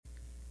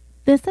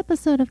This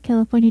episode of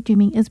California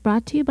Dreaming is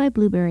brought to you by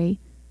Blueberry.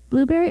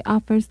 Blueberry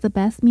offers the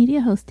best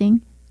media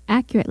hosting,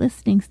 accurate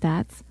listening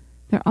stats,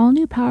 their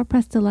all-new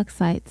PowerPress Deluxe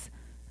sites,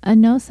 a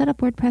no-setup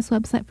WordPress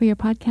website for your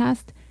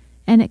podcast,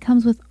 and it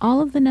comes with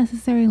all of the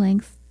necessary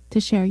links to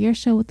share your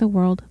show with the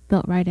world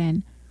built right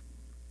in.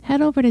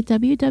 Head over to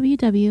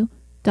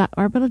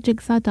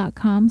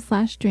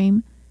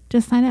www.orbitaljigsaw.com/dream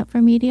to sign up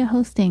for media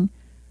hosting,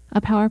 a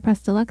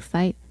PowerPress Deluxe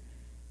site,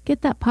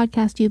 get that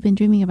podcast you've been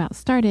dreaming about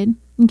started,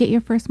 and get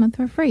your first month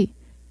for free.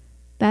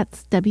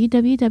 That's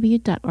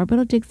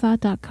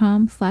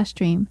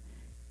www.orbitaljigsaw.com/dream.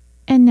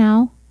 And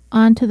now,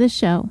 on to the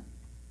show.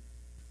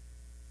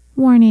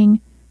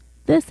 Warning: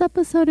 this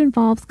episode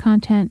involves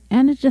content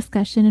and a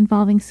discussion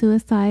involving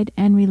suicide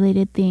and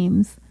related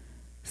themes.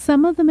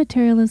 Some of the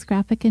material is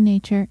graphic in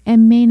nature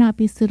and may not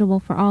be suitable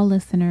for all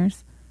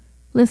listeners.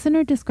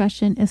 Listener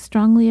discretion is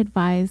strongly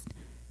advised,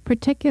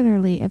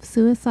 particularly if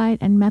suicide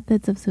and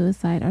methods of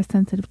suicide are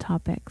sensitive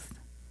topics.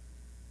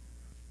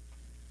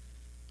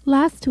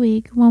 Last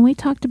week, when we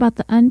talked about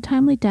the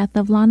untimely death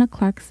of Lana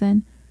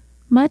Clarkson,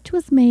 much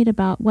was made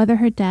about whether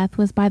her death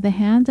was by the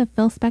hand of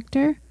Phil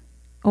Spector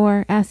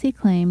or, as he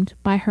claimed,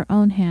 by her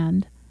own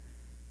hand.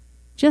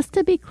 Just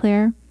to be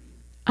clear,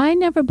 I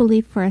never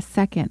believed for a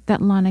second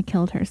that Lana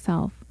killed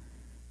herself.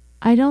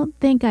 I don't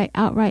think I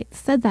outright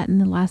said that in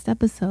the last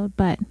episode,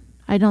 but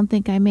I don't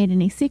think I made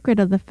any secret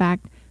of the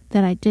fact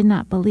that I did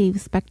not believe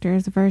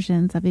Spector's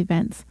versions of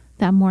events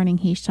that morning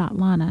he shot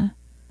Lana.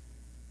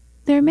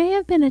 There may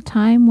have been a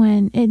time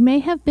when it may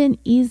have been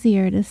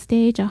easier to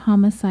stage a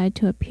homicide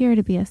to appear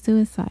to be a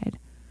suicide,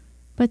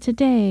 but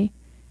today,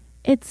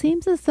 it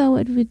seems as though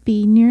it would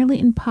be nearly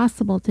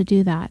impossible to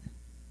do that,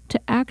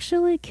 to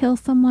actually kill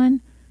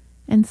someone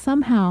and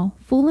somehow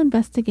fool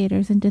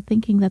investigators into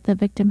thinking that the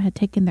victim had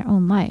taken their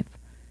own life.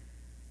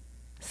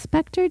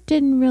 Spector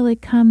didn't really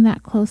come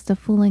that close to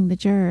fooling the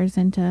jurors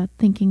into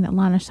thinking that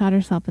Lana shot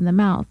herself in the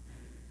mouth,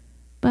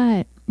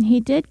 but he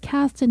did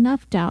cast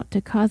enough doubt to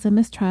cause a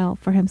mistrial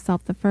for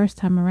himself the first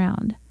time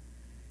around.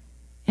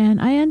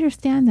 And I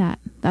understand that.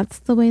 That's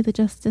the way the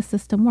justice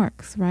system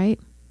works, right?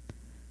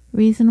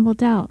 Reasonable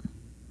doubt.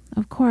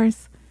 Of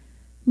course,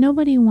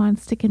 nobody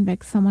wants to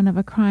convict someone of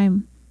a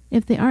crime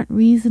if they aren't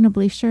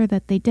reasonably sure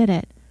that they did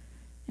it,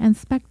 and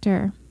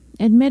Spector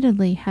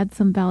admittedly had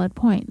some valid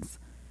points.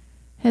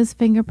 His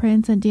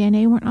fingerprints and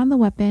DNA weren't on the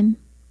weapon.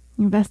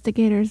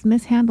 Investigators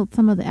mishandled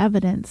some of the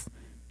evidence,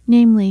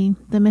 namely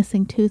the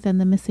missing tooth and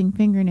the missing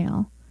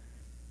fingernail.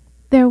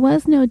 There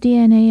was no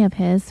DNA of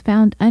his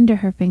found under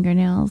her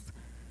fingernails,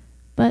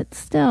 but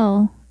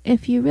still,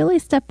 if you really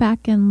step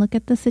back and look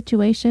at the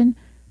situation,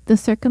 the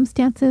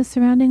circumstances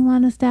surrounding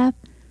Lana's death,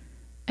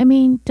 I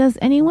mean, does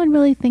anyone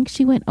really think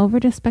she went over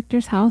to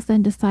Spector's house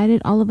and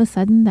decided all of a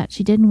sudden that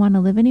she didn't want to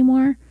live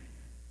anymore?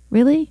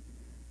 Really?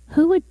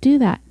 Who would do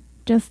that?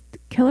 Just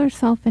kill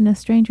herself in a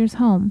stranger's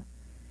home?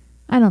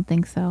 I don't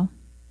think so.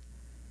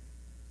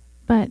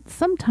 But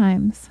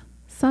sometimes,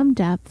 some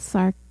deaths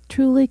are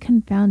truly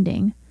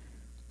confounding,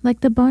 like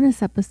the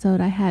bonus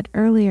episode I had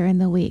earlier in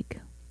the week,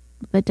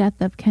 the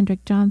death of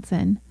Kendrick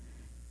Johnson.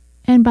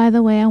 And by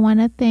the way, I want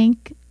to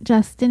thank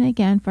Justin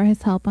again for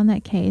his help on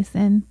that case,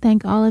 and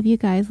thank all of you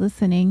guys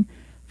listening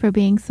for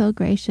being so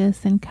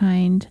gracious and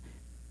kind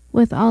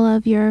with all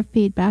of your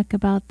feedback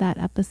about that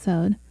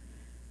episode.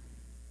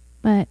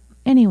 But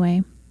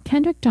anyway,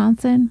 Kendrick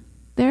Johnson,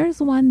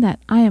 there's one that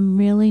I am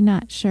really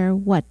not sure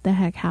what the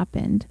heck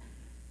happened.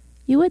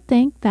 You would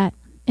think that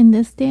in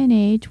this day and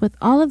age, with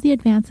all of the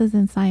advances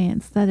in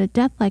science, that a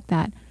death like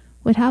that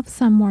would have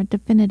some more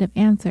definitive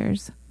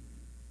answers.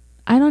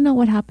 I don't know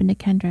what happened to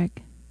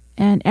Kendrick,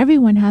 and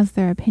everyone has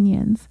their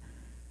opinions,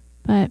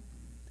 but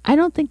I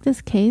don't think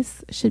this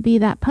case should be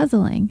that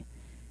puzzling.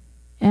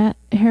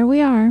 Here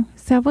we are,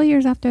 several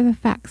years after the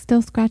fact,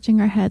 still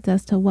scratching our heads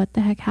as to what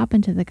the heck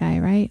happened to the guy,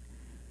 right?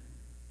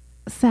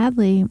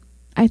 Sadly,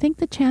 I think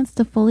the chance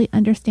to fully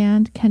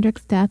understand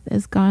Kendrick's death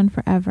is gone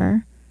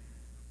forever.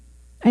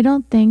 I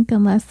don't think,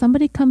 unless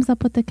somebody comes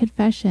up with a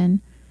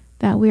confession,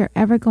 that we are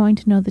ever going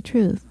to know the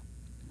truth.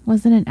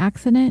 Was it an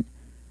accident?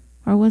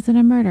 Or was it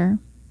a murder?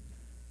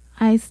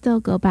 I still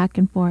go back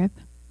and forth.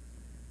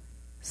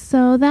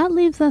 So that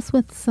leaves us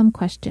with some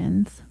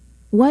questions.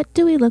 What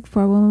do we look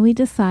for when we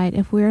decide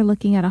if we are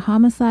looking at a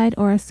homicide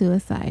or a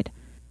suicide?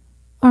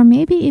 Or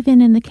maybe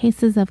even in the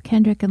cases of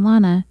Kendrick and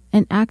Lana,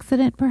 an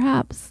accident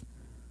perhaps?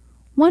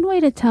 One way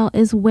to tell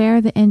is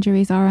where the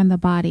injuries are on the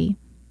body.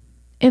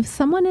 If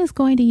someone is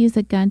going to use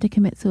a gun to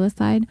commit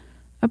suicide,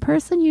 a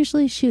person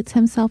usually shoots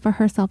himself or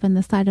herself in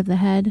the side of the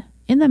head,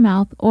 in the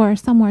mouth, or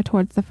somewhere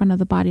towards the front of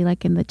the body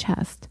like in the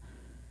chest.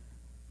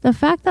 The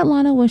fact that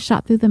Lana was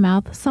shot through the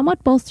mouth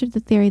somewhat bolstered the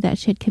theory that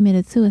she had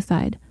committed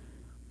suicide.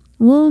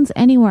 Wounds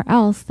anywhere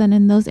else than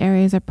in those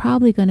areas are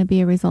probably going to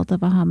be a result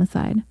of a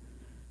homicide.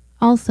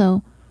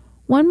 Also,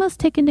 one must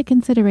take into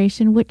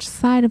consideration which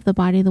side of the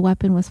body the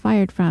weapon was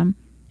fired from,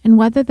 and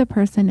whether the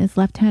person is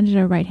left-handed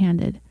or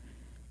right-handed.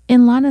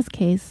 In Lana's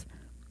case,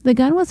 the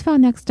gun was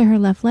found next to her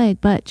left leg,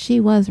 but she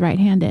was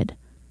right-handed.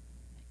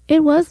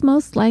 It was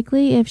most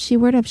likely, if she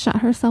were to have shot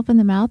herself in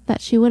the mouth,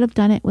 that she would have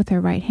done it with her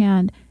right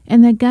hand,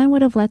 and the gun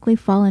would have likely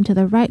fallen to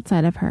the right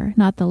side of her,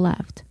 not the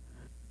left.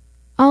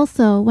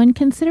 Also, when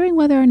considering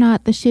whether or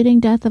not the shooting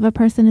death of a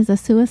person is a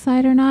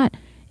suicide or not,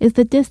 is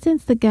the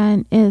distance the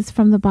gun is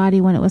from the body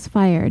when it was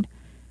fired.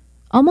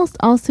 Almost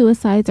all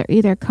suicides are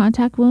either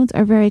contact wounds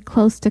or very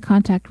close to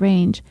contact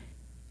range,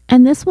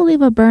 and this will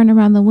leave a burn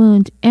around the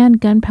wound and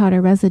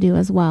gunpowder residue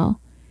as well.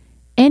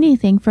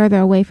 Anything further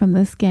away from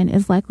the skin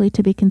is likely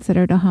to be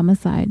considered a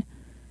homicide.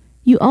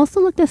 You also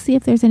look to see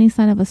if there's any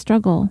sign of a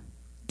struggle.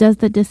 Does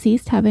the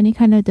deceased have any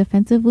kind of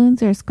defensive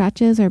wounds or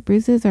scratches or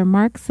bruises or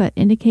marks that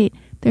indicate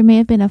there may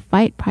have been a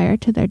fight prior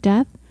to their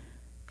death?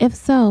 If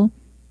so,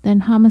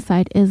 then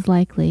homicide is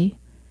likely.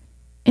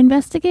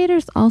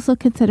 Investigators also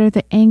consider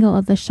the angle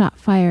of the shot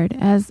fired,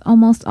 as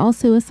almost all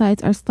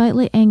suicides are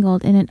slightly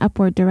angled in an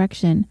upward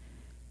direction.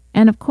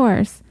 And of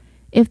course,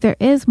 if there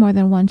is more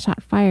than one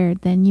shot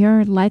fired, then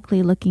you're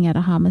likely looking at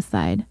a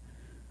homicide.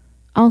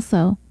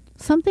 Also,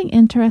 something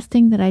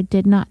interesting that I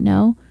did not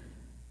know,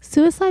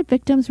 suicide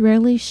victims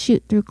rarely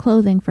shoot through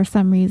clothing for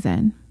some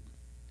reason.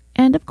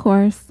 And of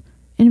course,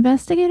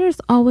 investigators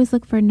always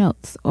look for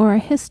notes or a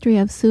history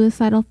of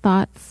suicidal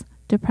thoughts,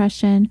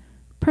 depression,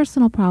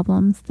 personal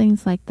problems,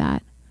 things like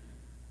that.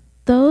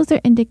 Those are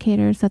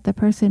indicators that the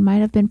person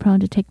might have been prone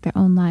to take their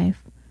own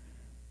life.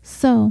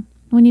 So,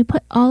 when you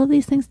put all of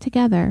these things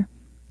together,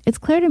 it's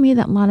clear to me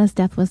that Lana's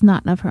death was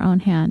not of her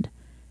own hand.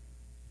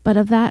 But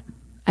of that,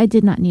 I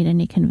did not need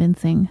any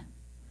convincing.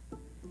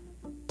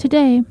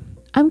 Today,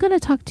 I'm going to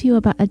talk to you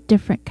about a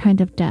different kind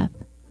of death.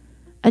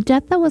 A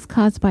death that was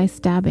caused by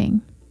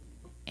stabbing.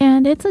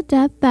 And it's a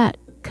death that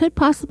could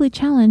possibly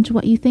challenge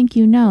what you think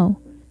you know,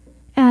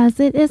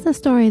 as it is a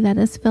story that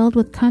is filled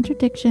with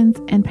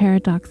contradictions and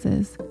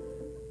paradoxes.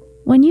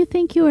 When you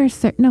think you are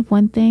certain of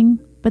one thing,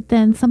 but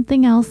then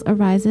something else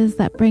arises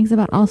that brings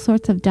about all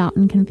sorts of doubt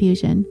and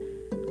confusion,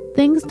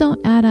 things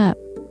don't add up.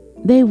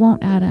 They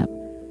won't add up.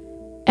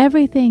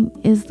 Everything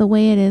is the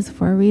way it is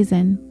for a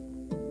reason,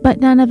 but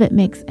none of it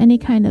makes any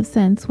kind of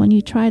sense when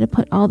you try to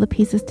put all the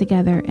pieces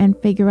together and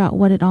figure out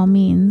what it all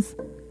means.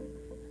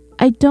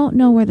 I don't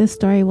know where this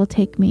story will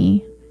take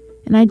me,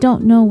 and I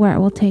don't know where it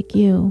will take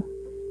you.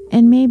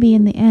 And maybe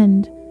in the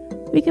end,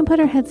 we can put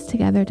our heads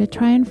together to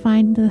try and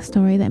find the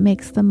story that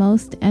makes the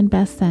most and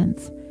best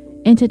sense.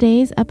 In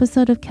today's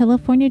episode of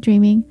California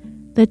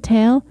Dreaming, the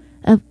tale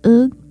of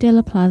Hugues de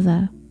la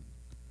Plaza.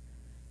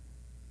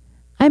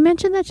 I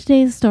mentioned that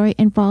today's story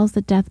involves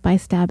the death by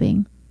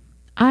stabbing.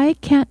 I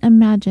can't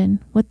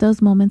imagine what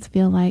those moments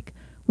feel like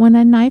when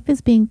a knife is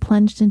being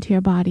plunged into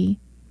your body.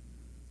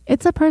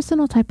 It's a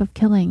personal type of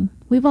killing.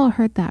 We've all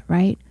heard that,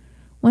 right?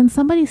 When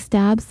somebody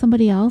stabs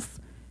somebody else,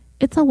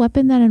 it's a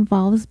weapon that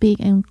involves being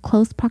in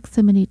close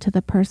proximity to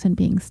the person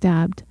being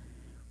stabbed.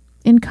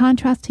 In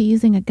contrast to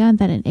using a gun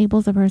that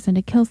enables a person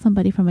to kill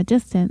somebody from a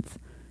distance,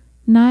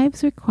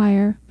 knives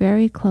require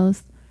very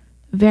close,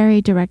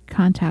 very direct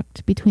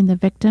contact between the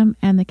victim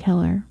and the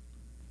killer.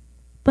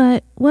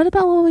 But what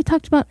about what we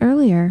talked about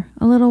earlier,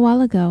 a little while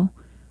ago?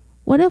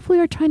 What if we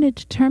were trying to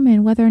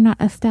determine whether or not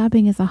a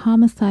stabbing is a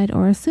homicide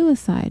or a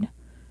suicide?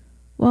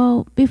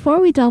 Well,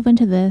 before we delve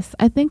into this,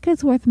 I think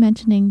it's worth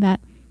mentioning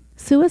that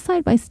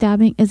suicide by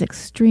stabbing is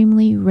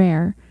extremely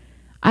rare.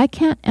 I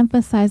can't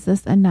emphasize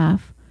this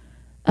enough.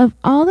 Of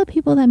all the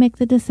people that make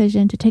the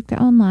decision to take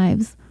their own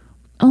lives,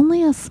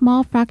 only a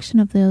small fraction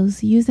of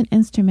those use an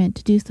instrument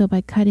to do so by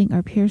cutting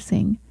or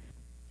piercing.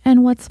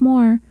 And what's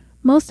more,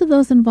 most of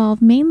those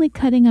involve mainly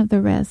cutting of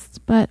the wrists,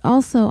 but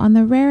also, on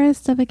the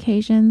rarest of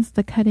occasions,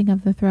 the cutting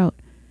of the throat.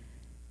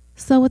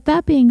 So with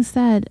that being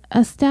said,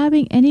 a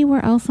stabbing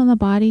anywhere else on the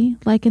body,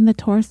 like in the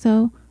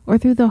torso or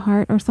through the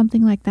heart or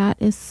something like that,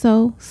 is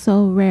so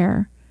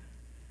rare.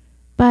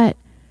 But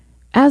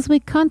as we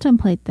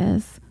contemplate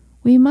this,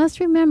 we must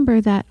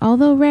remember that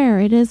although rare,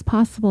 it is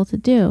possible to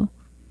do.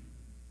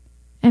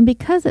 And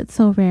because it's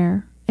so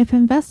rare, if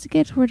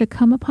investigators were to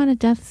come upon a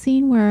death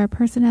scene where a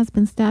person has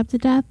been stabbed to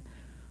death,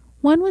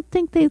 one would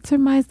think they'd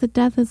surmise the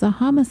death is a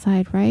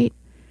homicide, right?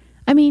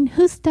 I mean,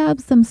 who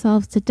stabs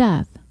themselves to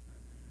death?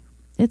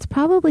 It's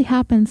probably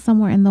happened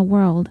somewhere in the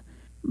world,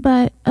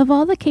 but of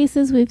all the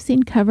cases we've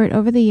seen covered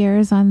over the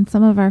years on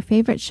some of our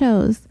favorite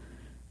shows,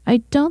 I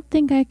don't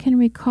think I can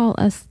recall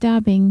a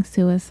stabbing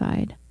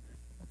suicide.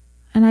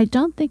 And I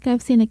don't think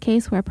I've seen a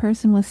case where a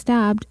person was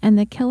stabbed and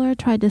the killer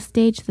tried to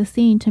stage the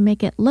scene to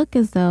make it look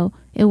as though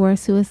it were a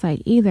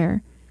suicide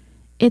either.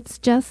 It's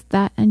just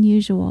that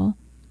unusual.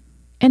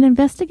 And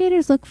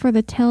investigators look for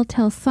the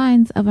telltale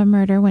signs of a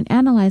murder when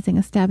analyzing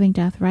a stabbing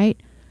death, right?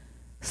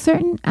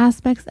 Certain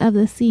aspects of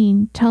the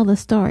scene tell the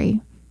story.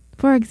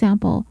 For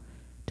example,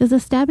 does the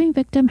stabbing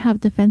victim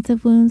have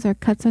defensive wounds or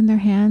cuts on their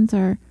hands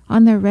or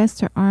on their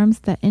wrists or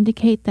arms that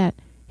indicate that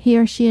he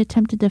or she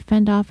attempted to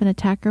fend off an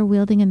attacker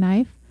wielding a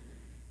knife?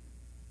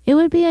 It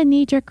would be a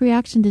knee-jerk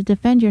reaction to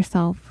defend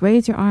yourself,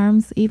 raise your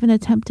arms, even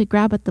attempt to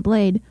grab at the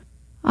blade,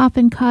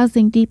 often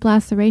causing deep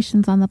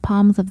lacerations on the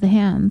palms of the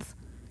hands.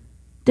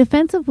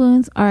 Defensive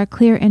wounds are a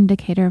clear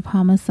indicator of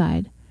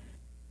homicide.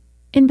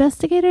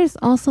 Investigators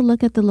also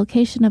look at the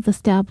location of the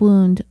stab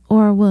wound,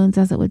 or wounds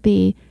as it would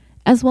be,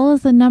 as well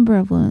as the number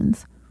of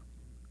wounds.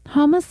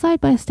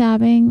 Homicide by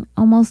stabbing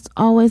almost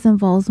always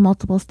involves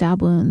multiple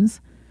stab wounds.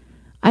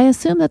 I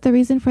assume that the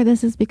reason for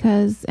this is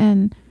because,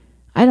 and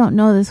I don't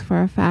know this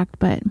for a fact,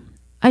 but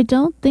I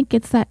don't think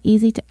it's that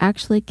easy to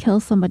actually kill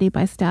somebody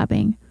by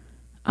stabbing.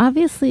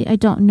 Obviously, I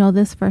don't know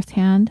this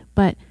firsthand,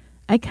 but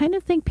I kind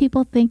of think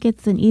people think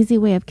it's an easy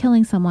way of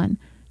killing someone.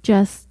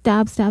 Just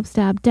stab, stab,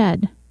 stab,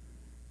 dead.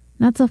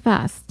 Not so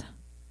fast.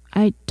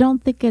 I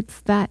don't think it's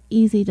that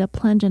easy to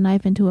plunge a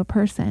knife into a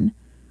person.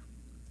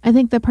 I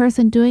think the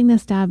person doing the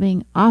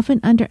stabbing often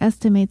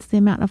underestimates the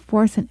amount of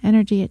force and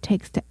energy it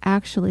takes to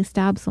actually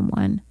stab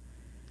someone.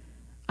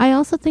 I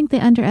also think they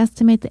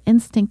underestimate the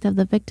instinct of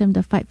the victim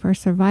to fight for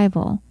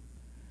survival.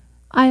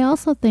 I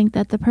also think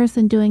that the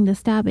person doing the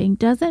stabbing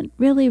doesn't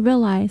really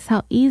realize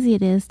how easy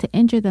it is to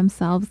injure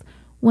themselves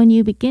when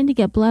you begin to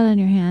get blood on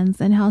your hands,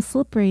 and how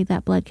slippery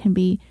that blood can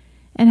be,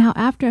 and how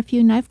after a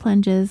few knife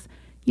plunges,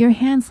 your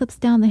hand slips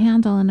down the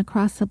handle and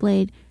across the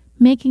blade,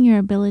 making your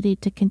ability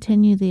to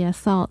continue the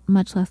assault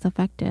much less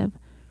effective.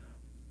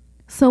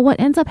 So what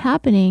ends up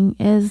happening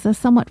is a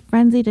somewhat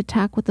frenzied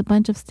attack with a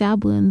bunch of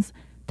stab wounds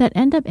that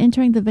end up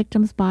entering the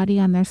victim's body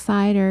on their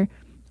side or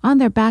on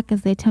their back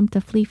as they attempt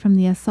to flee from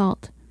the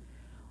assault.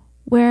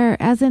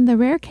 Whereas in the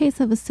rare case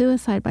of a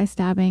suicide by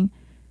stabbing,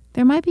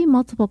 there might be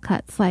multiple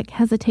cuts, like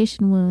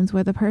hesitation wounds,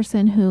 where the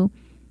person who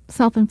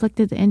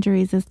self-inflicted the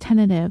injuries is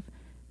tentative,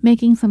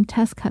 making some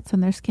test cuts on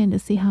their skin to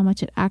see how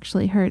much it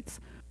actually hurts,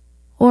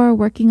 or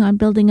working on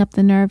building up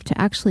the nerve to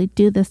actually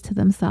do this to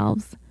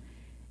themselves.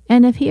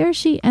 And if he or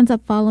she ends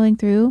up following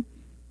through,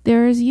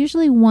 there is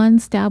usually one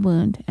stab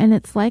wound, and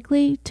it's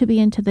likely to be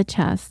into the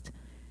chest.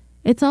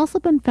 It's also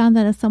been found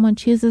that if someone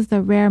chooses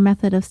the rare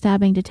method of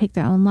stabbing to take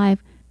their own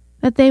life,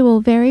 that they will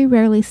very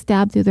rarely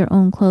stab through their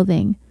own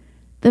clothing.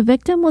 The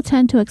victim will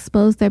tend to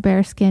expose their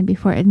bare skin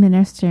before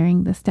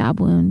administering the stab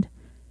wound.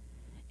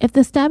 If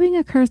the stabbing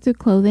occurs through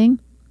clothing,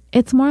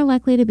 it's more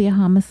likely to be a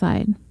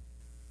homicide.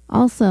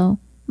 Also,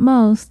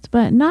 most,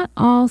 but not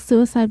all,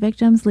 suicide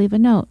victims leave a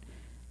note.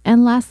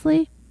 And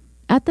lastly,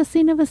 at the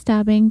scene of a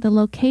stabbing, the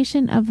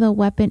location of the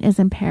weapon is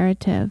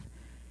imperative.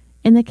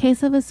 In the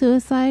case of a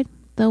suicide,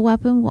 the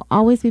weapon will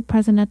always be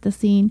present at the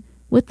scene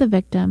with the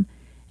victim,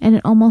 and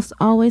it almost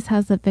always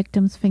has the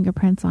victim's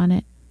fingerprints on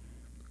it.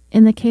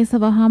 In the case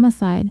of a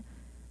homicide,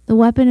 the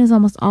weapon is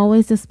almost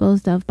always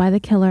disposed of by the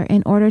killer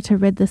in order to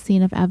rid the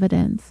scene of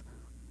evidence.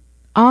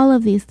 All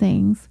of these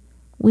things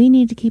we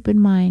need to keep in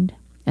mind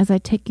as I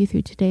take you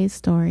through today's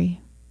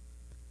story.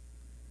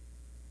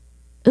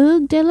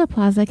 Hugues de la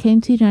Plaza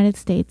came to the United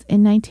States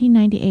in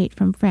 1998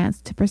 from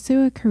France to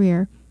pursue a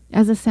career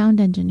as a sound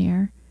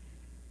engineer.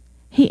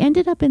 He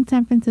ended up in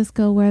San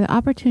Francisco, where the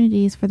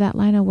opportunities for that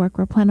line of work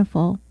were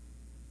plentiful.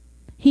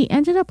 He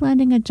ended up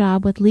landing a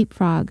job with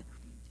Leapfrog,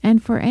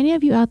 and for any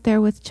of you out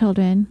there with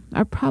children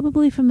are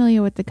probably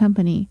familiar with the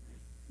company.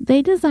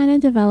 They design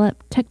and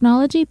develop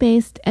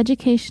technology-based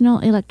educational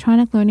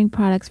electronic learning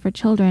products for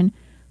children,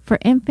 for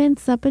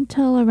infants up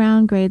until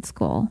around grade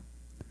school.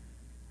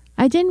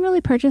 I didn't really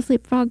purchase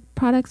Leapfrog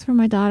products for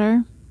my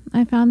daughter.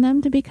 I found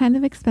them to be kind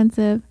of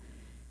expensive.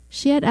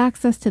 She had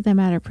access to them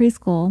at her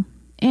preschool,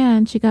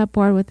 and she got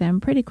bored with them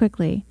pretty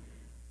quickly.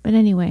 But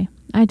anyway,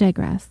 I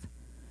digress.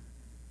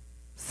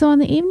 So on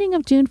the evening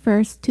of June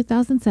 1st,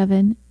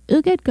 2007,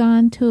 Hugues had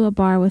gone to a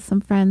bar with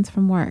some friends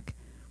from work.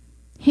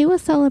 He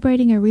was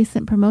celebrating a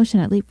recent promotion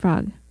at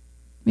Leapfrog.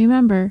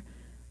 Remember,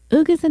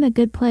 Hugues is in a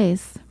good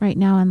place right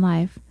now in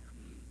life.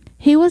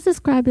 He was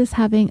described as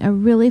having a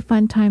really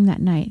fun time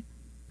that night.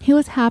 He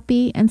was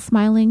happy and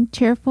smiling,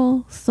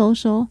 cheerful,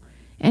 social,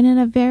 and in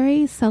a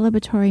very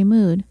celebratory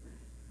mood.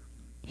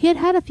 He had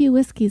had a few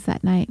whiskeys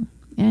that night,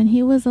 and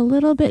he was a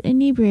little bit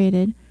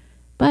inebriated,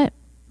 but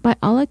by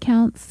all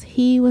accounts,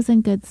 he was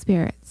in good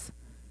spirits.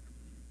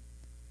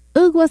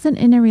 Hugues wasn't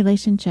in a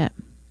relationship.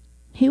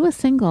 He was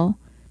single,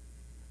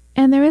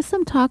 and there is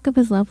some talk of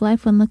his love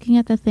life when looking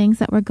at the things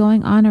that were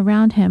going on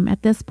around him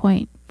at this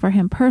point for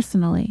him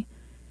personally.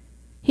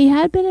 He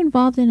had been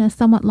involved in a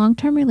somewhat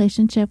long-term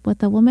relationship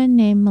with a woman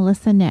named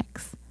Melissa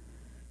Nix.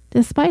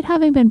 Despite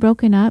having been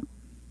broken up,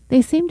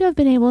 they seemed to have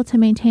been able to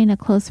maintain a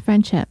close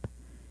friendship.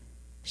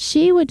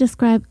 She would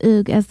describe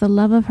Hugues as the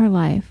love of her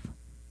life,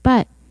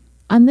 but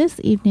on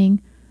this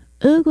evening,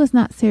 Hugues was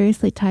not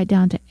seriously tied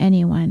down to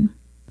anyone.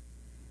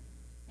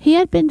 He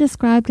had been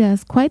described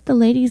as quite the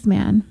ladies'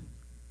 man.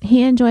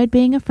 He enjoyed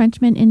being a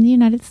Frenchman in the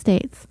United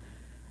States.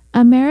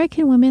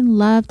 American women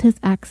loved his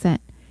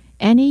accent,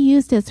 and he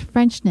used his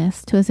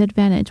Frenchness to his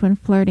advantage when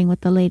flirting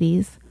with the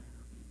ladies.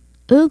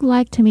 Hugues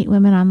liked to meet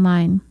women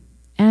online,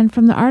 and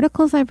from the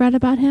articles I've read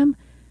about him,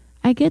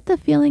 I get the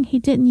feeling he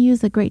didn't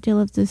use a great deal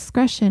of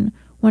discretion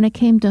when it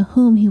came to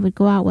whom he would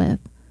go out with.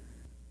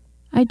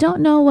 I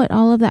don't know what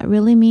all of that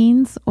really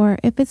means, or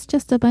if it's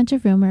just a bunch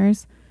of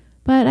rumors,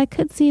 but I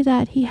could see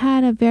that he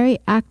had a very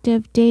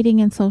active dating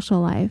and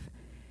social life.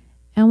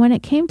 And when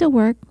it came to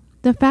work,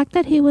 the fact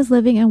that he was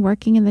living and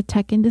working in the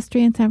tech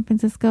industry in San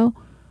Francisco,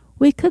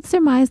 we could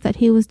surmise that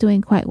he was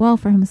doing quite well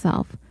for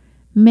himself,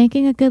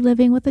 making a good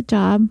living with a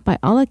job, by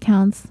all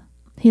accounts,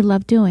 he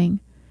loved doing.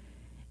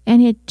 And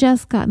he had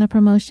just gotten a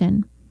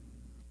promotion.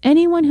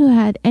 Anyone who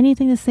had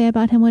anything to say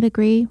about him would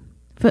agree,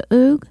 for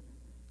Oog,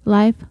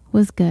 life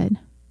was good.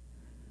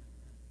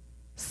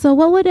 So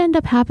what would end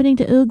up happening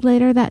to Oog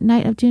later that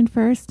night of June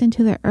 1st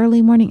into the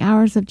early morning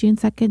hours of June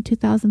 2nd,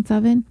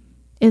 2007,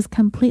 is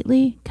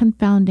completely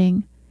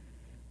confounding.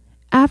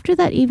 After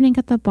that evening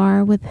at the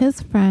bar with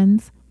his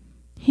friends,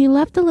 he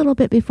left a little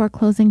bit before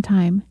closing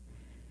time.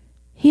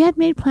 He had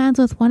made plans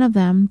with one of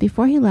them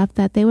before he left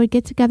that they would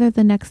get together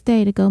the next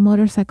day to go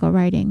motorcycle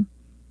riding.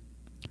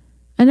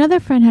 Another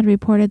friend had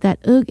reported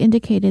that Oog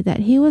indicated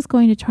that he was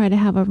going to try to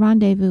have a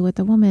rendezvous with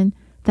a woman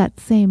that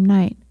same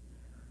night.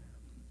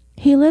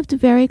 He lived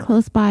very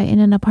close by in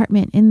an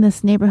apartment in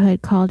this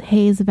neighborhood called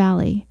Hayes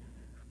Valley.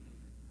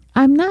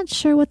 I'm not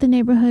sure what the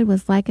neighborhood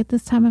was like at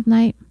this time of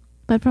night,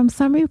 but from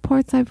some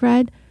reports I've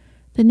read,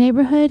 the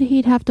neighborhood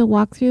he'd have to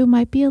walk through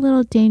might be a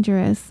little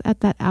dangerous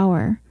at that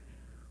hour.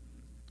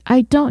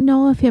 I don't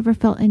know if he ever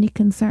felt any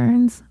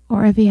concerns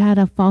or if he had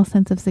a false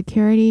sense of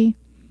security.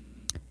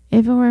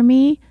 If it were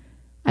me,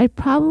 I'd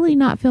probably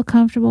not feel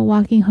comfortable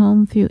walking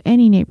home through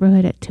any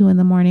neighborhood at 2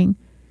 a.m,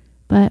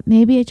 but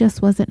maybe it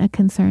just wasn't a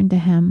concern to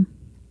him.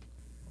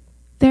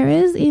 There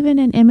is even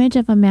an image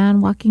of a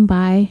man walking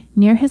by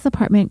near his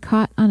apartment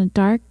caught on a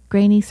dark,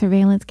 grainy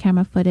surveillance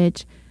camera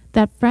footage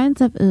that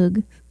friends of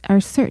Oog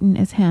are certain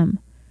is him.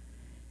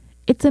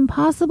 It's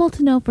impossible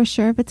to know for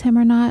sure if it's him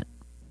or not,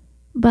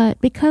 but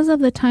because of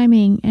the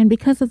timing and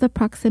because of the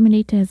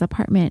proximity to his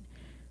apartment,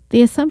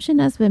 the assumption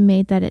has been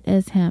made that it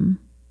is him.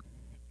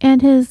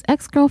 And his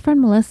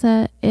ex-girlfriend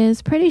Melissa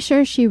is pretty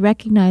sure she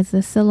recognized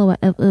the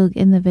silhouette of Oog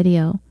in the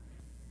video.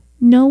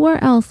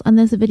 Nowhere else on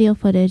this video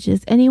footage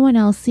is anyone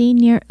else seen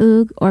near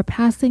Oog or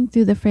passing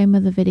through the frame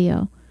of the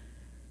video.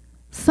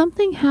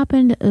 Something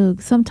happened to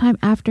Oog sometime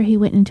after he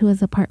went into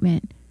his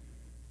apartment.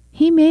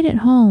 He made it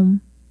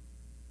home.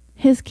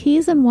 His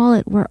keys and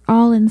wallet were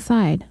all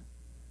inside.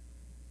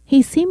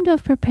 He seemed to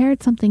have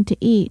prepared something to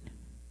eat.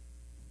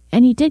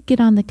 And he did get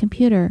on the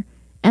computer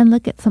and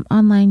look at some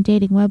online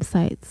dating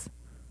websites.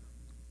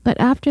 But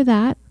after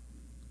that,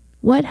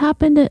 what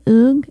happened to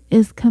Oog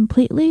is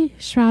completely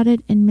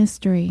shrouded in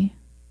mystery.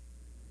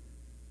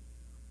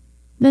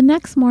 The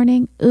next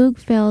morning, Oog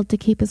failed to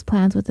keep his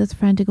plans with his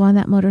friend to go on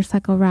that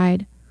motorcycle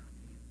ride.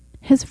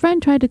 His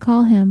friend tried to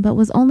call him, but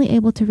was only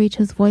able to reach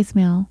his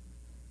voicemail.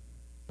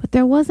 But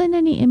there wasn't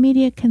any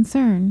immediate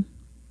concern.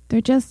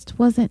 There just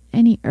wasn't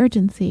any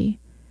urgency.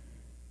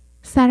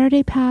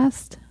 Saturday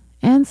passed,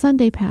 and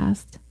Sunday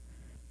passed.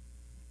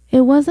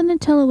 It wasn't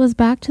until it was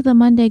back to the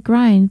Monday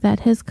grind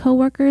that his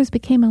coworkers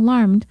became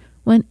alarmed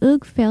when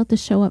Oog failed to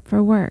show up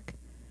for work.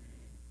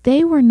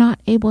 They were not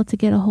able to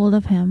get a hold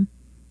of him,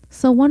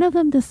 so one of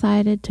them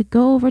decided to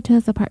go over to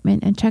his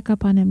apartment and check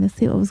up on him to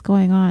see what was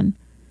going on.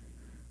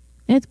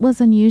 It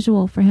was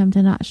unusual for him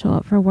to not show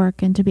up for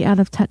work and to be out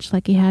of touch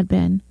like he had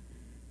been.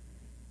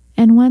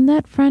 And when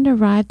that friend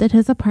arrived at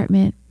his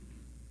apartment,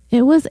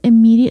 it was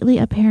immediately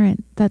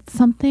apparent that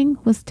something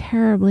was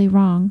terribly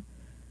wrong.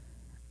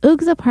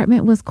 Oog's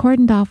apartment was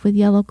cordoned off with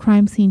yellow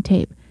crime scene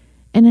tape,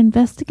 and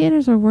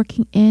investigators were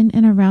working in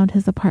and around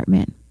his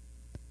apartment.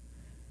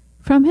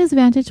 From his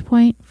vantage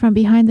point from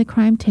behind the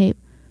crime tape,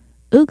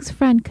 Oog's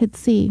friend could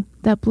see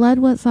that blood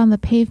was on the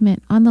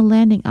pavement on the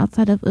landing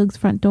outside of Oog's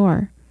front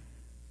door.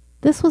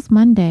 This was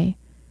Monday,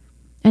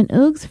 and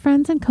Oog's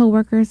friends and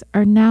coworkers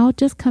are now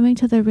just coming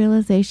to the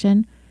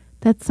realization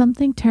that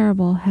something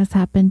terrible has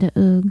happened to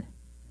Oog.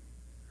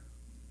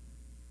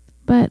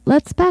 But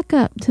let's back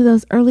up to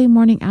those early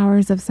morning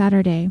hours of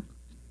Saturday.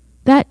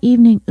 That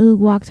evening, Oog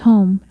walked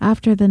home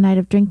after the night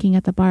of drinking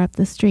at the bar up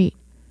the street.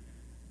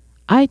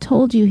 I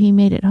told you he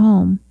made it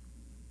home.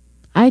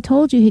 I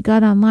told you he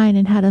got online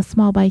and had a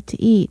small bite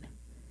to eat.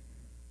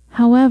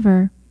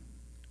 However,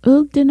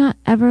 Oog did not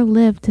ever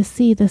live to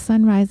see the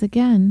sunrise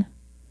again.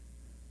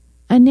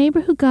 A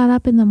neighbor who got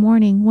up in the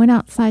morning went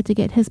outside to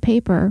get his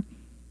paper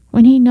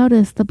when he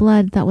noticed the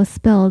blood that was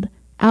spilled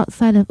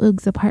outside of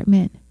Oog's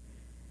apartment.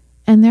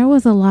 And there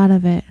was a lot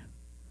of it.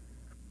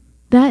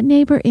 That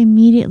neighbor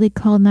immediately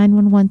called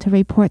 911 to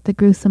report the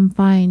gruesome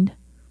find.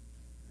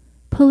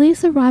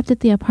 Police arrived at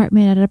the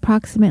apartment at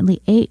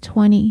approximately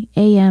 8:20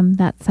 a.m.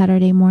 that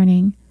Saturday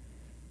morning.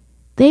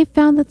 They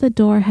found that the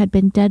door had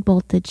been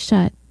deadbolted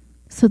shut,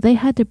 so they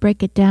had to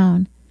break it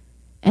down,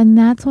 and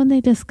that's when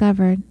they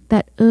discovered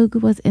that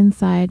Oog was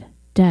inside,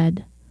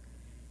 dead.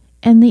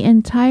 And the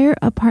entire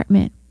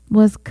apartment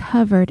was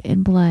covered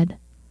in blood.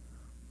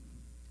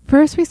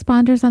 First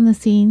responders on the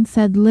scene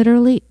said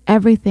literally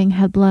everything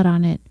had blood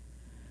on it.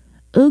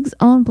 Oog's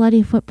own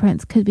bloody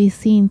footprints could be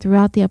seen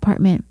throughout the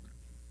apartment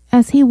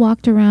as he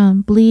walked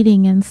around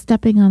bleeding and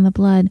stepping on the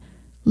blood,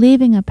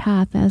 leaving a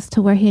path as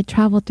to where he had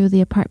traveled through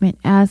the apartment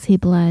as he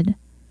bled.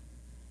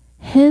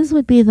 His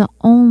would be the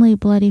only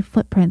bloody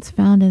footprints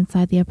found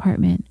inside the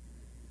apartment.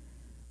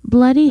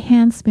 Bloody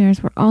hand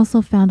smears were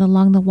also found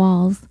along the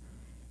walls,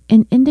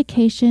 an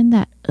indication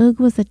that Oog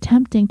was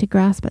attempting to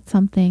grasp at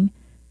something,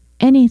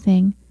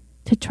 anything,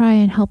 to try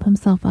and help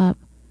himself up.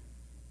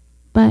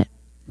 But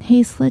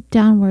he slid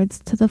downwards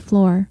to the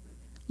floor,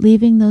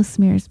 leaving those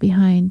smears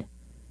behind.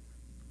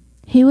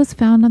 He was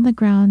found on the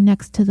ground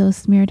next to those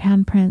smeared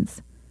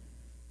handprints,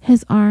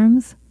 his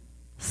arms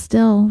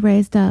still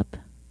raised up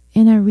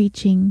in a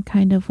reaching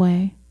kind of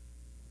way.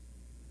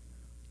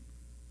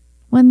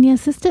 When the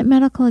assistant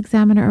medical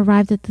examiner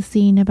arrived at the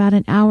scene about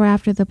an hour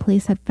after the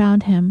police had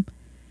found him,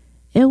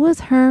 it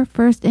was her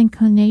first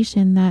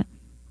inclination that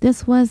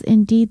this was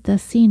indeed the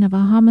scene of a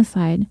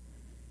homicide.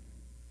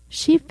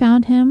 She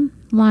found him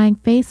lying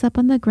face up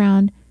on the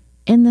ground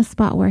in the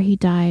spot where he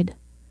died.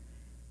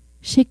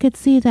 She could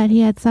see that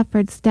he had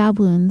suffered stab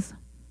wounds,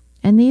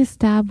 and these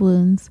stab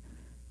wounds,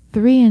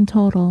 3 in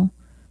total,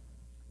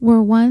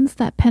 were ones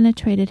that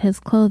penetrated his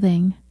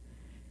clothing.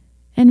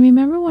 And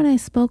remember when I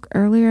spoke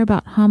earlier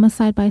about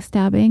homicide by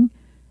stabbing,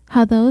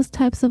 how those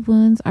types of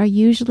wounds are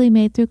usually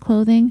made through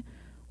clothing,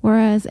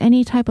 whereas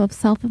any type of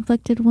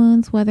self-inflicted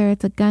wounds, whether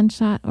it's a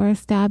gunshot or a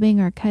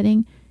stabbing or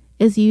cutting,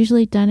 is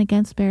usually done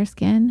against bare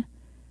skin?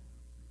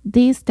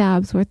 These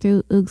stabs were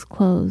through Oog's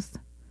clothes.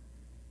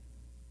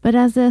 But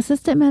as the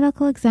assistant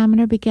medical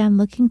examiner began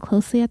looking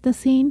closely at the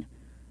scene,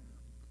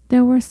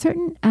 there were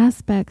certain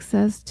aspects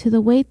as to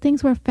the way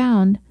things were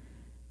found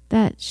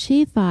that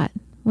she thought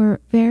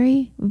were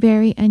very,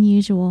 very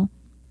unusual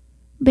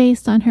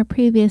based on her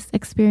previous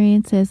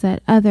experiences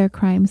at other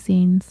crime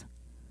scenes.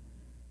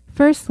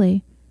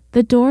 Firstly,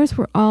 the doors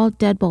were all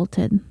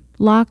deadbolted,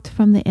 locked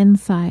from the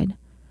inside.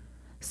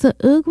 So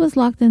Oog was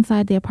locked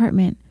inside the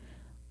apartment.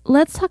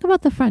 Let's talk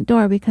about the front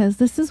door because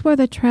this is where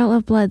the trail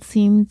of blood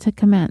seemed to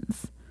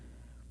commence.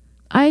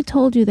 I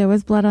told you there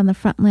was blood on the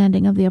front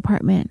landing of the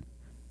apartment.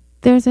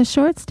 There's a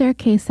short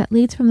staircase that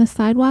leads from the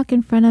sidewalk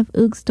in front of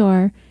Oog's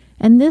door,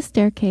 and this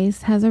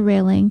staircase has a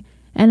railing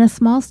and a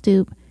small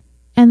stoop,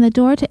 and the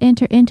door to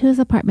enter into his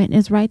apartment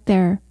is right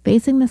there,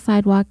 facing the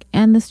sidewalk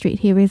and the street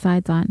he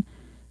resides on,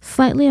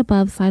 slightly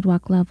above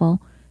sidewalk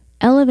level,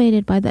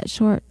 elevated by that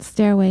short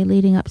stairway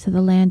leading up to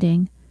the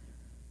landing.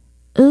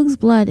 Oog's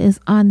blood is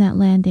on that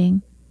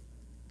landing.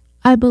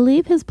 I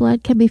believe his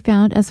blood can be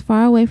found as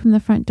far away from the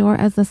front door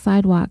as the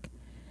sidewalk,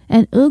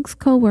 and Oog's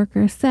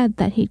co-worker said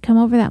that he'd come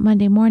over that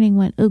Monday morning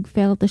when Oog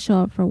failed to show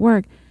up for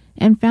work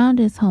and found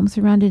his home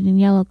surrounded in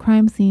yellow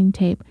crime scene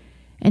tape,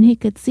 and he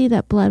could see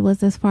that blood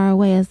was as far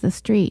away as the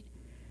street.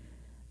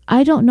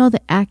 I don't know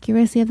the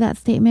accuracy of that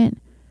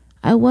statement.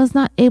 I was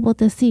not able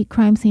to see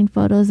crime scene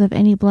photos of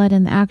any blood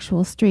in the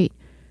actual street.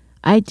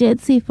 I did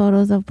see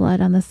photos of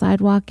blood on the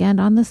sidewalk and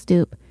on the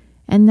stoop,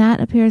 and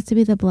that appears to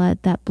be the blood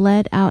that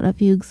bled out of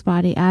Oog's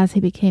body as he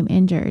became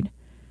injured.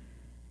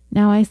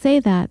 Now I say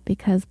that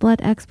because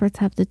blood experts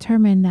have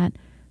determined that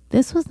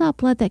this was not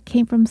blood that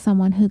came from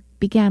someone who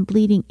began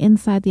bleeding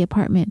inside the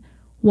apartment,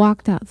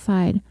 walked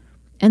outside,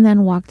 and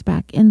then walked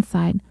back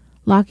inside,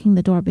 locking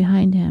the door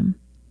behind him.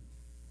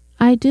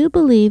 I do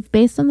believe,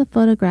 based on the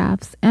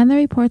photographs and the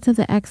reports of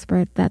the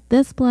expert, that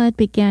this blood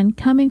began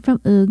coming from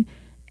Oog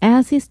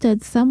as he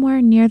stood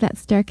somewhere near that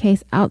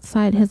staircase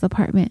outside his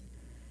apartment.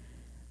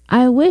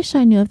 I wish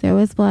I knew if there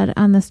was blood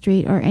on the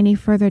street or any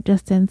further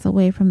distance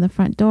away from the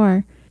front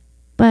door,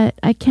 but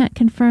I can't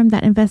confirm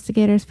that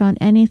investigators found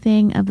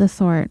anything of the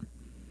sort.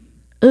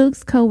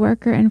 Oog's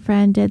co-worker and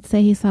friend did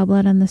say he saw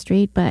blood on the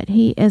street, but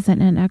he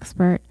isn't an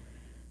expert.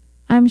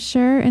 I'm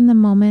sure in the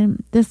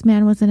moment this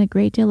man was in a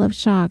great deal of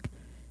shock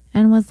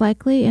and was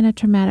likely in a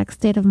traumatic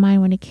state of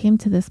mind when he came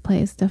to this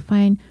place to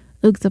find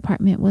Oog's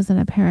apartment was an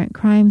apparent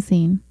crime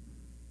scene.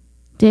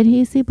 Did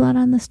he see blood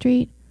on the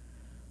street?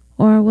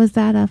 Or was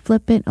that a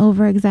flippant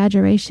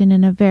over-exaggeration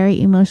in a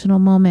very emotional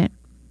moment?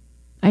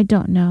 I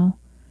don't know.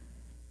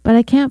 But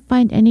I can't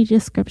find any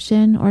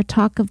description or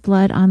talk of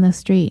blood on the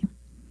street.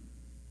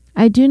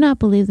 I do not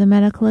believe the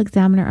medical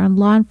examiner or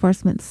law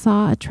enforcement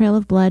saw a trail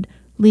of blood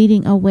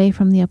leading away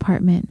from the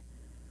apartment.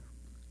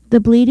 The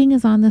bleeding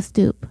is on the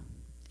stoop,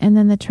 and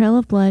then the trail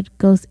of blood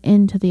goes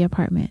into the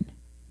apartment.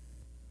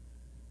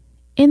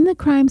 In the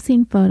crime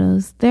scene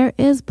photos, there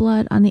is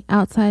blood on the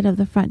outside of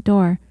the front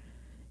door.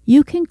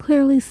 You can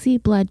clearly see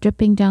blood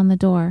dripping down the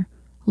door,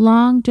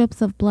 long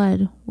drips of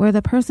blood where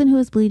the person who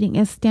is bleeding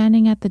is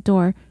standing at the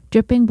door,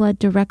 dripping blood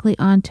directly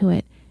onto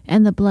it,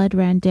 and the blood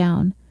ran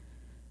down.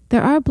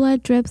 There are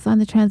blood drips on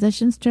the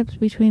transition strips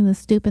between the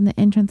stoop and the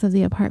entrance of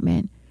the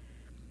apartment,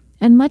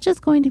 and much is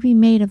going to be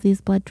made of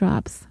these blood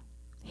drops,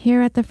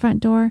 here at the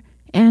front door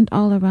and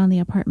all around the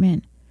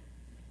apartment.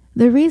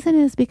 The reason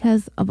is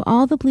because of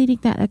all the bleeding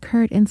that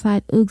occurred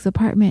inside Oog's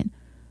apartment.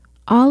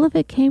 All of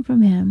it came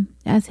from him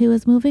as he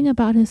was moving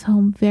about his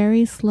home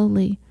very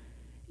slowly,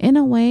 in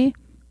a way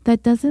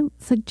that doesn't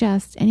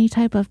suggest any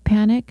type of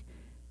panic,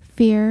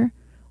 fear,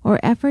 or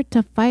effort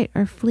to fight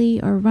or flee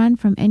or run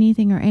from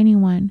anything or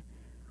anyone.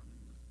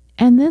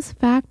 And this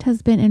fact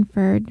has been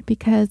inferred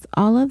because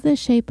all of the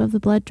shape of the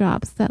blood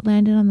drops that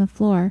landed on the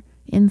floor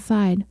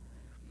inside,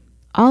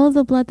 all of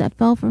the blood that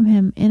fell from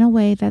him in a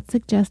way that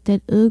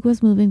suggested Oog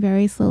was moving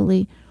very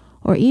slowly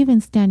or even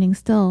standing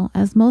still,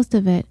 as most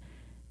of it,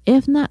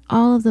 if not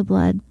all of the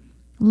blood,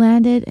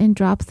 landed in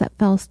drops that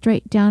fell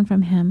straight down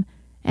from him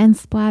and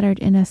splattered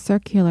in a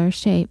circular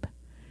shape.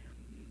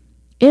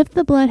 If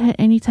the blood had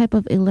any type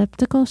of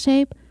elliptical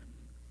shape,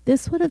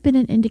 this would have been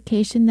an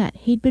indication that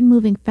he'd been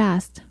moving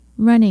fast,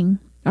 running,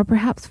 or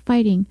perhaps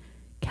fighting,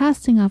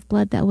 casting off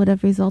blood that would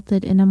have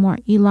resulted in a more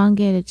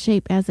elongated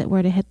shape as it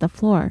were to hit the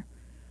floor.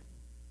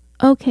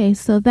 Okay,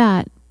 so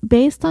that,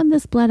 based on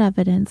this blood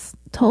evidence,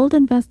 told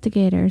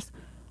investigators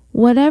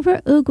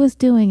whatever Oog was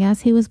doing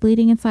as he was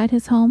bleeding inside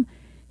his home,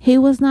 he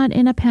was not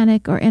in a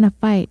panic or in a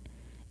fight,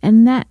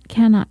 and that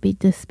cannot be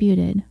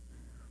disputed.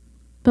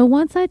 But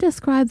once I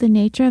describe the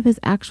nature of his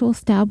actual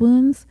stab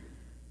wounds,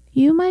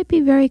 you might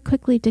be very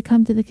quickly to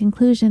come to the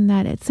conclusion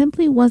that it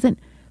simply wasn't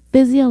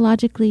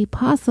physiologically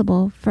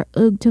possible for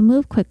Oog to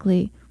move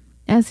quickly,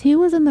 as he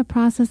was in the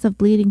process of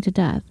bleeding to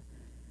death.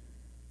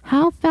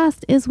 How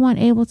fast is one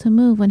able to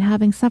move when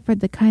having suffered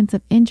the kinds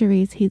of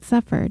injuries he'd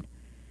suffered?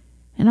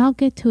 And I'll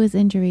get to his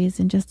injuries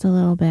in just a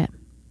little bit.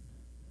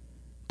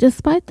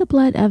 Despite the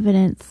blood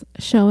evidence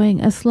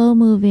showing a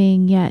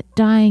slow-moving yet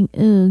dying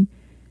Oog,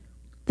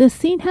 the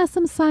scene has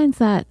some signs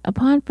that,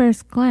 upon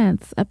first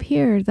glance,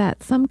 appear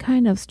that some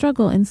kind of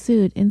struggle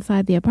ensued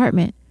inside the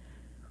apartment.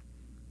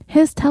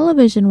 His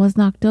television was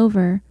knocked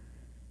over,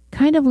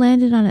 kind of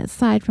landed on its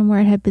side from where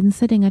it had been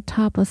sitting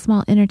atop a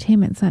small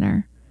entertainment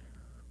center.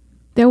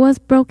 There was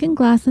broken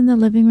glass in the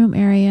living room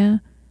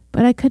area,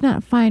 but I could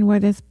not find where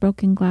this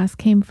broken glass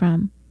came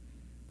from.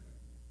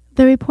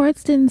 The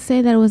reports didn't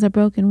say that it was a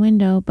broken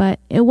window, but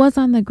it was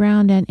on the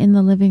ground and in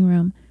the living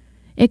room.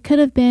 It could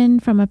have been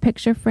from a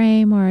picture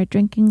frame or a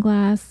drinking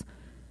glass,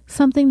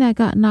 something that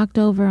got knocked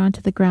over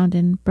onto the ground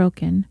and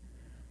broken.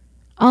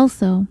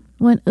 Also,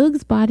 when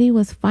Oog's body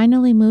was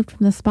finally moved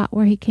from the spot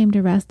where he came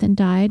to rest and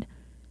died,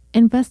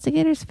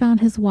 investigators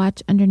found his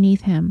watch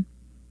underneath him.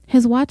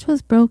 His watch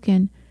was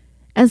broken,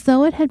 as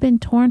though it had been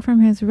torn from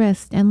his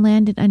wrist and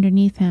landed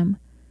underneath him.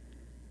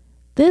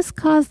 This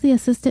caused the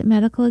assistant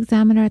medical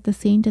examiner at the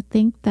scene to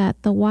think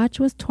that the watch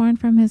was torn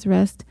from his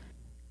wrist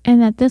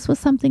and that this was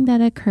something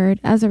that occurred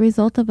as a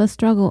result of a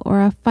struggle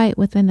or a fight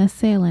with an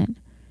assailant.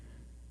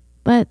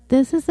 But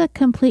this is a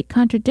complete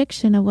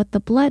contradiction of what the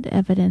blood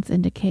evidence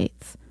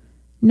indicates.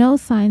 No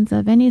signs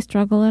of any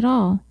struggle at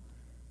all.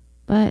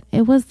 But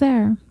it was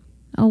there,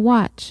 a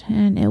watch,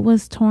 and it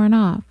was torn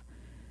off.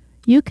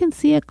 You can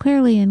see it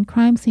clearly in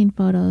crime scene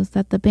photos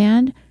that the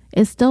band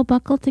is still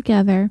buckled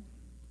together,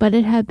 but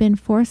it had been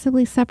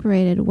forcibly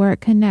separated where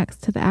it connects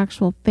to the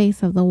actual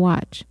face of the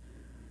watch.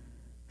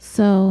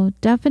 So,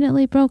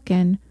 definitely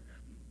broken,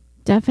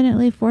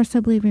 definitely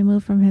forcibly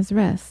removed from his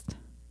wrist.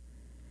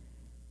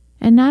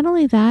 And not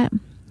only that,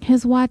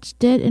 his watch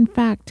did in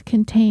fact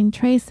contain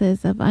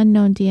traces of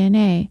unknown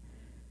DNA,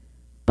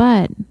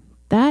 but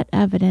that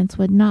evidence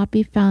would not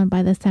be found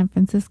by the San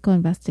Francisco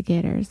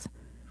investigators.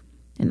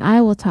 And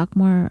I will talk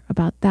more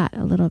about that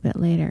a little bit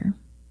later.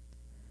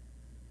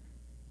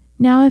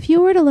 Now, if you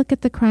were to look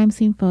at the crime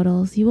scene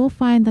photos, you will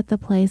find that the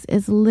place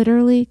is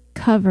literally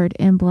covered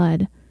in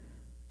blood.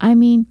 I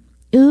mean,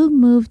 Oog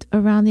moved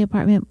around the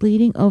apartment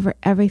bleeding over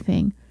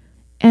everything,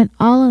 and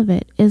all of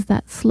it is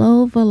that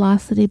slow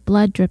velocity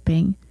blood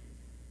dripping.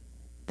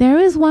 There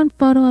is one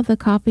photo of the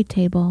coffee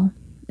table,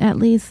 at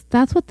least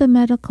that's what the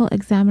medical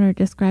examiner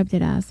described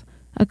it as,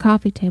 a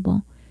coffee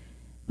table.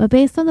 But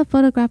based on the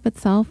photograph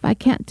itself, I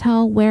can't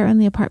tell where in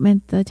the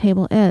apartment the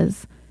table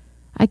is.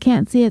 I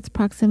can't see its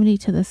proximity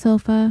to the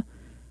sofa.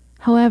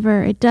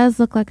 However, it does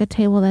look like a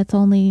table that's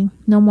only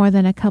no more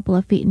than a couple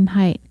of feet in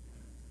height.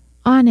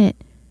 On it,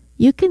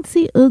 you can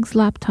see Oog's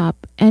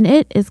laptop, and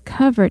it is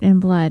covered in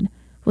blood,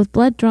 with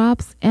blood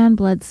drops and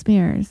blood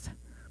smears.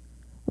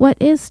 What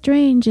is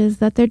strange is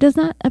that there does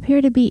not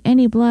appear to be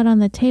any blood on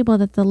the table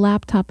that the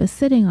laptop is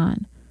sitting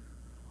on.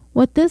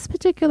 What this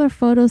particular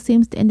photo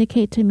seems to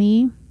indicate to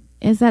me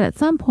is that at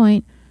some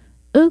point,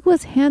 Oog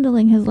was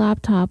handling his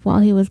laptop while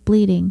he was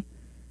bleeding.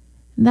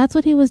 And that's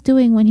what he was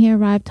doing when he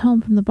arrived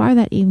home from the bar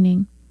that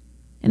evening.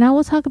 And I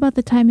will talk about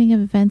the timing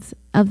of events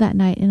of that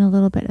night in a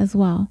little bit as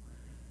well.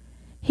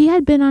 He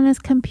had been on his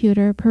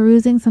computer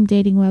perusing some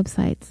dating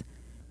websites.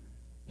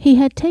 He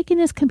had taken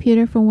his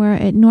computer from where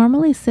it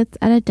normally sits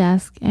at a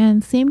desk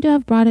and seemed to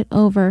have brought it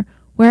over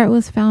where it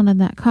was found on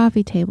that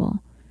coffee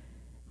table.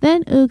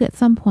 Then Oog at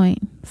some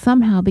point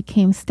somehow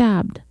became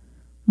stabbed,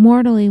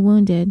 mortally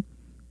wounded,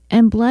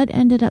 and blood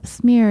ended up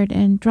smeared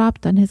and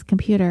dropped on his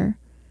computer.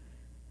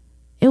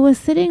 It was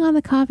sitting on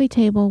the coffee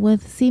table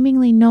with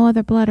seemingly no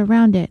other blood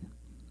around it.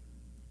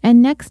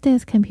 And next to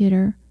his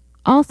computer,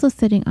 also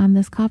sitting on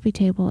this coffee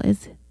table,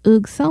 is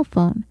Oog's cell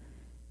phone,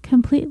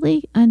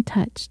 completely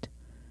untouched.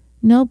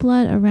 No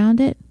blood around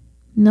it,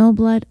 no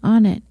blood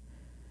on it.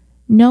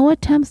 No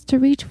attempts to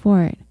reach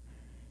for it.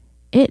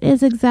 It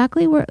is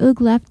exactly where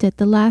Oog left it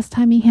the last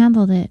time he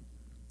handled it.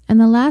 And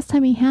the last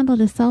time he handled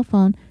his cell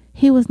phone,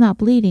 he was not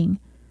bleeding.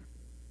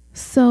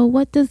 So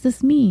what does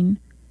this mean?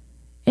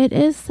 It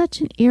is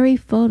such an eerie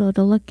photo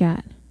to look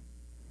at.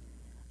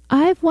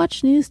 I've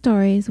watched news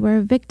stories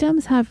where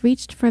victims have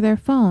reached for their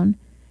phone,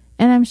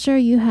 and I'm sure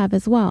you have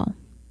as well.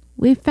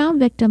 We've found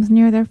victims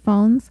near their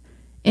phones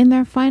in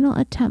their final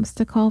attempts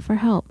to call for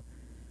help.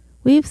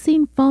 We've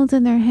seen phones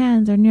in their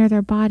hands or near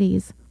their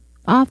bodies,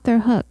 off their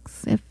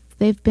hooks, if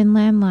they've been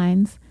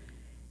landlines,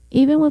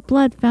 even with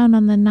blood found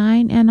on the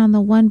 9 and on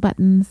the 1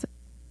 buttons,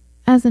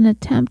 as an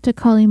attempt to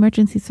call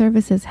emergency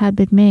services had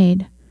been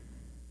made.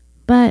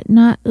 But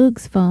not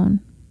Oog's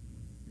phone.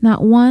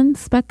 Not one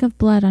speck of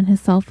blood on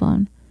his cell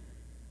phone.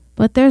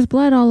 But there's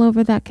blood all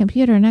over that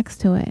computer next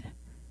to it.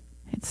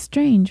 It's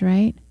strange,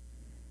 right?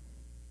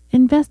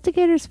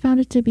 Investigators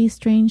found it to be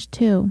strange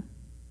too.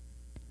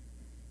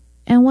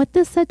 And what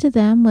this said to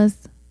them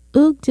was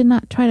Oog did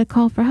not try to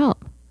call for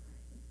help.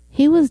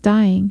 He was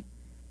dying.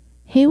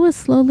 He was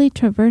slowly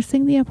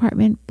traversing the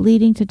apartment,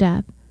 bleeding to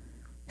death,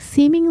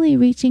 seemingly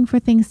reaching for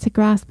things to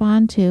grasp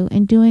onto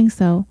in doing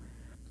so,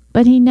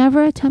 but he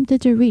never attempted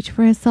to reach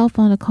for his cell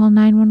phone to call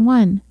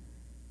 911.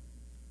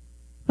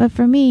 But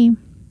for me,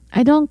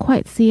 I don't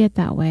quite see it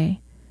that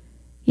way.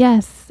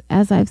 Yes,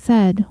 as I've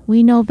said,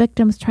 we know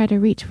victims try to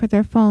reach for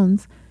their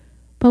phones,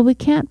 but we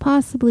can't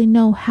possibly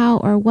know how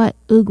or what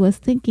Oog was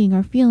thinking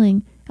or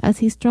feeling as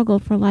he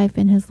struggled for life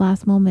in his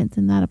last moments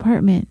in that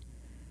apartment.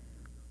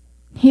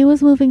 He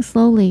was moving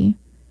slowly.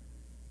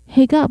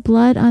 He got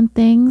blood on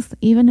things,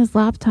 even his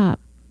laptop.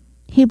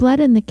 He bled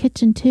in the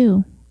kitchen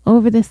too,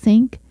 over the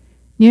sink,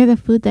 near the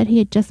food that he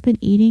had just been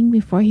eating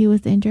before he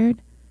was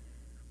injured.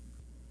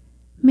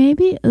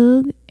 Maybe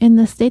Oog, in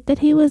the state that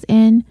he was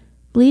in,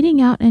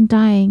 bleeding out and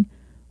dying,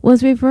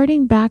 was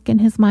reverting back in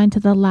his mind to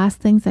the last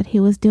things that he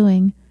was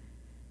doing.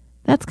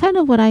 That's kind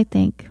of what I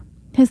think.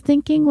 His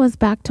thinking was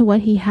back to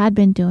what he had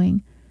been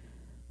doing.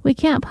 We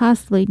can't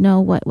possibly know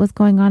what was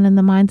going on in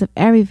the minds of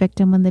every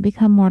victim when they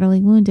become mortally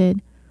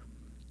wounded.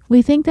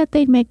 We think that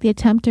they'd make the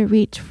attempt to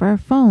reach for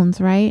phones,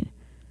 right?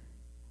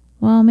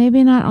 Well,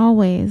 maybe not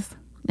always.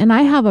 And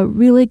I have a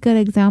really good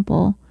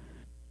example.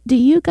 Do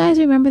you guys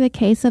remember the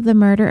case of the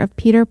murder of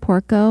Peter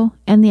Porco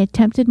and the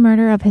attempted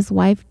murder of his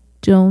wife,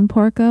 Joan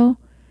Porco?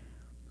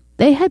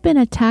 They had been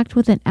attacked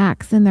with an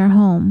axe in their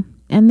home,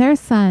 and their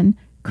son,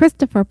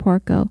 Christopher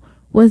Porco,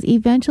 was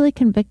eventually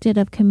convicted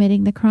of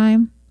committing the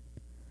crime.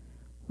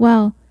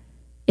 Well,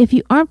 if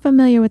you aren't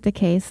familiar with the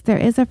case, there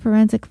is a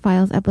Forensic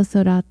Files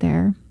episode out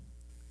there.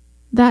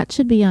 That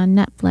should be on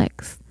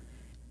Netflix.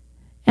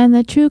 And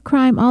the True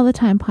Crime All the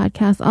Time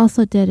podcast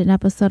also did an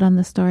episode on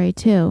the story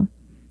too.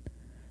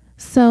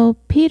 So,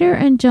 Peter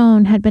and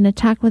Joan had been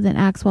attacked with an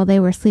axe while they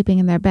were sleeping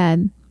in their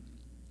bed.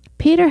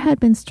 Peter had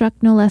been struck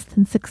no less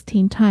than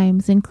 16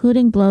 times,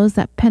 including blows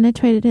that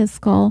penetrated his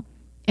skull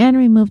and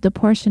removed a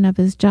portion of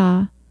his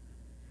jaw.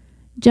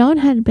 Joan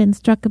had been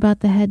struck about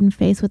the head and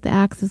face with the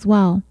axe as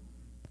well,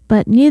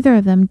 but neither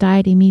of them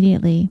died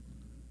immediately.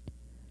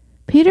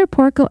 Peter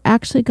Porco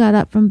actually got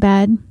up from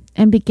bed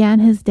and began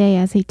his day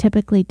as he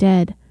typically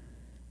did.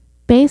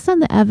 Based on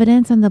the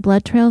evidence and the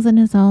blood trails in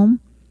his home,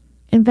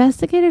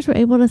 investigators were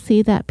able to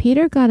see that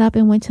Peter got up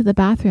and went to the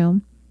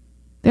bathroom.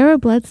 There were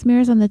blood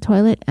smears on the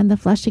toilet and the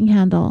flushing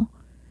handle.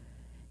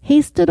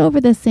 He stood over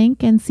the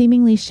sink and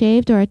seemingly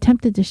shaved or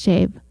attempted to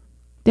shave.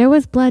 There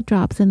was blood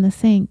drops in the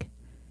sink.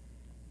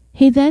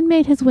 He then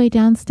made his way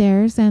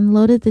downstairs and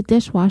loaded the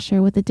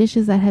dishwasher with the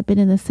dishes that had been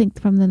in the sink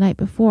from the night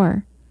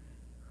before.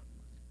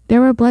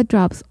 There were blood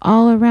drops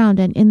all around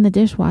and in the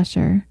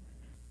dishwasher.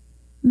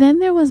 Then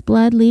there was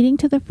blood leading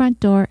to the front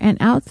door and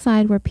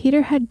outside where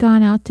Peter had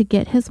gone out to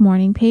get his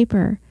morning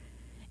paper.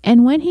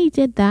 And when he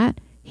did that,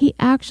 he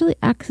actually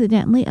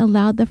accidentally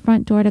allowed the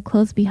front door to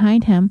close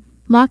behind him,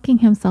 locking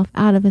himself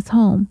out of his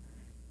home.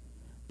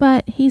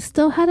 But he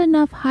still had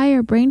enough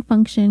higher brain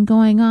function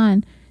going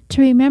on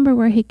to remember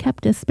where he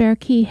kept his spare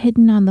key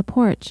hidden on the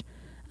porch,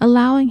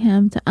 allowing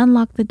him to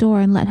unlock the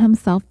door and let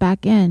himself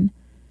back in.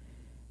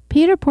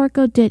 Peter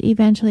Porco did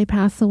eventually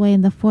pass away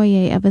in the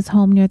foyer of his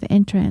home near the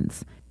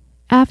entrance,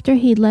 after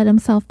he'd let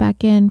himself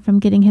back in from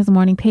getting his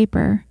morning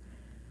paper.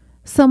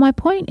 So my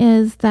point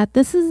is that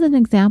this is an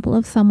example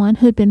of someone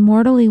who'd been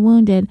mortally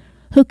wounded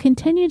who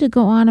continued to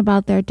go on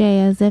about their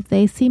day as if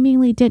they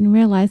seemingly didn't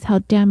realize how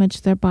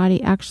damaged their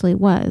body actually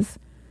was.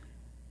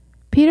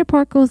 Peter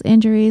Porco's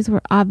injuries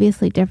were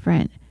obviously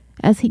different,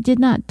 as he did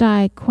not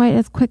die quite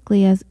as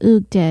quickly as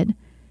Oog did,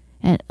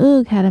 and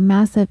Oog had a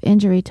massive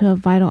injury to a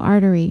vital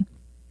artery,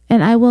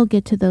 and I will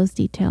get to those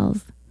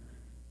details.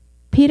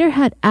 Peter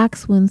had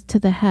axe wounds to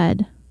the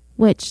head,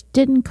 which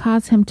didn't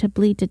cause him to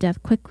bleed to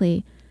death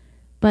quickly,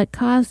 but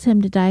caused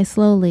him to die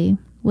slowly,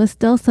 with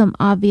still some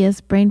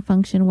obvious brain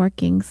function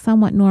working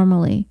somewhat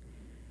normally.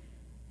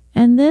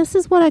 And this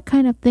is what I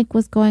kind of think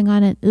was going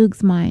on in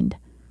Oog's mind.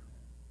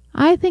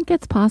 I think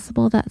it's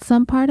possible that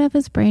some part of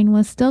his brain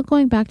was still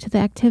going back to the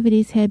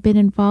activities he had been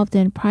involved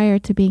in prior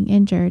to being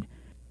injured,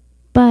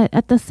 but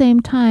at the same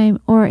time,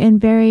 or in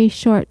very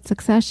short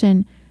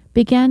succession,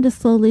 began to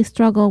slowly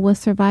struggle with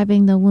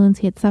surviving the wounds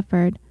he had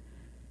suffered.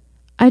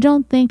 I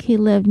don't think he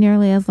lived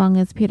nearly as long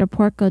as Peter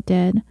Porco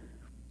did.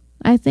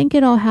 I think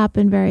it all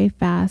happened very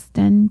fast,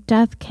 and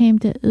death came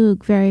to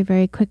Oog very,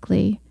 very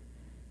quickly.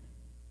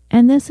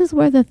 And this is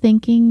where the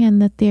thinking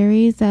and the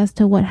theories as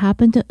to what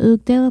happened to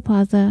Oog de la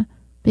Plaza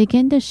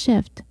begin to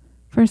shift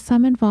for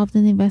some involved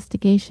in the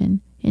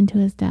investigation into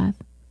his death.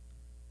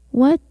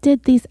 What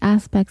did these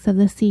aspects of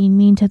the scene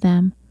mean to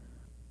them?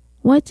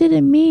 What did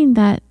it mean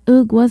that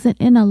Oog wasn't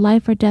in a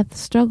life or death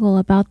struggle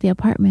about the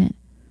apartment?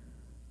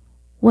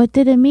 What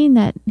did it mean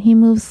that he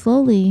moved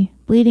slowly,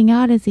 bleeding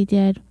out as he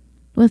did,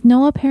 with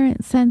no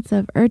apparent sense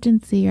of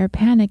urgency or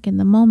panic in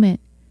the moment?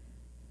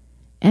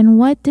 And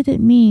what did it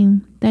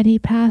mean that he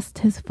passed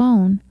his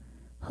phone,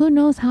 who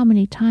knows how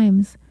many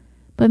times,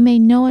 but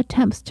made no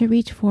attempts to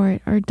reach for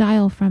it or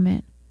dial from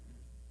it?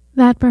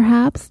 That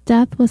perhaps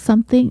death was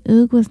something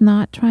Oog was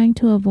not trying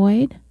to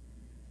avoid?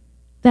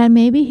 That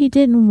maybe he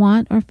didn't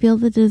want or feel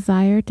the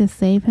desire to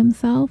save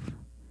himself?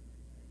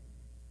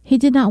 He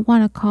did not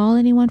want to call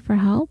anyone for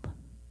help?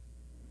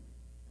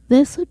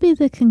 This would be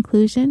the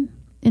conclusion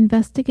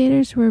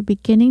investigators were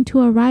beginning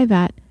to arrive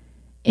at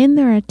in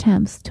their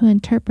attempts to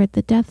interpret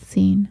the death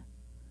scene.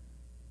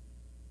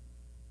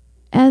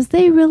 As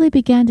they really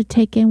began to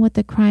take in what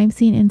the crime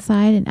scene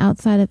inside and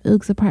outside of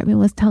Oog's apartment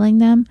was telling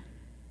them,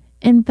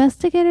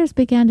 investigators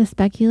began to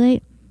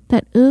speculate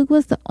that Oog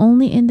was the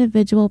only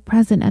individual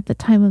present at the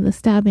time of the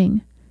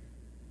stabbing.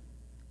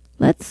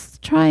 Let's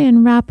try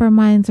and wrap our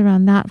minds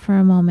around that for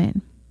a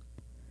moment.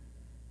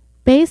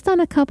 Based on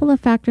a couple of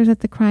factors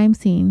at the crime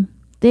scene,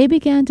 they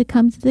began to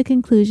come to the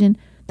conclusion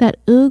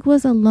that Oog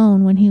was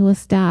alone when he was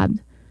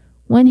stabbed,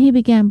 when he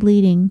began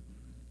bleeding,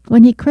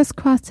 when he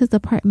crisscrossed his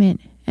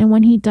apartment, and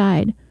when he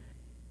died.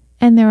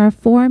 And there are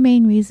 4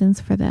 main reasons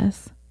for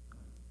this.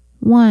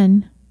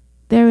 1.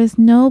 There is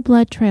no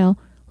blood trail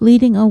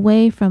leading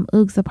away from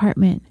Oog's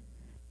apartment.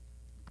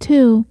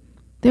 2.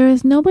 There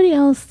is nobody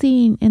else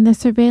seen in the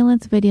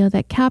surveillance video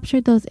that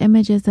captured those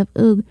images of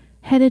Oog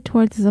headed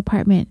towards his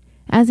apartment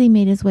as he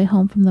made his way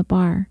home from the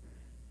bar.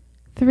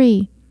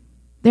 3.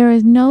 There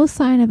is no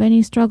sign of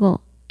any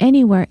struggle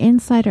anywhere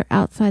inside or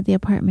outside the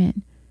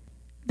apartment.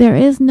 There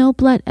is no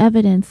blood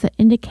evidence that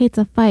indicates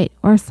a fight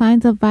or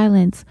signs of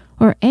violence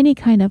or any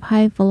kind of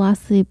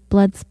high-velocity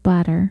blood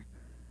splatter.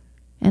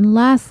 And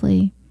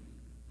lastly,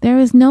 there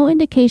is no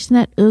indication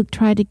that Oog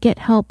tried to get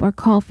help or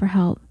call for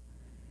help.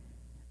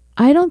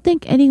 I don't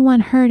think anyone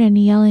heard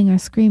any yelling or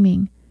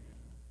screaming,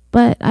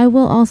 but I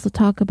will also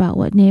talk about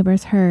what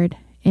neighbors heard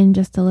in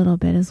just a little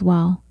bit as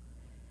well.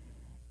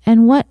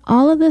 And what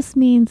all of this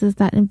means is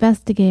that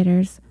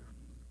investigators,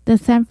 the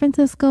San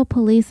Francisco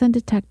police and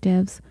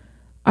detectives,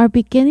 are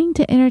beginning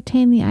to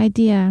entertain the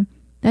idea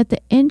that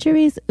the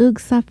injuries Oog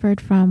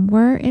suffered from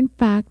were in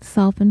fact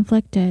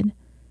self-inflicted,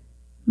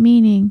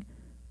 meaning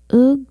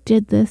Oog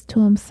did this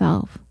to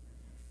himself,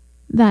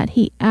 that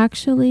he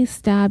actually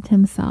stabbed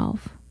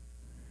himself.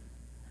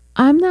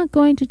 I'm not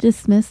going to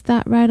dismiss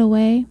that right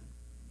away.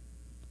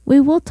 We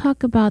will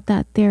talk about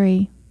that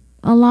theory,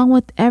 along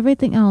with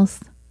everything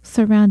else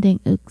surrounding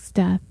Oog's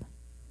death.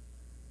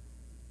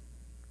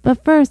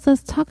 But first,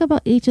 let's talk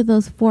about each of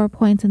those 4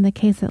 points in the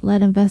case that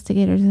led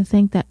investigators to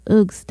think that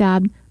Oog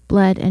stabbed,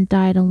 bled, and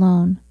died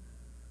alone.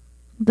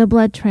 The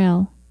blood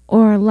trail,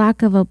 or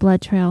lack of a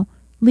blood trail,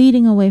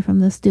 leading away from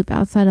the stoop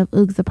outside of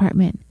Oog's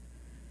apartment.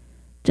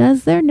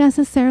 Does there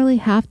necessarily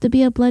have to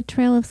be a blood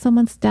trail if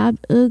someone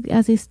stabbed Oog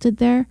as he stood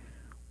there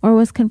or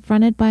was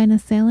confronted by an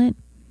assailant?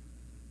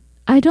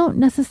 I don't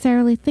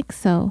necessarily think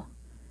so.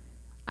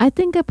 I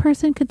think a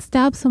person could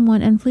stab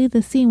someone and flee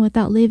the scene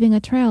without leaving a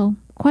trail,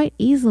 quite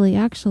easily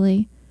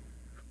actually.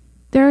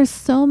 There are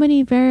so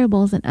many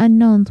variables and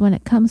unknowns when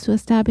it comes to a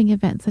stabbing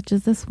event such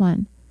as this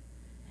one.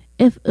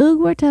 If Oog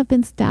were to have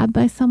been stabbed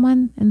by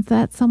someone and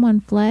that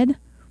someone fled,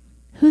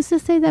 who's to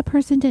say that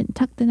person didn't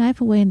tuck the knife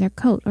away in their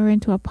coat or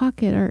into a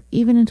pocket or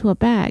even into a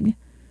bag?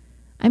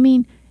 I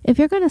mean, if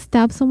you're going to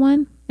stab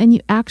someone and you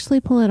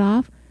actually pull it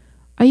off,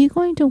 are you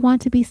going to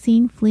want to be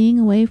seen fleeing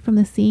away from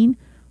the scene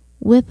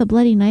with a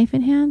bloody knife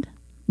in hand,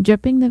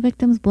 dripping the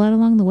victim's blood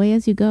along the way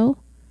as you go?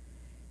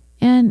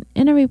 And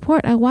in a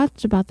report I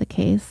watched about the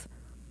case,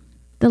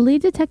 the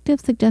lead detective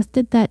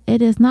suggested that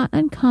it is not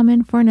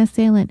uncommon for an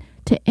assailant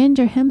to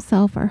injure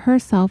himself or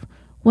herself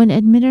when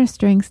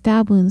administering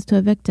stab wounds to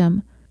a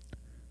victim.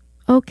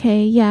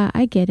 Okay, yeah,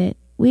 I get it.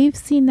 We've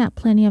seen that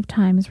plenty of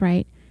times,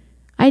 right?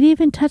 I'd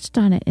even touched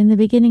on it in the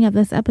beginning of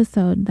this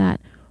episode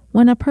that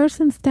when a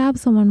person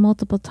stabs someone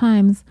multiple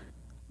times,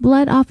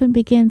 blood often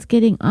begins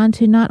getting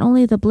onto not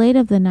only the blade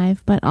of the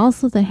knife, but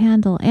also the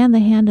handle and the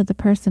hand of the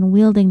person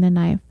wielding the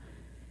knife.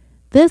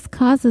 This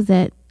causes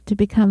it to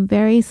become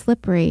very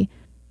slippery,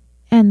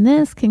 and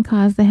this can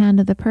cause the hand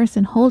of the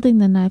person holding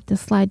the knife to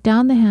slide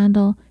down the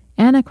handle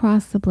and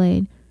across the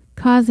blade,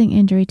 causing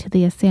injury to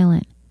the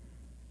assailant.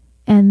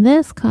 And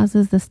this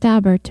causes the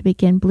stabber to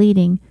begin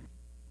bleeding,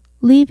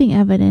 leaving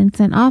evidence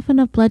and often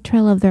a blood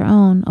trail of their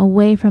own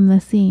away from the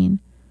scene.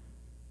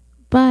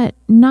 But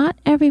not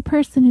every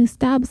person who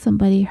stabs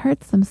somebody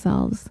hurts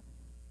themselves.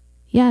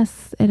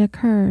 Yes, it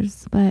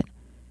occurs, but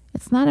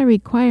it's not a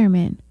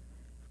requirement.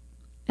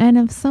 And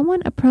if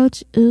someone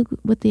approached Oog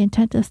with the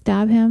intent to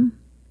stab him,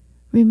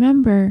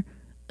 remember,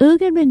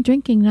 Oog had been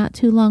drinking not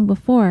too long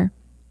before.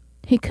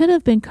 He could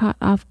have been caught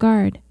off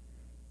guard.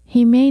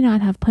 He may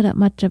not have put up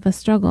much of a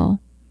struggle.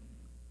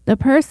 The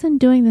person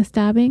doing the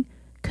stabbing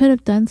could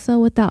have done so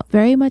without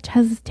very much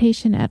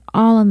hesitation at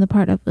all on the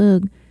part of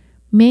Oog,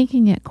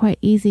 making it quite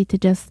easy to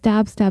just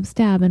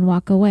stab and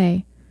walk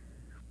away.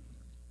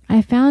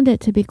 I found it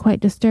to be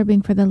quite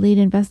disturbing for the lead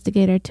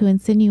investigator to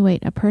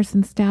insinuate a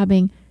person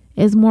stabbing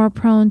is more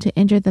prone to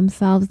injure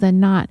themselves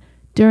than not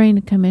during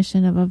the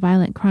commission of a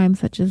violent crime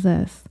such as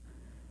this.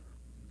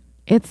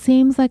 It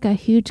seems like a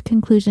huge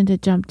conclusion to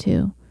jump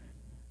to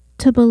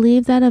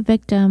believe that a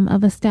victim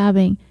of a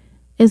stabbing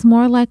is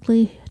more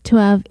likely to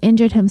have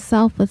injured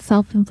himself with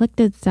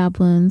self-inflicted stab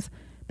wounds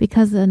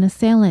because an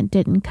assailant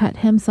didn't cut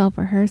himself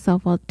or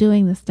herself while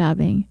doing the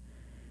stabbing.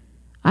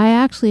 I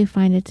actually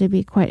find it to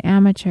be quite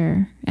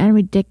amateur and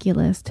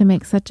ridiculous to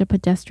make such a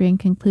pedestrian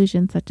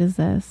conclusion such as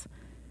this,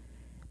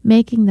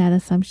 making that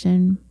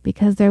assumption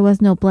because there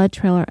was no blood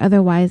trail or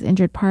otherwise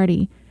injured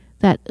party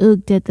that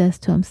Oog did this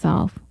to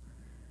himself.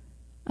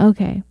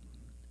 Okay,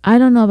 I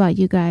don't know about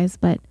you guys,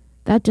 but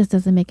that just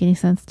doesn't make any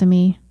sense to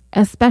me,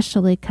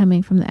 especially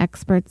coming from the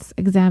experts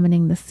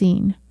examining the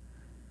scene.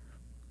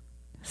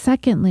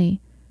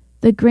 Secondly,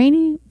 the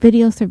grainy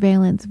video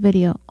surveillance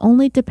video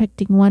only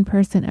depicting one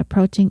person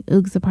approaching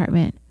Oog's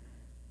apartment.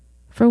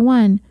 For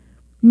one,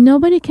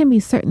 nobody can be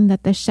certain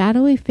that the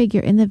shadowy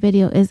figure in the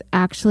video is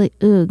actually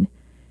Oog.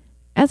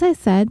 As I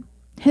said,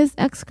 his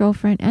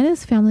ex-girlfriend and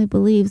his family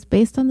believes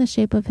based on the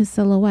shape of his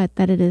silhouette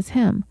that it is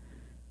him.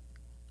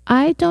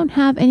 I don't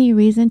have any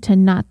reason to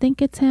not think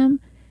it's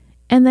him,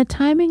 and the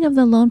timing of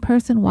the lone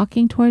person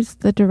walking towards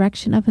the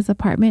direction of his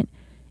apartment,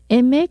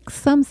 it makes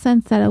some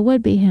sense that it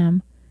would be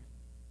him.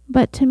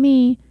 But to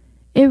me,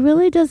 it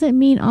really doesn't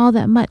mean all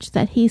that much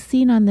that he's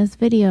seen on this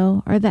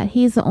video or that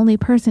he's the only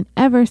person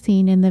ever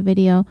seen in the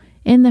video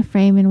in the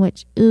frame in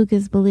which Oog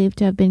is believed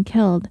to have been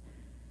killed.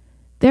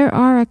 There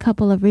are a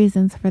couple of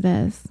reasons for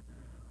this.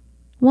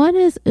 One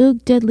is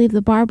Oog did leave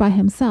the bar by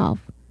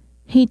himself.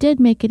 He did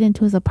make it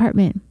into his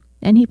apartment,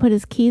 and he put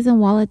his keys and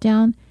wallet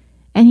down,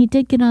 and he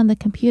did get on the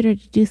computer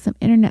to do some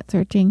internet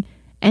searching,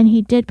 and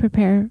he did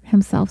prepare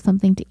himself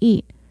something to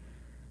eat.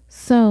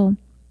 So,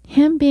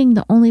 him being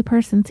the only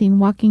person seen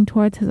walking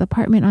towards his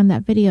apartment on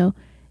that video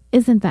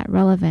isn't that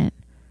relevant.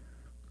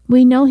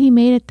 We know he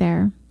made it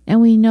there,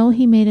 and we know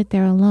he made it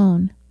there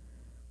alone.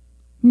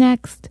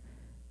 Next,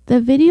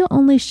 the video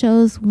only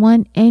shows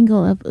one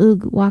angle of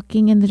Oog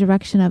walking in the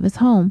direction of his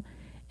home,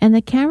 and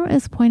the camera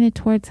is pointed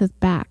towards his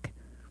back.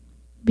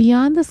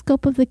 Beyond the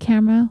scope of the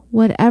camera,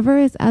 whatever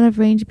is out of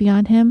range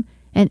beyond him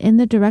and in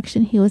the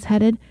direction he was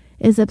headed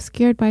is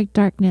obscured by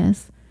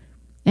darkness,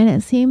 and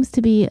it seems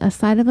to be a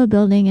side of a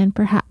building and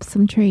perhaps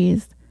some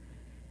trees.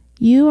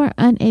 You are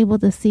unable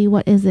to see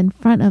what is in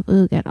front of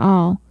Oog at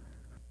all.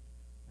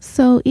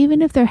 So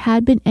even if there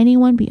had been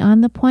anyone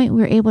beyond the point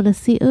we were able to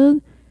see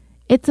Oog,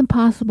 it's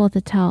impossible to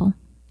tell,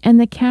 and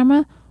the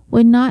camera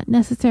would not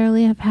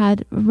necessarily have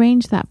had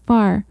range that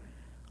far.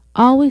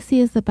 All we see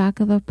is the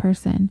back of a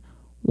person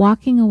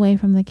walking away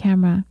from the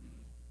camera,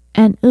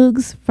 and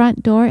Oog's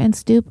front door and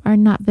stoop are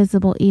not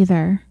visible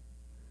either.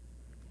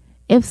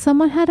 If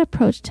someone had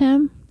approached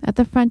him at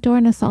the front door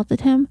and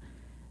assaulted him,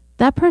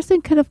 that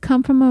person could have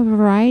come from a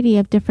variety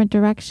of different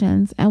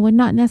directions and would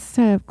not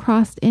necessarily have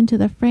crossed into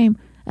the frame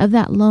of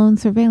that lone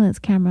surveillance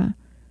camera.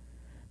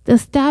 The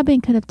stabbing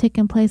could have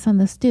taken place on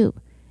the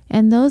stoop,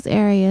 and those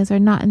areas are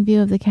not in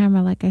view of the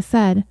camera, like I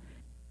said,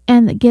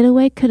 and the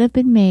getaway could have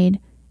been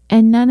made,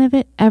 and none of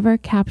it ever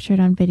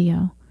captured on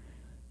video.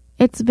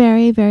 It's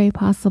very, very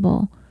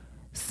possible.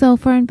 So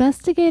for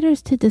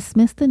investigators to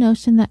dismiss the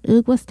notion that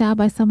Oog was stabbed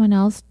by someone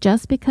else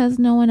just because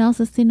no one else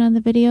is seen on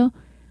the video,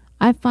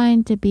 I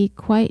find to be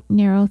quite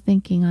narrow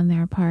thinking on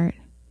their part.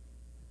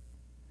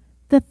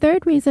 The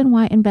third reason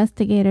why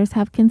investigators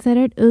have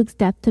considered Oog's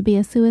death to be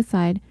a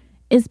suicide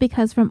is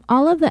because from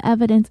all of the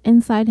evidence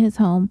inside his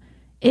home,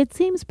 it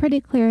seems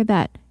pretty clear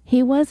that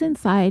he was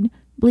inside,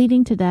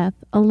 bleeding to death,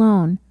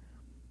 alone.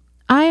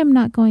 I am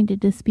not going to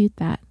dispute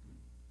that.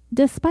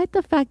 Despite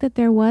the fact that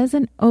there was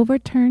an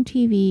overturned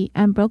TV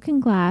and broken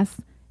glass,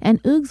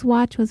 and Oog's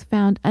watch was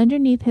found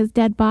underneath his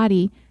dead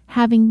body,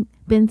 having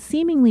been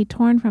seemingly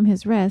torn from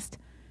his wrist,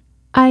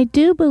 I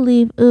do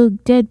believe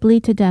Oog did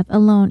bleed to death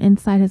alone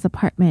inside his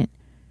apartment.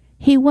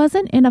 He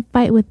wasn't in a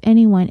fight with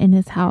anyone in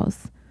his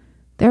house.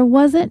 There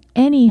wasn't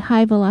any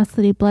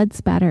high-velocity blood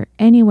spatter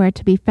anywhere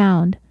to be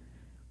found.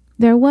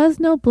 There was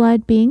no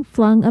blood being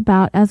flung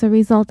about as a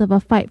result of a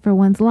fight for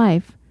one's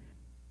life.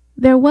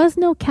 There was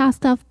no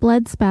cast-off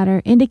blood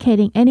spatter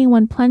indicating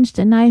anyone plunged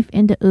a knife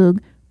into Oog,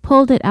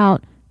 pulled it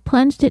out,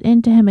 plunged it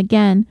into him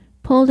again,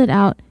 pulled it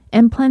out,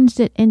 and plunged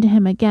it into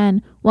him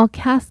again while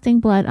casting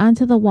blood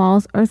onto the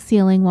walls or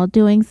ceiling while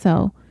doing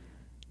so.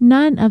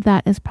 None of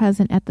that is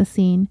present at the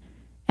scene,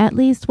 at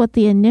least what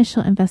the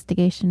initial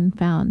investigation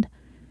found.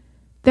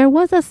 There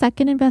was a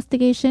second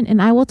investigation,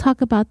 and I will talk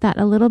about that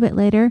a little bit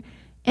later,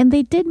 and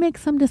they did make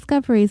some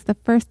discoveries the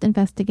first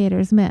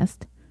investigators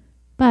missed.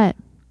 But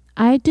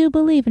I do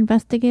believe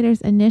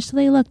investigators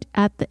initially looked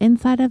at the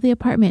inside of the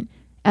apartment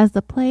as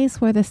the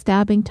place where the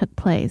stabbing took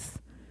place.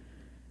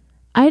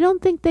 I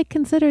don't think they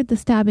considered the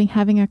stabbing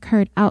having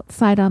occurred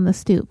outside on the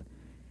stoop,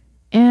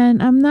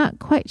 and I'm not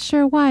quite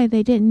sure why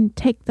they didn't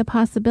take the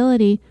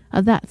possibility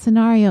of that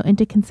scenario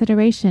into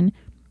consideration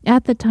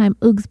at the time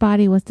Oog's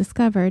body was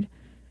discovered.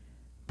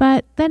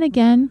 But then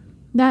again,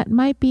 that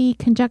might be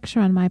conjecture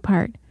on my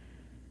part.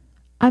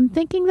 I'm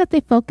thinking that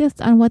they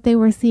focused on what they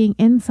were seeing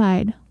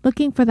inside,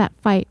 looking for that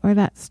fight or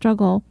that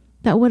struggle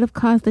that would have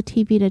caused the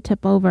TV to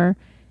tip over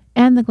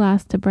and the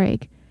glass to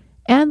break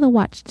and the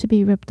watch to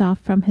be ripped off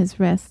from his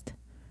wrist.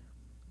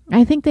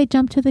 I think they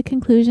jumped to the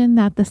conclusion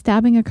that the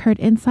stabbing occurred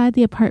inside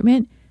the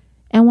apartment,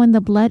 and when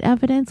the blood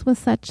evidence was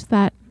such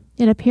that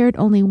it appeared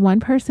only one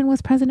person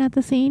was present at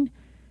the scene,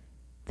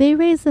 they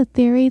raised the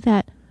theory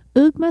that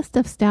Oog must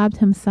have stabbed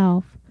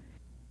himself.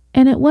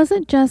 And it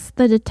wasn't just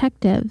the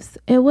detectives,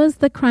 it was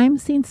the crime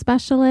scene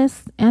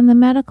specialists and the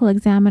medical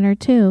examiner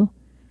too.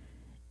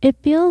 It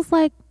feels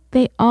like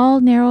they all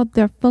narrowed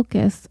their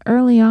focus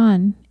early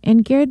on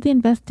and geared the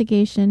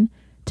investigation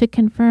to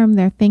confirm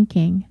their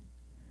thinking.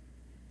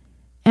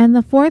 And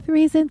the fourth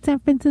reason San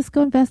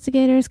Francisco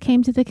investigators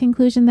came to the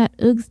conclusion that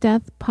Oog's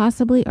death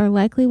possibly or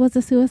likely was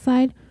a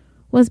suicide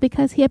was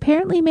because he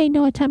apparently made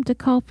no attempt to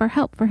call for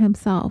help for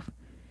himself.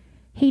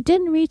 He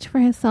didn't reach for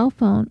his cell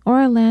phone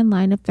or a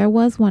landline if there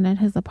was one at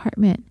his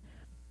apartment.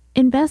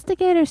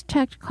 Investigators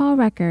checked call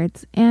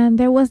records, and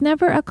there was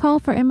never a call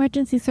for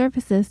emergency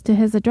services to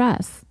his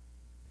address.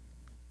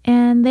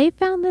 And they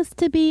found this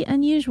to be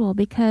unusual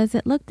because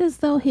it looked as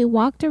though he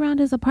walked around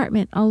his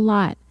apartment a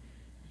lot.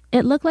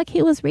 It looked like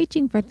he was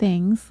reaching for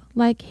things,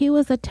 like he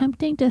was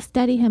attempting to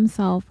steady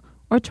himself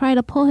or try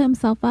to pull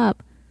himself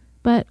up,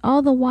 but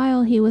all the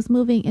while he was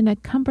moving in a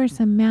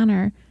cumbersome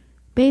manner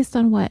based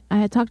on what I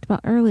had talked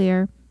about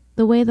earlier,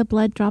 the way the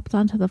blood dropped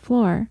onto the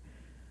floor.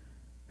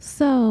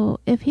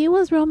 So, if he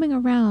was roaming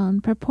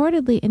around,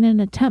 purportedly in an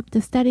attempt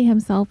to steady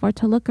himself or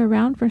to look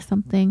around for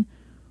something,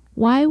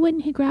 why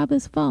wouldn't he grab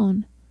his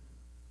phone?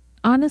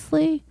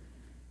 Honestly,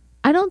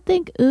 I don't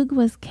think Oog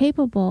was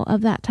capable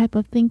of that type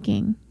of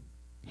thinking.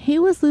 He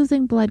was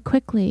losing blood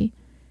quickly,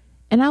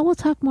 and I will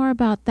talk more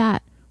about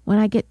that when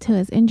I get to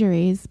his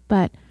injuries,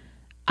 but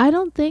I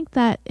don't think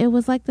that it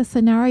was like the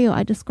scenario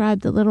I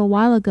described a little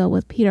while ago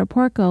with Peter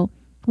Porco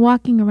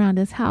walking around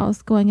his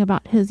house going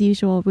about his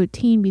usual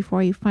routine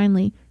before he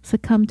finally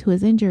succumbed to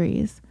his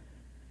injuries.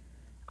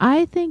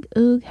 I think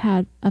Oog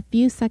had a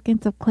few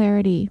seconds of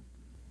clarity,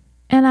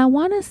 and I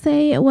want to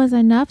say it was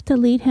enough to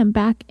lead him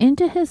back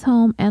into his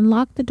home and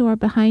lock the door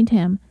behind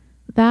him.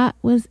 That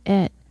was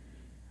it.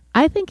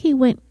 I think he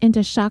went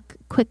into shock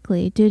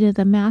quickly due to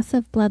the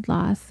massive blood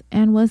loss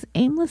and was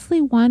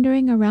aimlessly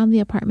wandering around the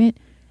apartment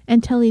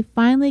until he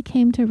finally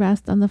came to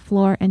rest on the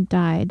floor and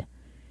died.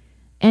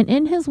 And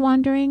in his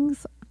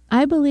wanderings,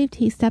 I believed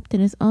he stepped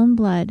in his own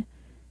blood.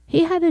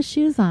 He had his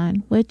shoes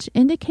on, which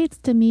indicates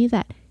to me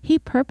that he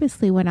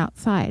purposely went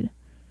outside.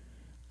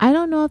 I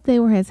don't know if they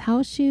were his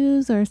house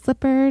shoes or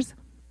slippers.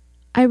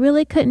 I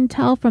really couldn't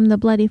tell from the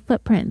bloody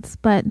footprints,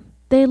 but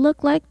they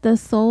looked like the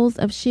soles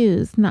of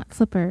shoes, not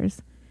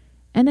slippers.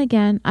 And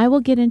again, I will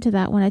get into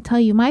that when I tell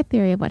you my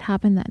theory of what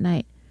happened that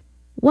night.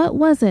 What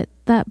was it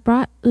that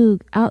brought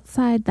Oog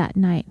outside that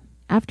night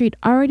after he'd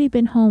already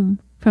been home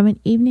from an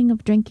evening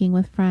of drinking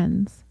with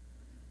friends?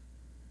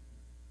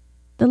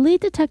 The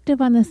lead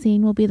detective on the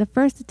scene will be the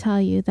first to tell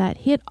you that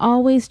he had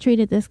always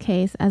treated this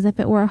case as if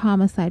it were a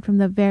homicide from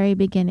the very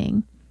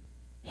beginning.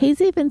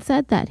 He's even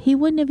said that he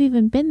wouldn't have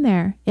even been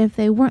there if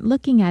they weren't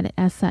looking at it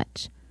as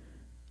such.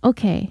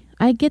 Okay,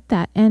 I get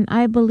that, and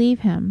I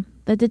believe him.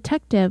 The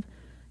detective,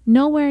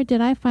 nowhere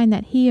did I find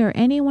that he or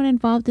anyone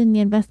involved in the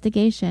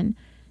investigation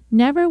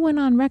never went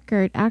on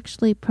record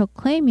actually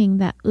proclaiming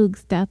that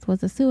Oog's death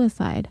was a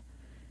suicide.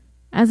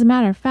 As a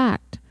matter of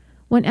fact,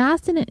 when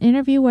asked in an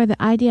interview where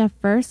the idea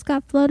first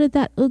got floated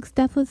that Oog's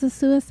death was a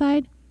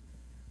suicide,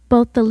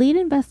 both the lead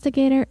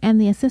investigator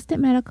and the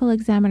assistant medical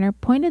examiner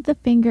pointed the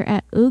finger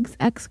at Oog's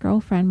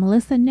ex-girlfriend,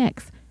 Melissa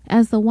Nix,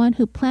 as the one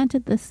who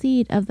planted the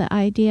seed of the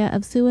idea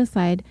of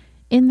suicide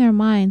in their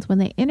minds when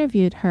they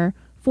interviewed her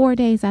 4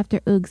 days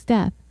after Oog's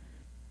death.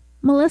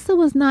 Melissa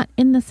was not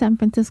in the San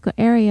Francisco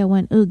area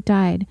when Oog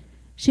died.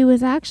 She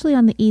was actually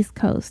on the East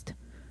Coast.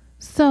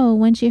 So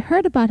when she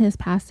heard about his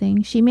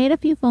passing, she made a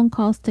few phone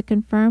calls to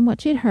confirm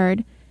what she'd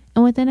heard,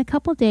 and within a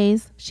couple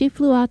days, she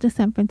flew out to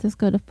San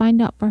Francisco to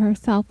find out for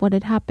herself what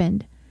had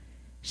happened.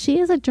 She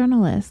is a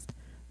journalist,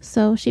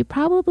 so she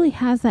probably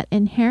has that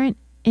inherent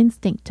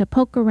instinct to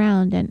poke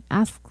around and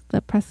ask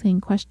the pressing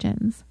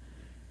questions.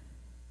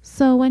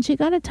 So when she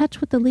got in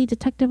touch with the lead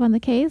detective on the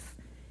case,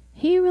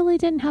 he really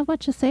didn't have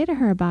much to say to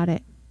her about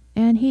it,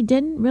 and he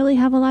didn't really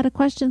have a lot of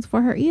questions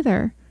for her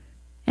either.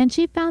 And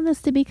she found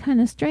this to be kind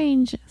of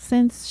strange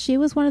since she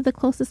was one of the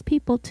closest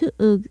people to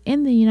Oog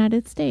in the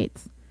United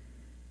States.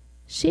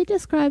 She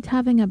described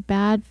having a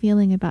bad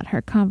feeling about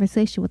her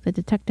conversation with the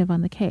detective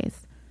on the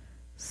case.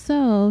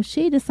 So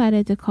she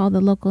decided to call the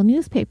local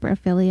newspaper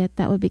affiliate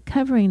that would be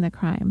covering the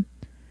crime.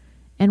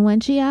 And when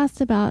she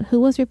asked about who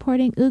was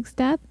reporting Oog's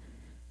death,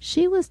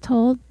 she was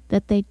told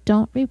that they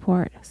don't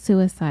report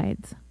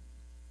suicides.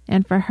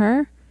 And for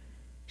her,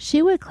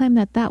 she would claim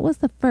that that was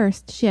the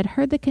first she had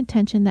heard the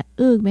contention that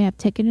Oog may have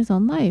taken his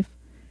own life.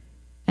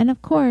 And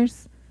of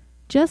course,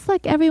 just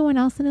like everyone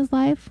else in his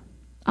life,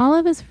 all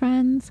of his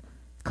friends,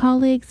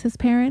 colleagues, his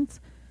parents,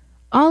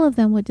 all of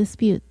them would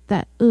dispute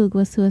that Oog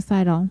was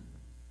suicidal.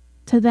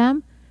 To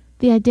them,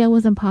 the idea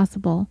was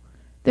impossible.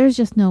 There's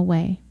just no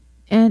way.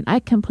 And I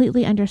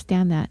completely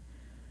understand that.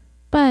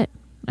 But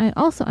I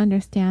also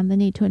understand the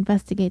need to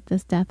investigate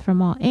this death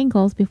from all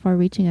angles before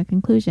reaching a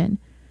conclusion.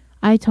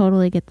 I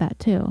totally get that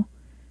too.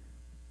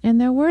 And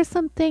there were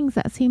some things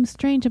that seemed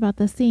strange about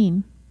the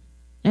scene.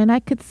 And I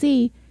could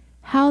see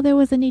how there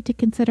was a need to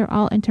consider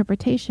all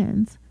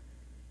interpretations.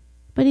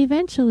 But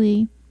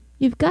eventually,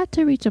 you've got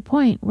to reach a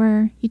point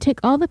where you take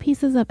all the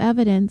pieces of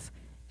evidence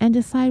and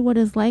decide what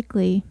is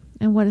likely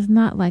and what is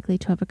not likely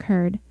to have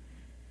occurred.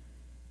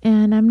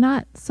 And I'm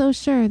not so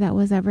sure that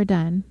was ever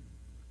done.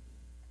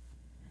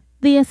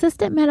 The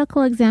assistant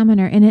medical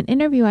examiner in an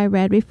interview I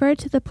read referred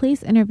to the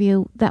police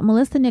interview that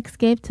Melissa Nix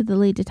gave to the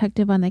lead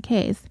detective on the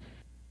case.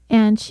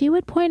 And she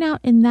would point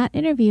out in that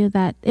interview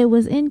that it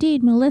was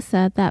indeed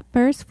Melissa that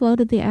first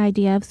floated the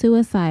idea of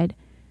suicide.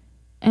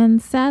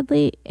 And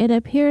sadly, it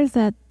appears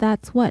that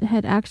that's what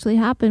had actually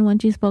happened when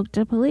she spoke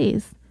to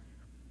police.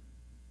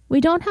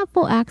 We don't have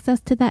full access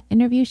to that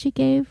interview she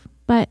gave,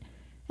 but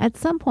at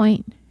some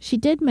point, she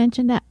did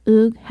mention that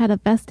Oog had a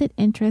vested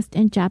interest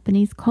in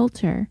Japanese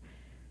culture.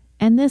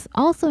 And this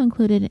also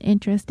included an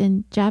interest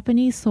in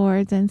Japanese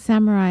swords and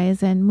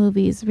samurais and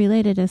movies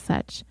related as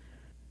such.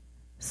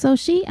 So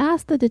she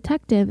asked the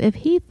detective if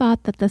he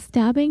thought that the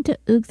stabbing to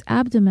Oog's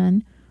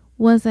abdomen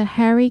was a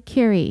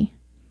hara-kiri.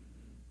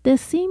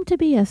 This seemed to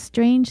be a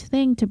strange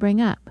thing to bring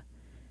up.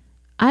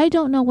 I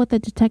don't know what the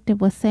detective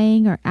was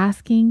saying or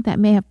asking that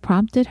may have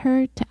prompted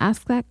her to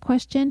ask that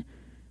question,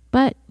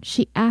 but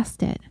she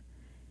asked it.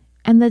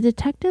 And the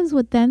detectives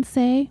would then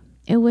say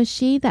it was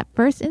she that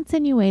first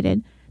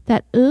insinuated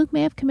that Oog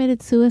may have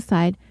committed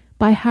suicide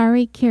by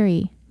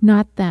hara-kiri,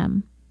 not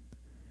them.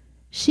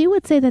 She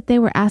would say that they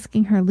were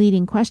asking her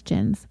leading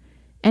questions,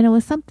 and it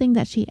was something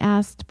that she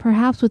asked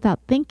perhaps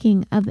without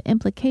thinking of the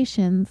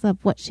implications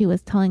of what she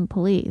was telling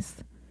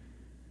police.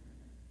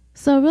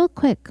 So real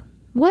quick,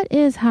 what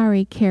is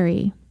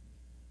hara-kiri?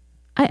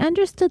 I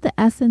understood the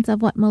essence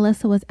of what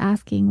Melissa was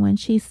asking when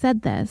she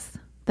said this,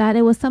 that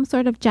it was some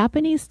sort of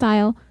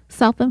Japanese-style,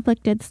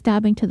 self-inflicted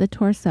stabbing to the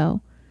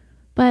torso.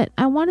 But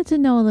I wanted to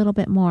know a little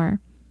bit more.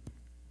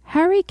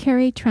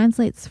 Hara-kiri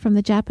translates from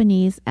the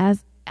Japanese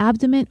as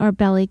abdomen or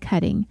belly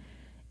cutting,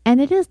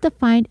 and it is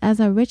defined as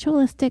a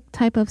ritualistic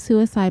type of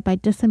suicide by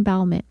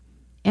disembowelment,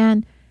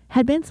 and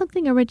had been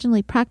something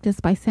originally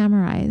practiced by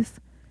samurais.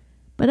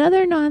 But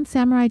other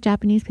non-samurai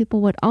Japanese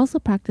people would also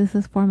practice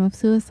this form of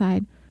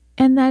suicide,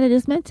 and that it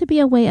is meant to be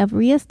a way of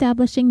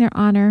re-establishing their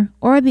honor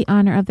or the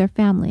honor of their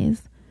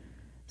families.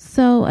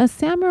 So a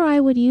samurai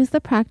would use the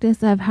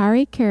practice of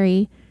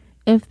hara-kiri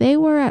if they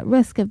were at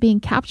risk of being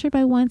captured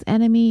by one's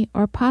enemy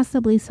or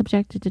possibly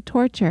subjected to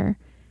torture.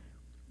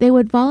 They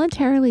would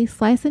voluntarily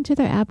slice into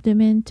their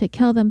abdomen to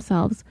kill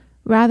themselves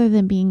rather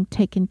than being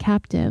taken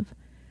captive.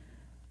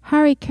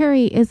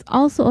 Hara-kiri is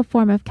also a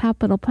form of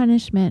capital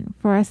punishment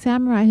for a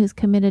samurai who's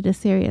committed a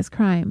serious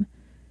crime.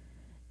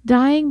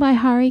 Dying by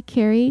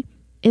hara-kiri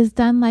is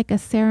done like a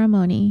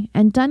ceremony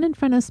and done in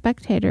front of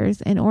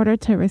spectators in order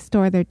to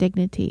restore their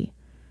dignity.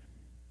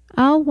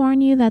 I'll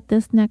warn you that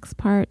this next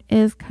part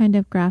is kind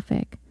of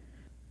graphic.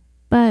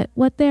 But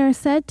what they are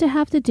said to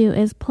have to do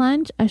is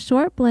plunge a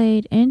short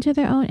blade into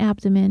their own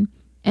abdomen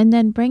and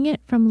then bring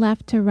it from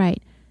left to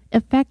right,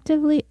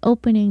 effectively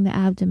opening the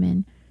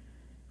abdomen.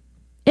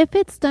 If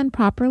it's done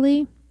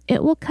properly,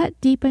 it will cut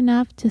deep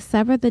enough to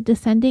sever the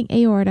descending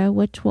aorta,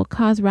 which will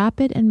cause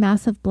rapid and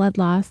massive blood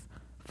loss,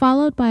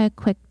 followed by a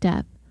quick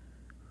death.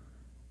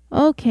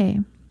 Okay,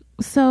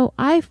 so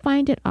I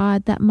find it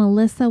odd that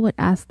Melissa would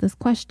ask this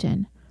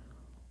question.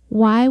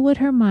 Why would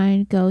her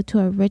mind go to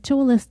a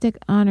ritualistic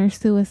honor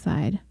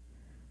suicide?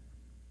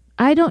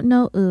 I don't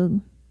know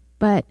Oog,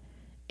 but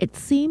it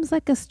seems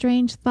like a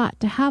strange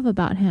thought to have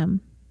about him.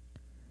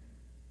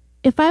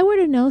 If I were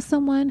to know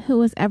someone who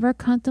was ever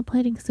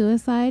contemplating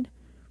suicide,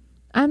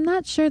 I'm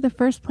not sure the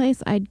first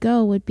place I'd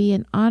go would be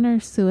an honor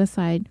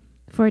suicide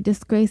for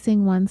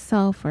disgracing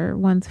oneself or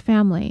one's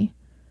family.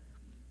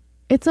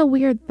 It's a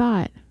weird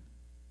thought,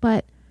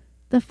 but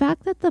the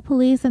fact that the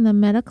police and the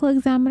medical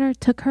examiner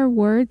took her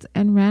words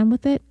and ran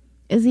with it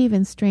is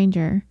even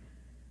stranger.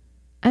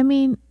 I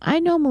mean, I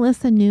know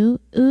Melissa knew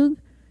Oog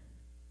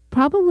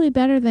probably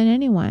better than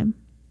anyone,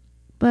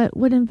 but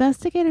would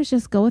investigators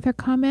just go with her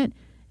comment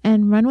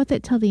and run with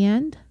it till the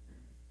end?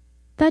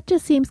 That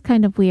just seems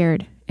kind of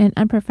weird and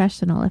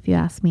unprofessional, if you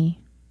ask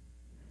me.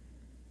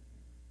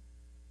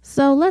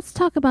 So let's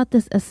talk about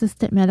this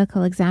assistant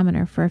medical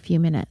examiner for a few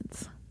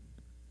minutes.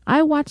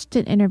 I watched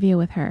an interview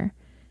with her,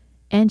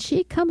 and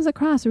she comes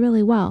across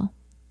really well,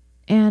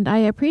 and I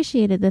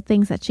appreciated the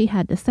things that she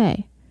had to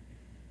say.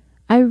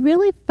 I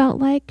really felt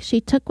like she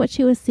took what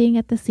she was seeing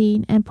at the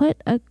scene and put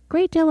a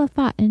great deal of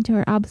thought into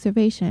her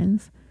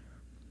observations,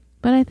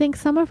 but I think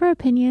some of her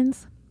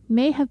opinions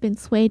may have been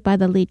swayed by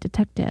the lead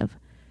detective,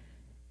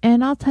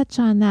 and I'll touch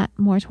on that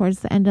more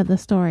towards the end of the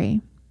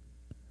story.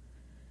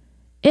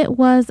 It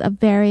was a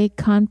very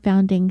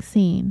confounding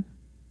scene.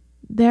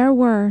 There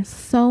were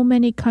so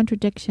many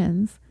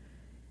contradictions.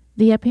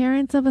 The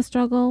appearance of a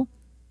struggle,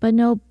 but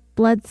no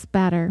blood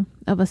spatter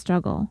of a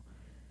struggle.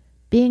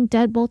 being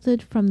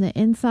deadbolted from the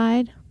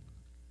inside,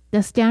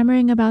 the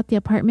stammering about the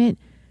apartment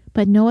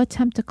but no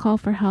attempt to call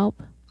for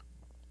help,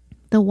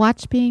 the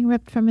watch being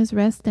ripped from his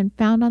wrist and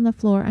found on the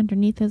floor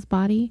underneath his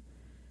body.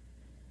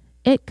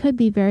 It could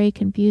be very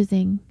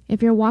confusing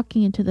if you're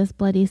walking into this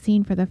bloody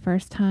scene for the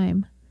first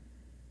time.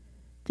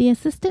 The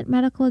assistant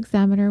medical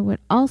examiner would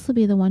also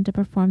be the one to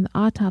perform the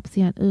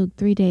autopsy on Oog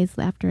 3 days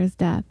after his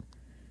death.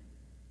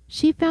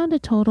 She found a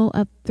total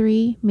of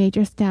 3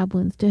 major stab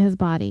wounds to his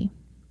body: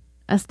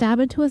 a stab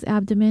into his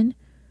abdomen,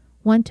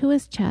 one to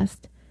his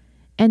chest,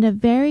 and a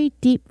very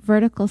deep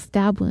vertical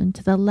stab wound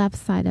to the left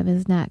side of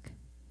his neck.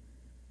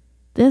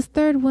 This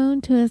 3rd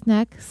wound to his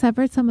neck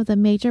severed some of the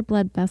major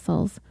blood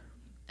vessels,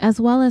 as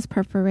well as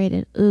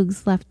perforated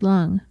Oog's left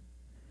lung.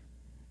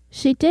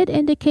 She did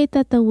indicate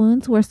that the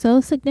wounds were so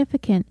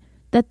significant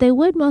that they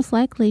would most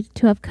likely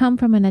to have come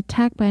from an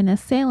attack by an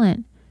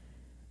assailant,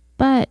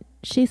 but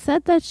she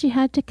said that she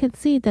had to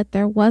concede that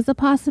there was a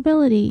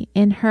possibility,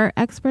 in her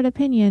expert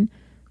opinion,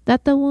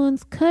 that the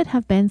wounds could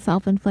have been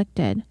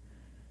self-inflicted.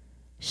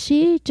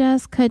 She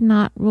just could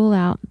not rule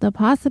out the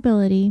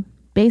possibility,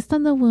 based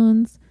on the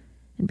wounds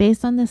and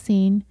based on the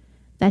scene,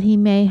 that he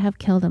may have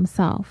killed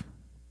himself.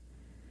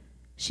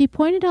 She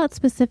pointed out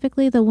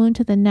specifically the wound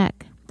to the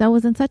neck that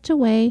was in such a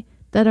way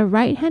that a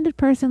right-handed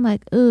person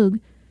like Oog,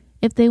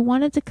 if they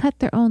wanted to cut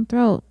their own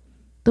throat,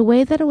 the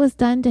way that it was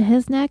done to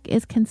his neck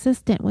is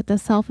consistent with the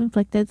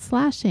self-inflicted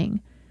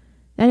slashing,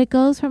 that it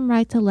goes from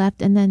right to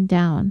left and then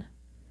down.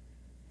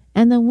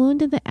 And the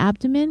wound in the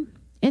abdomen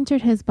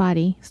entered his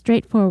body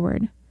straight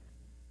forward.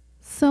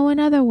 So in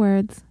other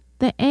words,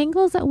 the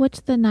angles at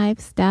which the knife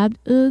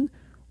stabbed Oog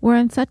were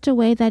in such a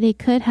way that he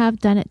could have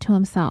done it to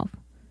himself.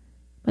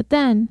 But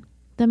then,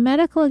 the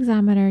medical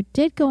examiner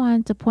did go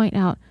on to point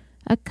out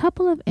a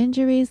couple of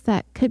injuries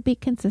that could be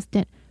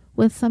consistent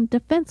with some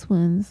defense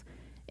wounds,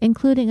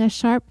 including a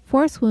sharp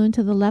force wound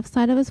to the left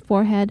side of his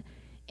forehead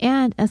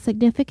and a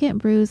significant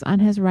bruise on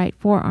his right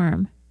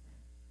forearm.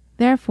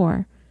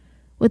 Therefore,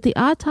 with the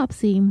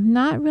autopsy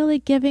not really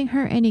giving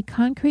her any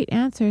concrete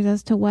answers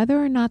as to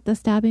whether or not the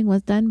stabbing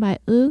was done by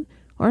Oog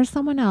or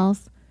someone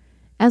else,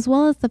 as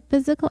well as the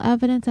physical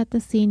evidence at the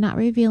scene not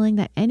revealing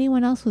that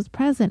anyone else was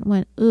present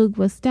when Oog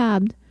was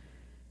stabbed,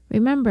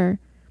 remember,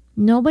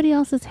 nobody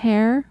else's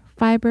hair,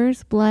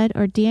 fibers, blood,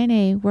 or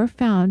DNA were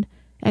found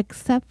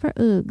except for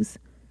Oog's.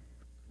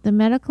 The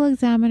medical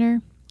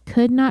examiner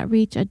could not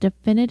reach a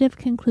definitive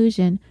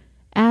conclusion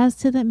as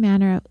to the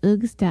manner of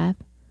Oog's death.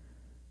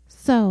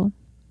 So,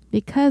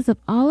 because of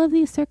all of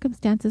these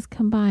circumstances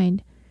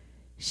combined,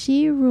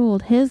 she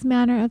ruled his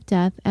manner of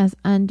death as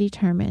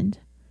undetermined.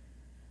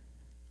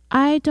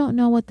 I don't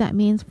know what that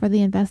means for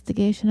the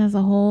investigation as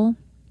a whole,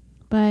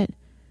 but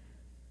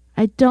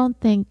I don't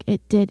think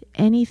it did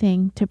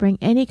anything to bring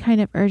any kind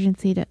of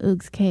urgency to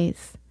Oog's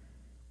case.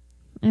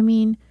 I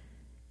mean,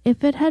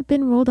 if it had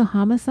been ruled a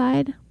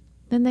homicide,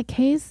 then the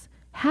case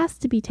has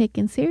to be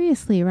taken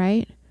seriously,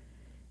 right?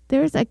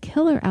 There's a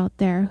killer out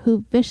there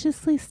who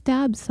viciously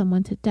stabbed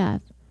someone to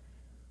death.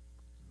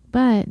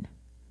 But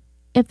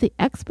if the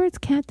experts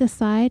can't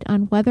decide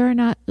on whether or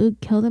not Oog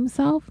killed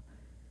himself,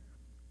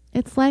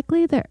 it's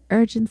likely the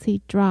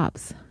urgency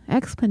drops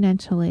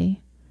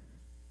exponentially.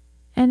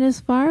 And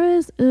as far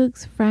as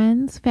Oog's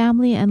friends,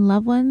 family, and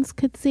loved ones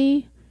could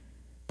see,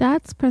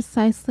 that's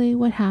precisely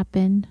what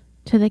happened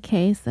to the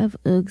case of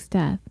Oog's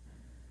death.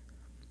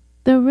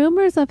 The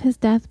rumors of his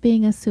death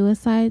being a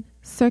suicide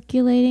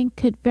circulating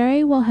could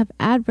very well have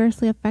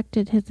adversely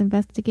affected his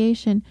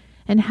investigation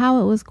and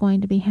how it was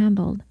going to be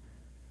handled.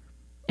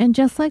 And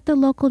just like the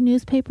local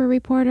newspaper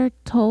reporter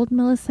told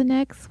Melissa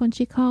Nix when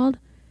she called,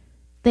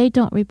 they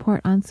don't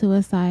report on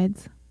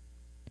suicides.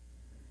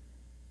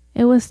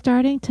 It was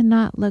starting to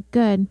not look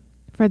good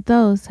for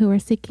those who were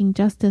seeking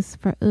justice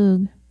for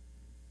Oog.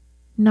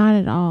 Not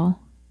at all.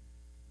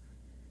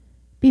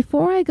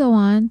 Before I go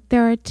on,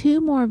 there are 2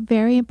 more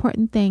very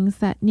important things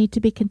that need to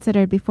be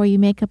considered before you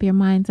make up your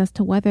minds as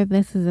to whether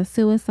this is a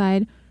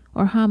suicide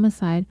or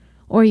homicide,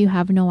 or you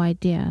have no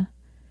idea.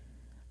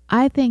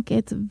 I think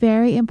it's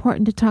very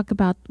important to talk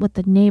about what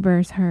the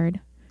neighbors heard,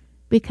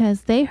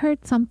 because they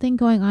heard something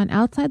going on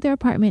outside their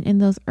apartment in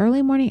those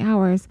early morning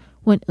hours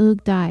when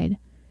Oog died,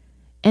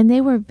 and they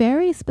were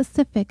very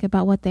specific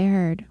about what they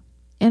heard.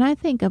 And I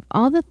think of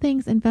all the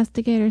things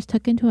investigators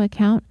took into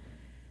account,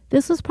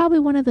 this was probably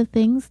one of the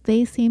things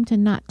they seemed to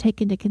not take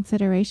into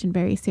consideration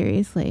very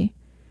seriously.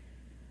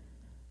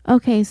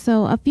 Okay,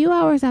 so a few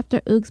hours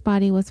after Oog's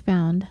body was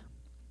found,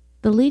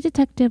 the lead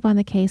detective on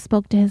the case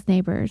spoke to his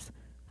neighbors,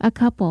 a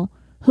couple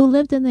who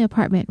lived in the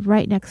apartment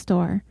right next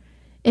door.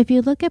 If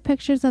you look at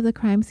pictures of the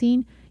crime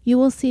scene, you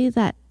will see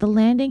that the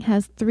landing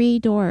has 3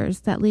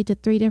 doors that lead to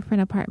 3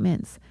 different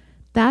apartments.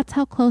 That's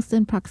how close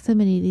in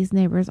proximity these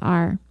neighbors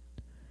are.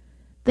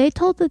 They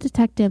told the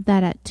detective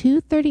that at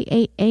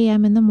 2:38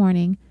 a.m. in the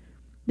morning,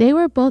 they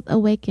were both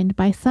awakened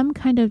by some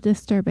kind of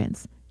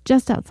disturbance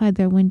just outside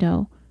their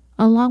window,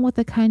 along with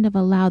a kind of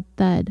a loud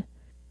thud.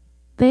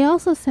 They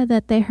also said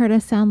that they heard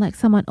a sound like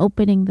someone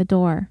opening the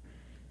door.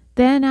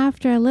 Then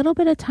after a little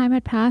bit of time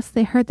had passed,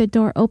 they heard the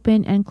door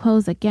open and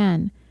close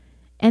again.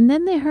 And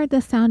then they heard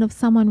the sound of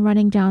someone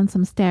running down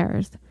some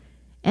stairs.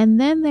 And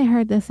then they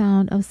heard the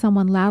sound of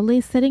someone loudly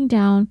sitting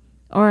down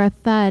or a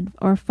thud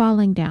or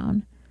falling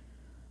down.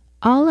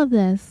 All of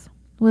this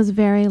was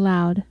very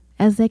loud,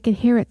 as they could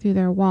hear it through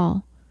their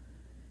wall.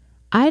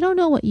 I don't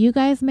know what you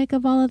guys make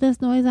of all of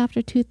this noise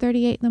after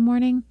 2:38 in the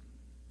morning,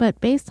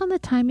 but based on the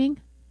timing,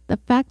 the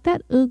fact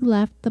that Oog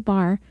left the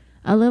bar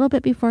a little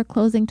bit before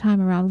closing time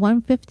around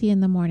 1:50 in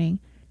the morning,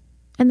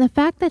 and the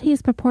fact that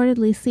he's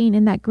purportedly seen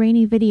in that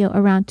grainy video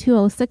around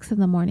 2:06 in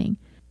the morning,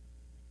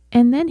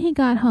 and then he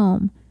got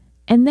home,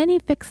 and then he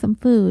fixed some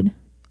food,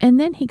 and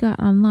then he got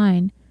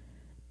online,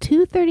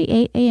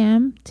 2:38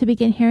 a.m. to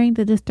begin hearing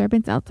the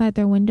disturbance outside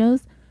their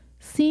windows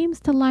seems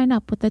to line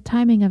up with the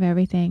timing of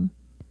everything.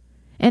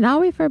 And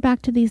I'll refer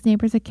back to these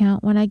neighbors'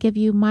 account when I give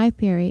you my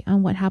theory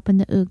on what happened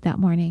to Oog that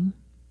morning.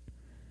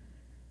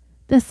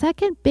 The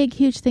second big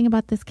huge thing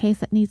about this case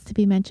that needs to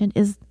be mentioned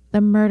is the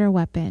murder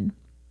weapon.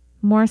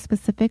 More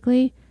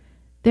specifically,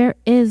 there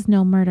is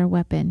no murder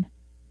weapon.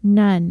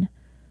 None.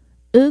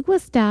 Oog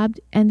was stabbed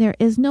and there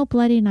is no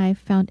bloody knife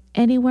found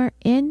anywhere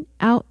in,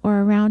 out,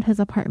 or around his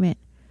apartment.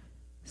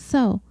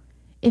 So,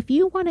 if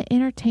you want to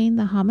entertain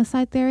the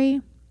homicide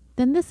theory,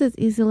 then this is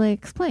easily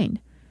explained.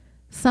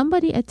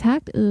 Somebody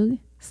attacked Oog,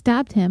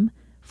 stabbed him,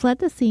 fled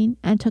the scene,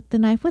 and took the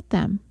knife with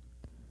them.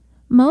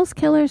 Most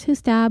killers who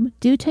stab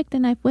do take the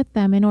knife with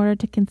them in order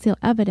to conceal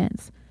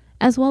evidence,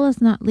 as well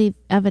as not leave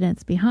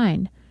evidence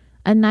behind.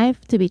 A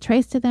knife to be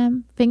traced to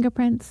them,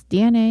 fingerprints,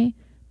 DNA,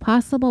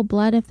 possible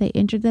blood if they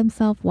injured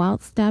themselves while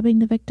stabbing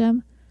the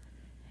victim.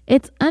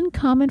 It's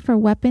uncommon for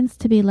weapons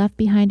to be left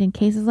behind in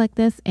cases like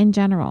this in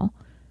general.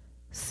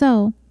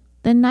 So,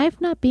 the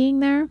knife not being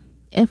there,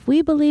 if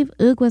we believe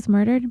Oog was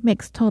murdered,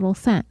 makes total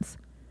sense.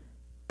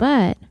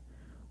 But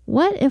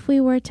what if we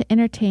were to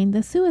entertain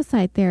the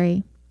suicide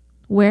theory?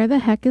 Where the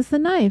heck is the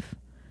knife?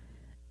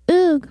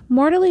 Oog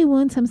mortally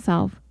wounds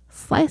himself,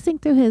 slicing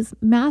through his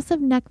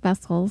massive neck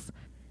vessels,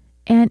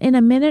 and in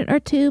a minute or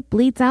two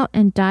bleeds out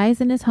and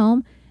dies in his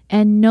home,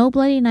 and no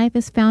bloody knife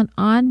is found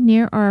on,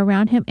 near, or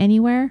around him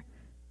anywhere.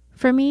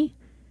 For me,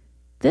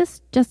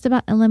 this just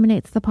about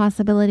eliminates the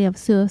possibility of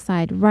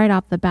suicide right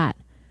off the bat.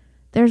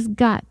 There's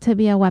got to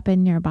be a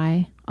weapon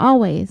nearby.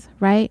 Always,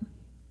 right?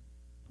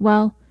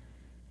 Well,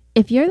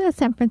 if you're the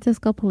San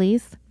Francisco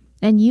police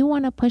and you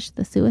want to push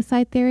the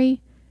suicide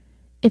theory,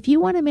 if you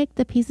want to make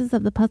the pieces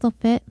of the puzzle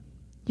fit,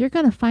 you're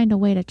going to find a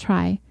way to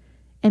try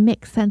and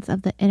make sense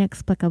of the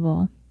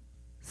inexplicable.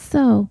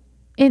 So,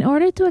 in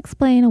order to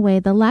explain away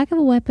the lack of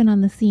a weapon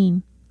on the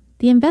scene,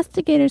 the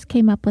investigators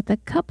came up with a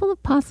couple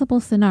of possible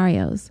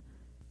scenarios.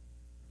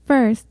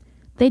 First,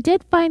 they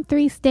did find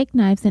 3 steak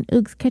knives in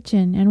Oog's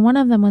kitchen, and one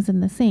of them was in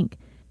the sink,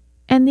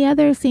 and the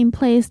other seemed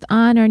placed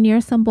on or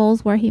near some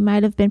bowls where he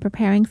might have been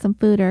preparing some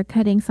food or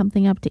cutting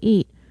something up to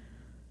eat.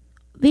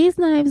 These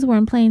knives were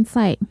in plain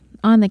sight,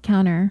 on the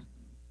counter.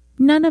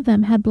 None of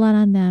them had blood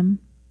on them,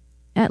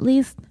 at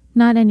least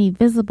not any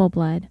visible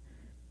blood.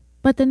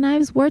 But the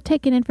knives were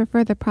taken in for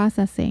further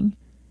processing,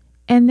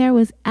 and there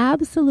was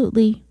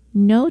absolutely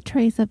no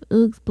trace of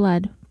Oog's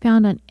blood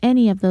found on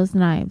any of those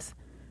knives.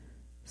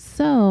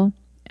 So,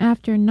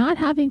 after not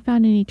having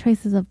found any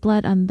traces of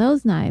blood on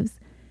those knives,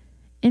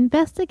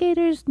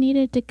 investigators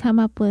needed to come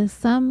up with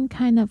some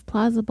kind of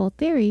plausible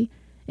theory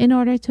in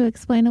order to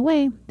explain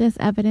away this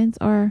evidence,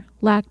 or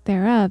lack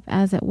thereof,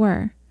 as it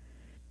were.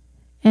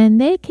 And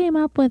they came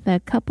up with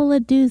a couple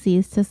of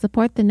doozies to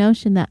support the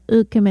notion that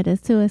Oog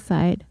committed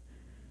suicide.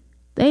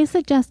 They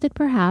suggested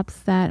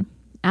perhaps that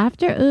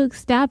after Oog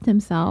stabbed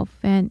himself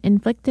and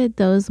inflicted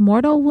those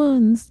mortal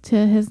wounds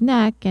to his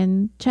neck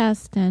and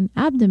chest and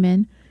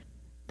abdomen,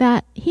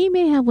 that he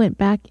may have went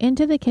back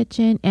into the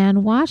kitchen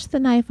and washed the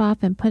knife off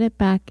and put it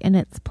back in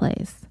its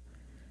place.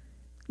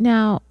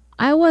 Now,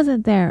 I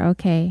wasn't there,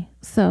 okay,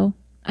 so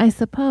I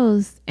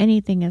suppose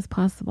anything is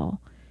possible.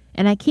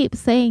 And I keep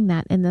saying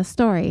that in the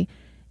story,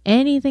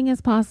 anything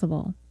is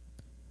possible.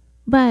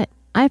 But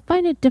I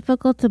find it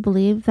difficult to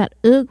believe that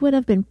Oog would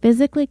have been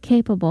physically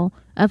capable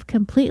of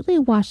completely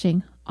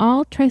washing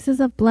all traces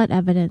of blood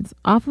evidence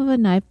off of a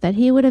knife that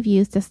he would have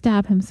used to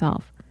stab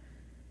himself.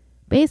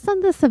 Based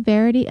on the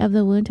severity of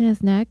the wound to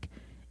his neck,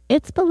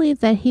 it's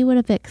believed that he would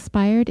have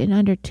expired in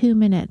under 2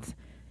 minutes,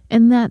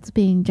 and that's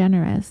being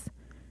generous.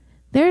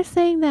 They're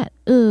saying that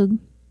Oog,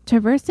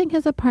 traversing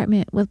his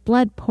apartment with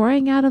blood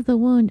pouring out of the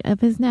wound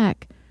of his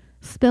neck,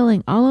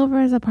 spilling all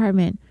over his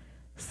apartment,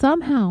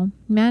 somehow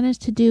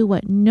managed to do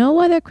what no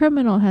other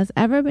criminal has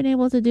ever been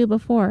able to do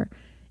before,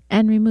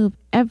 and remove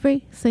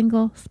every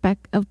single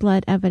speck of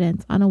blood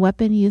evidence on a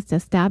weapon used to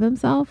stab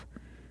himself?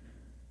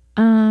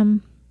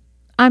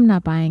 I'm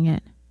not buying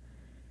it.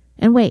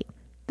 And wait,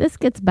 this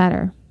gets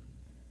better.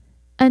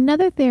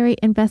 Another theory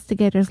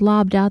investigators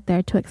lobbed out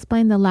there to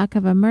explain the lack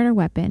of a murder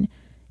weapon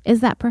is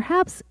that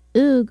perhaps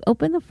Oog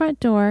opened the front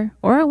door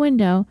or a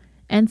window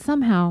and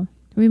somehow,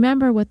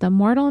 remember with the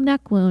mortal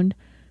neck wound,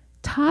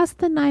 tossed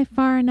the knife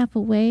far enough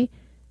away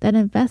that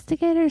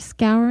investigators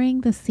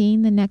scouring the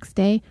scene the next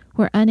day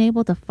were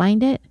unable to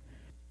find it,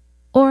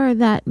 or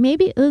that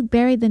maybe Oog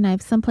buried the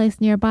knife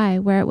someplace nearby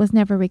where it was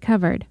never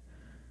recovered.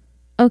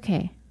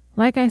 Okay,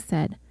 like I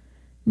said,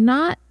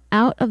 not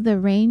out of the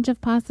range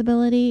of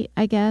possibility,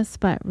 I guess,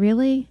 but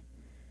really,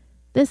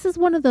 this is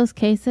one of those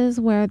cases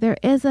where there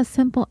is a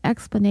simple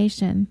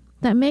explanation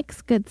that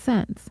makes good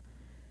sense.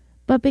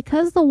 But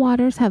because the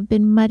waters have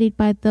been muddied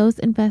by those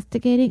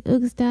investigating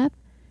Oog's death,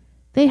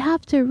 they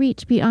have to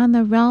reach beyond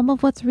the realm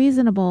of what's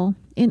reasonable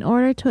in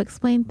order to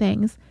explain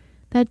things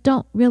that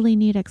don't really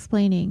need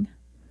explaining.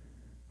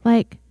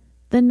 Like,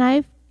 the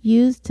knife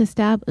used to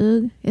stab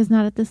Oog is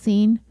not at the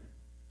scene,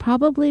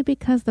 probably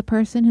because the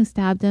person who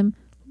stabbed him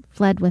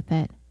fled with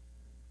it.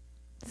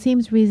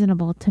 Seems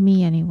reasonable to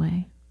me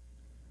anyway.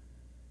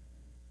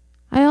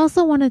 I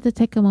also wanted to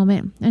take a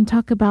moment and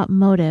talk about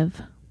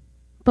motive,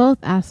 both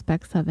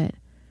aspects of it,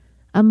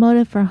 a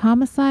motive for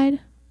homicide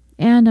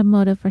and a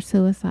motive for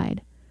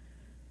suicide.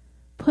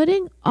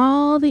 Putting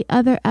all the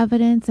other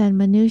evidence and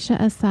minutiae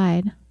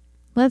aside,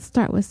 let's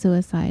start with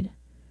suicide.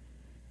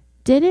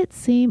 Did it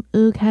seem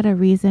Oog had a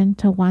reason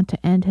to want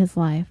to end his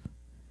life?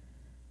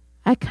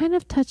 I kind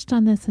of touched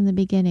on this in the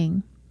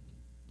beginning.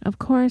 Of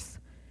course,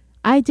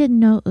 I didn't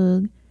know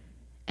Oog,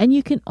 and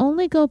you can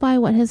only go by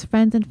what his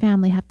friends and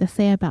family have to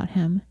say about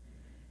him.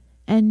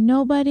 And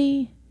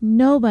nobody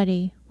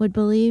would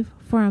believe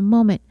for a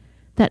moment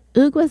that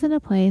Oog was in a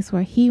place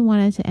where he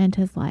wanted to end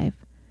his life.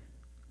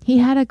 He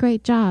had a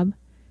great job.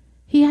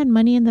 He had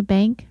money in the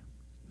bank.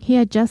 He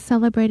had just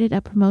celebrated a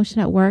promotion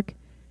at work.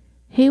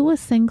 He was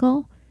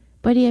single,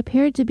 but he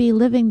appeared to be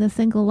living the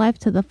single life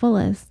to the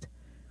fullest,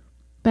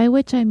 by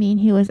which I mean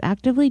he was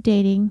actively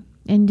dating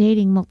and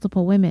dating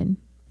multiple women.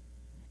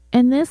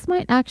 And this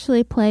might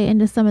actually play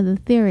into some of the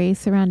theories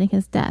surrounding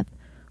his death,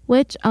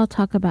 which I'll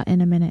talk about in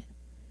a minute.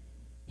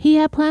 He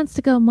had plans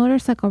to go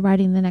motorcycle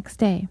riding the next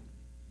day.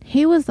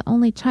 He was the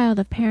only child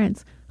of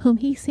parents whom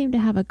he seemed to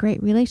have a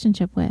great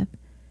relationship with.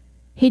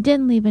 He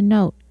didn't leave a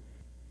note.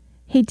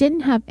 He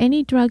didn't have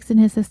any drugs in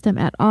his system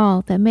at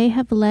all that may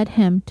have led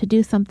him to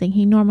do something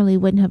he normally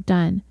wouldn't have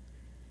done.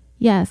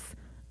 Yes,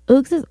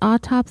 Oog's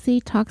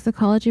autopsy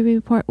toxicology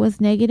report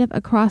was negative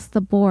across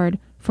the board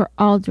for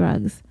all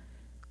drugs.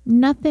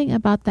 Nothing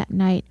about that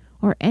night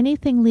or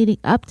anything leading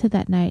up to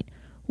that night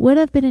would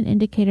have been an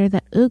indicator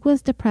that Oog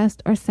was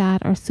depressed or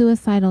sad or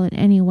suicidal in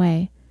any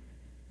way.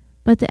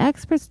 But the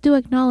experts do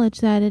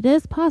acknowledge that it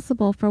is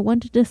possible for one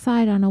to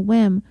decide on a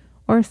whim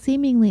or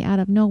seemingly out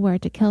of nowhere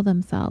to kill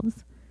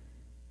themselves.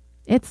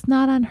 It's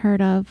not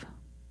unheard of,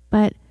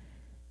 but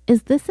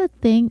is this a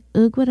thing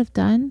Oog would have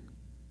done?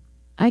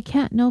 I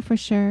can't know for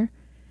sure,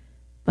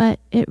 but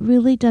it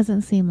really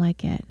doesn't seem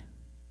like it.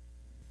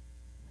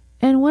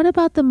 And what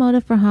about the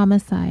motive for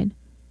homicide?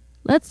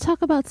 Let's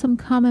talk about some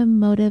common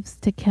motives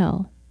to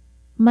kill.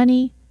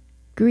 Money,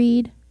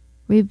 greed,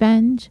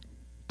 revenge,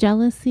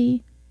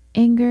 jealousy,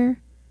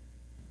 anger.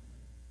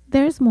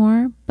 There's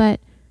more, but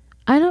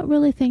I don't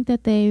really think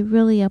that they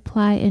really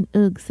apply in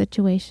Oog's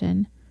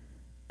situation.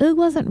 Oog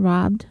wasn't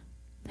robbed.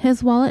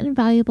 His wallet and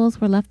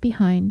valuables were left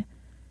behind.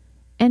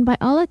 And by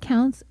all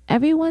accounts,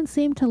 everyone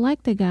seemed to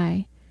like the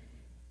guy.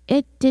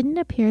 It didn't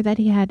appear that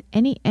he had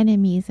any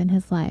enemies in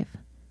his life.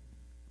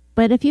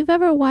 But if you've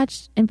ever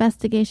watched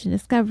Investigation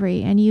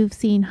Discovery and you've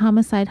seen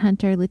homicide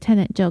hunter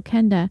Lieutenant Joe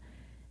Kenda,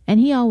 and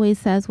he always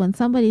says when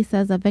somebody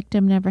says a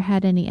victim never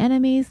had any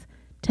enemies,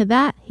 to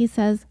that he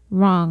says,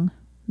 wrong.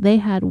 They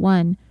had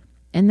one,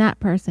 and that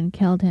person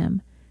killed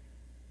him.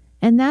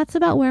 And that's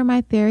about where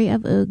my theory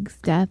of Oog's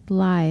death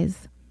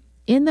lies,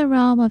 in the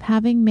realm of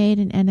having made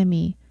an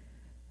enemy.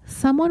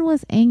 Someone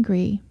was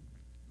angry,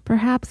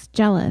 perhaps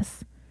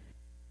jealous.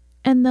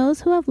 And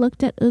those who have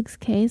looked at Oog's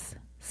case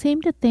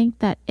seem to think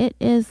that it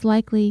is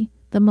likely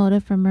the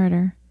motive for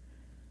murder.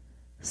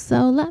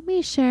 So let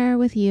me share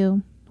with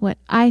you what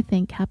I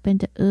think happened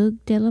to Oog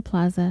de la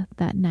Plaza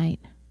that night.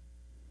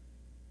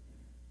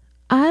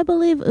 I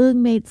believe Oog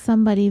made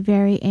somebody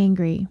very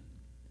angry.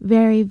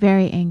 Very,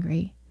 very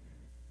angry.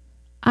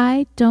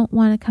 I don't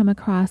want to come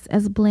across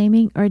as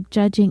blaming or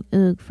judging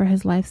Oog for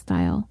his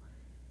lifestyle.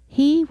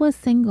 He was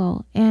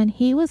single and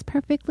he was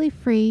perfectly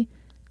free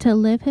to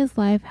live his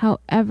life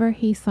however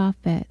he saw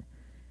fit.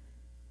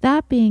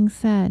 That being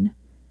said,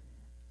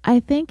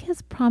 I think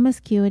his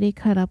promiscuity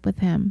caught up with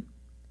him.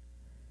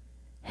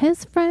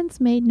 His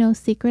friends made no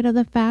secret of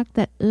the fact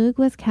that Oog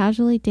was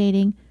casually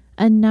dating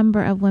a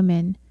number of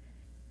women,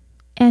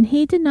 and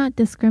he did not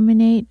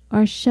discriminate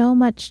or show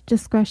much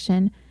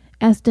discretion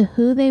as to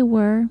who they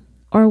were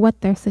or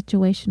what their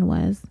situation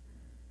was.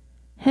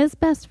 His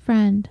best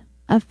friend,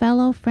 a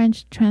fellow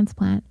French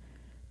transplant,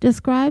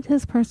 described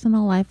his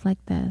personal life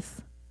like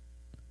this.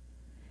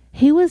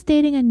 He was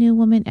dating a new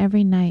woman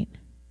every night.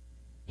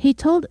 He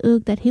told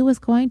Oog that he was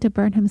going to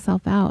burn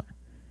himself out.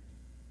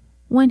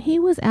 When he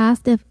was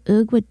asked if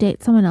Oog would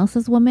date someone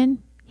else's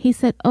woman, he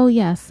said, oh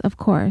yes, of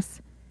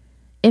course.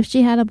 If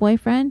she had a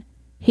boyfriend,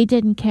 he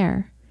didn't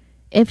care.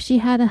 If she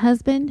had a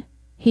husband,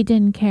 he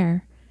didn't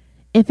care.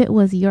 If it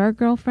was your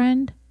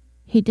girlfriend,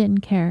 he didn't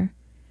care.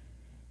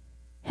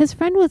 His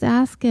friend was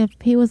asked if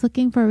he was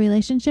looking for a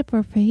relationship or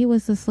if he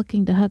was just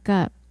looking to hook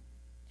up.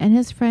 And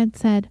his friend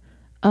said,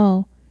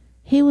 oh,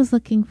 he was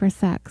looking for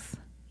sex.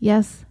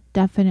 Yes,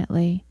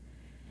 definitely.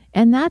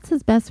 and that's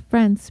his best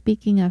friend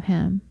speaking of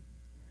him.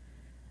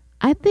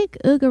 I think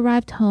Oog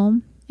arrived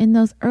home in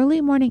those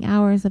early morning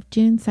hours of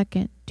June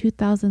 2nd,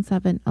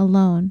 2007,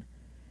 alone.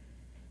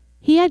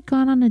 He had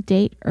gone on a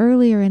date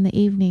earlier in the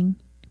evening,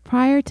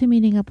 prior to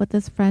meeting up with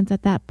his friends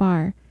at that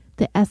bar,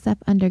 the SF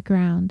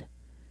Underground.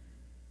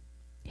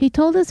 He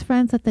told his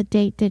friends that the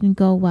date didn't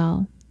go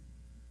well.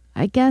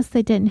 I guess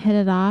they didn't hit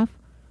it off,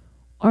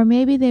 or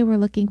maybe they were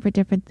looking for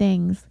different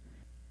things.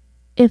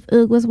 If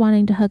Oog was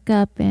wanting to hook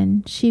up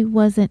and she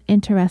wasn't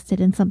interested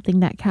in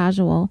something that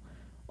casual,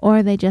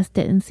 or they just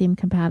didn't seem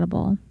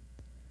compatible.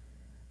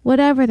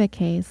 Whatever the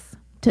case,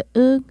 to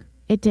Oog,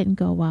 it didn't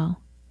go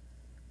well.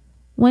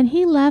 When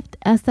he left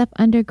SF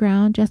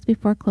Underground just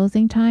before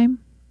closing time,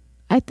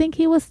 I think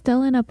he was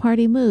still in a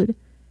party mood,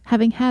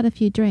 having had a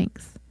few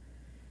drinks.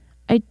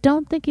 I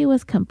don't think he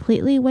was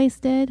completely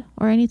wasted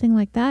or anything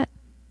like that,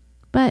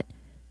 but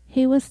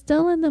he was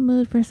still in the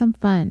mood for some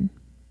fun.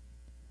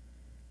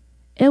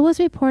 It was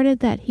reported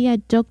that he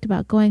had joked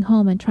about going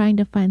home and trying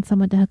to find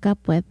someone to hook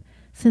up with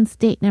since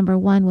date number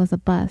 1 was a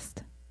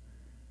bust.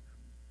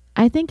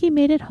 I think he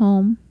made it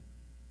home.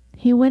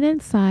 He went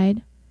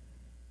inside.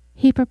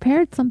 He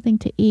prepared something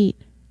to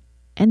eat,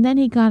 and then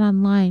he got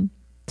online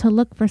to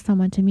look for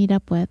someone to meet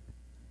up with.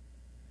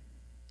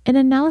 An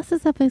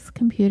analysis of his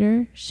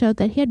computer showed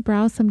that he had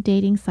browsed some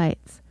dating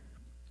sites,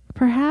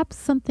 perhaps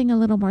something a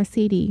little more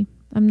seedy,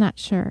 I'm not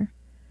sure.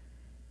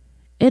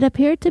 It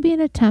appeared to be an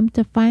attempt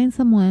to find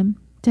someone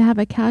to have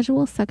a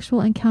casual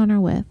sexual encounter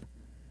with.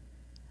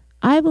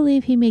 I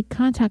believe he made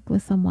contact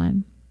with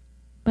someone,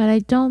 but I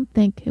don't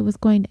think it was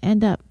going to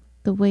end up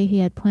the way he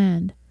had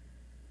planned.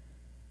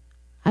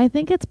 I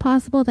think it's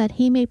possible that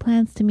he made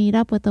plans to meet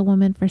up with a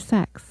woman for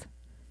sex.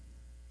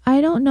 I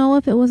don't know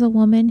if it was a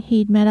woman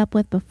he'd met up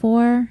with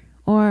before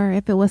or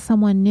if it was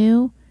someone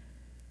new,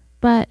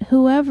 but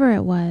whoever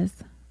it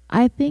was,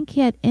 I think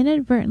he had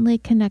inadvertently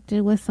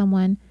connected with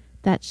someone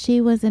that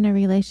she was in a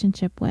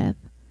relationship with.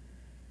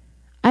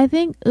 I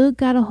think Oog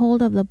got a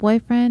hold of the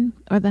boyfriend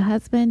or the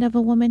husband of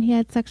a woman he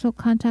had sexual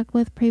contact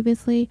with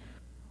previously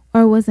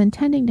or was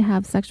intending to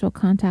have sexual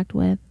contact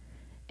with,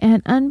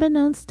 and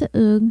unbeknownst to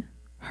Oog,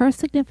 her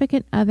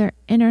significant other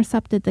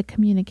intercepted the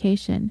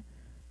communication.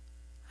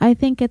 I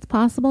think it's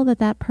possible that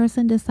that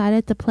person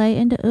decided to play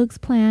into Oog's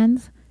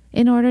plans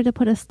in order to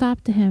put a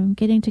stop to him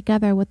getting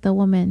together with the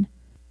woman.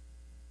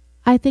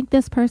 I think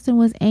this person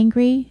was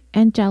angry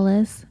and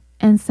jealous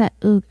and set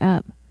Oog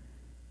up.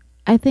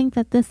 I think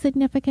that this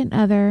significant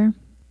other,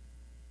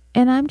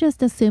 and I'm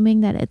just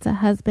assuming that it's a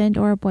husband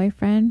or a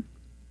boyfriend,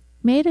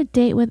 made a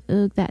date with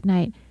Oog that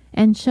night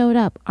and showed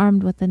up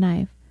armed with a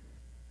knife.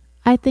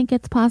 I think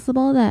it's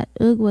possible that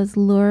Oog was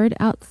lured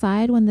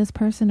outside when this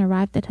person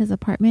arrived at his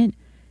apartment,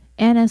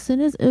 and as soon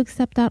as Oog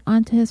stepped out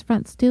onto his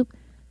front stoop,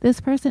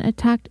 this person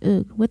attacked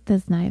Oog with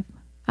this knife,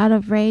 out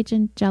of rage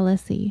and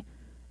jealousy,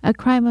 a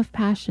crime of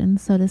passion,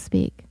 so to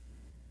speak.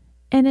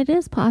 And it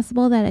is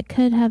possible that it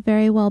could have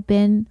very well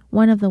been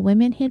one of the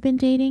women he had been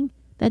dating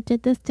that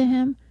did this to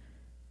him.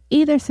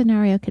 Either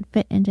scenario could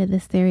fit into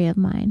this theory of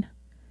mine.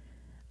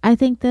 I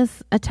think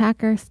this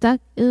attacker stuck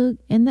Oog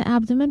in the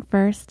abdomen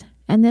first,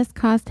 and this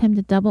caused him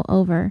to double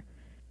over.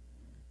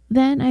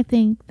 Then I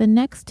think the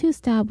next 2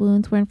 stab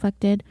wounds were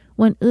inflicted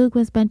when Oog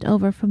was bent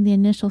over from the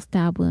initial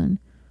stab wound,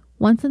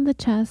 once in the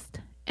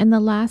chest and the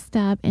last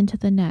stab into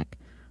the neck,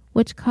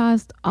 which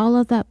caused all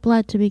of that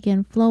blood to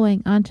begin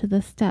flowing onto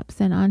the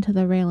steps and onto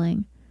the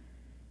railing.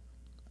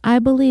 I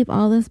believe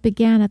all this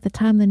began at the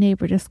time the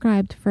neighbor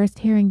described first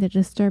hearing the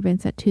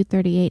disturbance at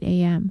 2:38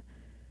 a.m.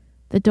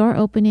 The door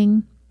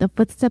opening, the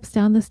footsteps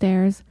down the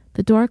stairs,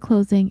 the door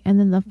closing, and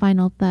then the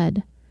final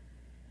thud.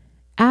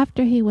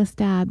 After he was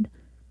stabbed,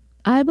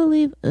 I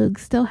believe Oog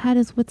still had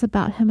his wits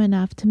about him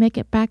enough to make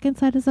it back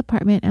inside his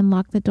apartment and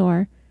lock the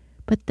door,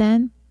 but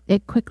then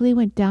it quickly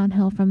went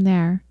downhill from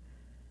there.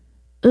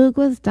 Oog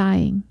was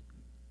dying,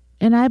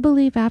 and I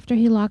believe after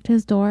he locked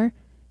his door,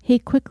 he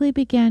quickly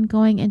began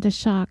going into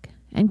shock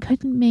and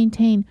couldn't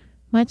maintain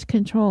much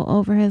control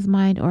over his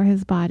mind or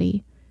his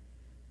body.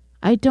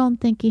 I don't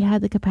think he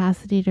had the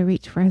capacity to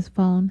reach for his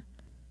phone.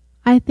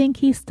 I think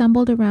he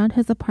stumbled around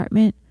his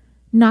apartment,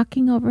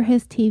 knocking over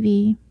his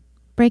TV,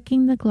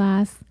 breaking the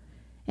glass,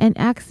 and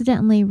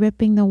accidentally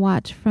ripping the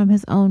watch from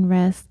his own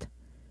wrist.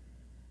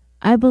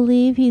 I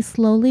believe he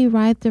slowly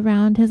writhed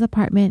around his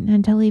apartment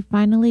until he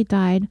finally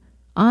died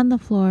on the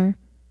floor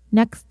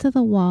next to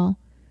the wall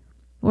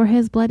where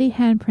his bloody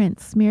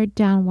handprints smeared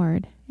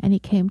downward and he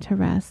came to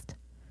rest.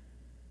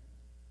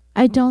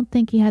 I don't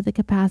think he had the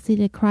capacity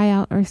to cry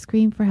out or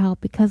scream for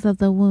help because of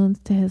the wounds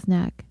to his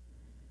neck.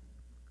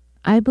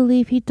 I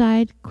believe he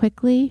died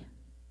quickly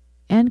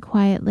and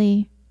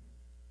quietly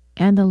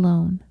and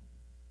alone.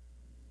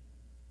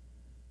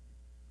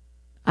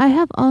 I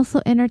have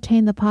also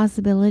entertained the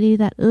possibility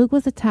that Oog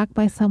was attacked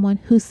by someone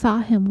who saw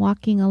him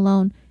walking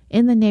alone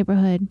in the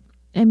neighborhood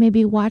and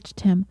maybe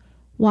watched him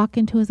walk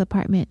into his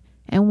apartment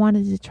and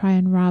wanted to try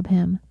and rob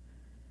him.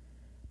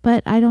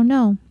 But I don't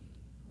know.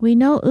 We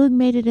know Oog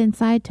made it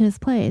inside to his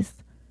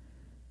place.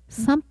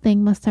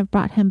 Something must have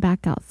brought him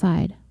back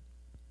outside.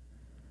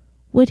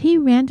 Would he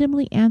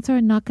randomly answer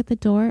a knock at the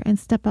door and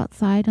step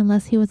outside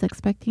unless he was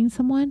expecting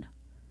someone?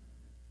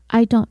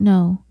 I don't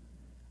know.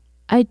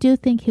 I do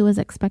think he was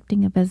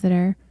expecting a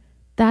visitor.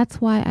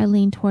 That's why I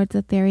lean towards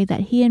the theory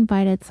that he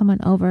invited someone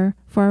over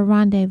for a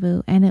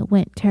rendezvous and it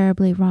went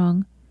terribly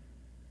wrong.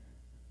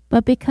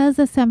 But because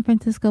the San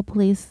Francisco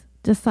police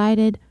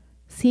decided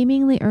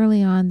seemingly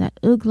early on that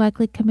Oog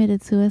likely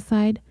committed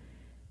suicide,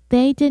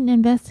 they didn't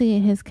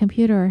investigate his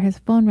computer or his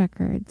phone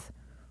records.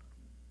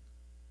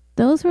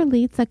 Those were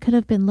leads that could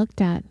have been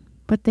looked at,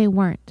 but they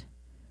weren't.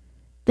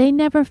 They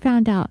never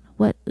found out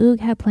what Oog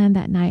had planned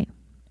that night,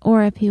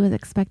 or if he was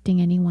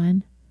expecting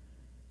anyone.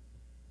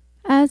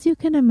 As you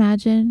can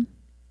imagine,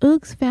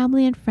 Oog's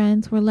family and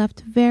friends were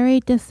left very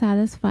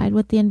dissatisfied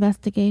with the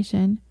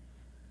investigation.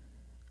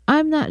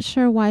 I'm not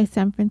sure why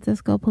San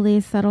Francisco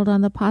police settled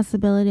on the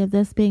possibility of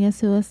this being a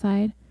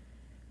suicide.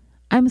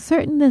 I'm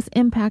certain this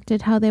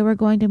impacted how they were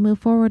going to move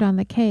forward on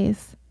the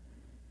case.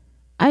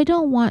 I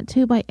don't want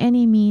to by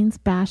any means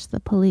bash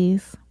the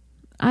police.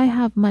 I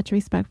have much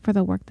respect for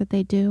the work that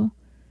they do.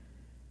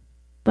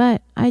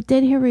 But I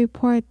did hear a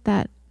report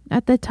that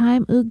at the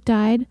time Oog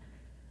died,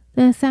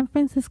 the San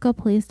Francisco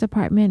Police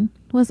Department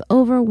was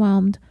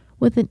overwhelmed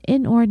with an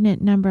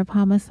inordinate number of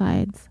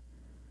homicides.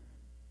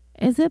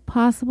 Is it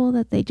possible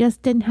that they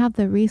just didn't have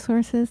the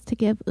resources to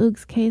give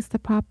Oog's case the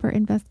proper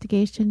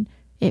investigation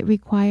it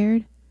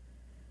required?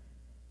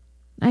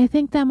 I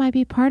think that might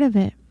be part of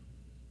it.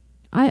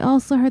 I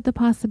also heard the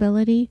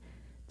possibility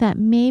that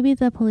maybe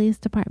the police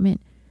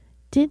department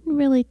didn't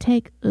really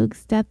take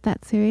Oog's death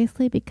that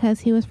seriously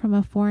because he was from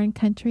a foreign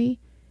country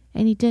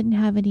and he didn't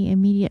have any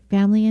immediate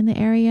family in the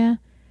area,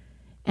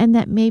 and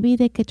that maybe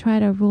they could try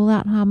to rule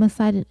out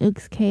homicide in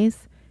Oog's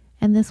case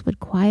and this would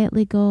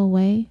quietly go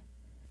away.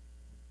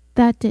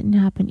 That didn't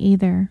happen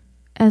either,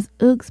 as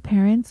Oog's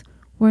parents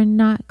were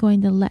not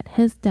going to let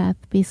his death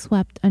be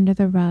swept under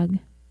the rug.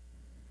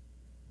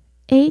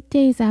 8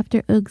 days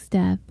after Oog's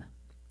death,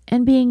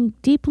 and being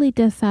deeply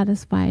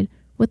dissatisfied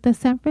with the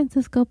San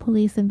Francisco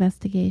police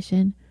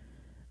investigation,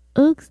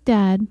 Oog's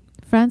dad,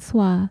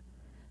 Francois,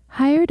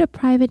 hired a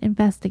private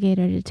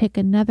investigator to take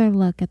another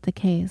look at the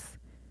case.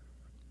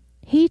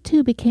 He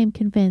too became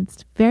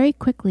convinced very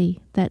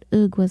quickly that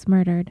Oog was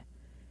murdered.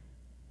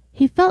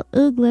 He felt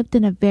Oog lived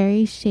in a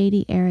very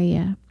shady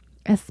area,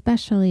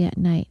 especially at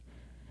night,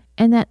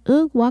 and that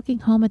Oog walking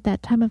home at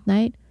that time of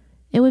night,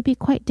 it would be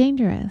quite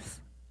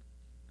dangerous.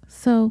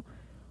 So,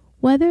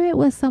 whether it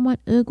was someone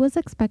Oog was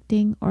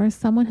expecting or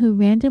someone who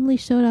randomly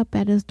showed up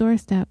at his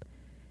doorstep,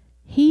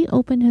 he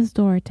opened his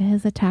door to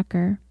his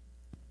attacker.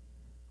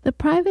 The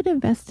private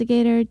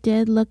investigator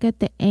did look at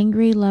the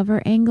angry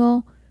lover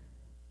angle,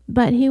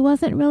 but he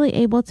wasn't really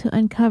able to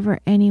uncover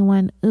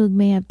anyone Oog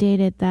may have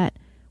dated that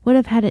would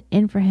have had it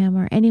in for him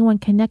or anyone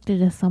connected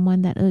to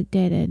someone that Oog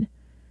dated.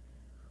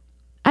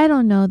 I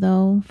don't know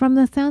though, from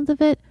the sounds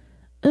of it,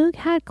 Oog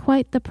had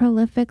quite the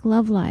prolific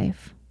love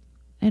life.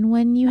 And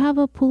when you have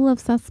a pool of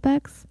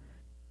suspects,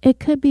 it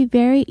could be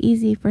very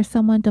easy for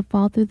someone to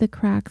fall through the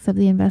cracks of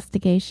the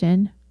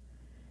investigation.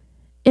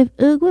 If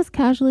Oog was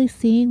casually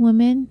seeing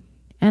women,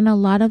 and a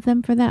lot of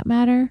them for that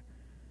matter,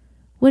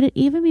 would it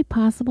even be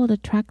possible to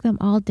track them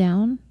all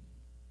down?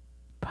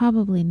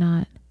 Probably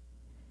not.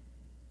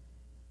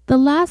 The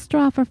last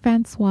straw for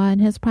Francois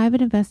and his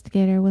private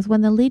investigator was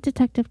when the lead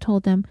detective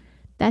told him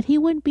that he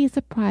wouldn't be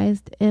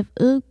surprised if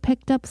Oog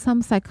picked up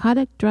some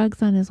psychotic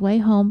drugs on his way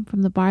home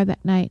from the bar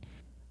that night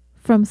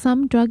from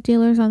some drug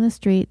dealers on the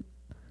street,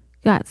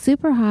 got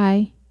super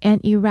high,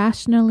 and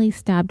irrationally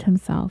stabbed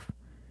himself.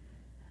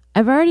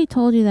 I've already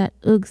told you that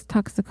Oog's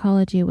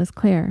toxicology was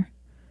clear.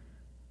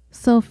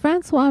 So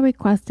Francois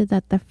requested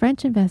that the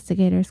French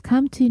investigators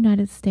come to the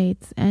United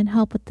States and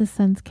help with the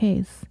son's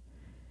case.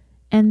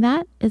 And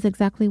that is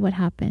exactly what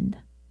happened.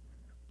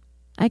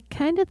 I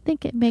kind of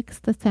think it makes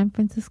the San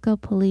Francisco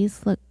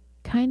police look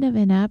kind of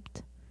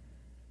inept,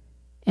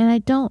 and I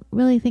don't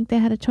really think they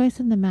had a choice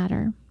in the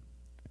matter.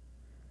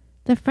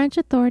 The French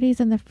authorities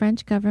and the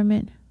French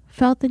government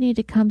felt the need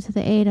to come to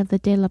the aid of the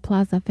De La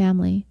Plaza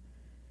family.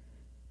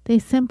 They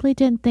simply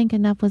didn't think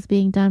enough was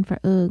being done for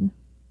Oog,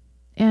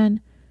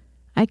 and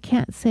I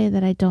can't say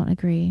that I don't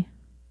agree.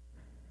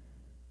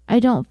 I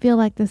don't feel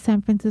like the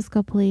San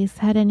Francisco police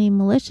had any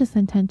malicious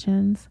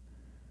intentions.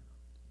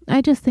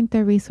 I just think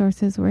their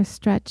resources were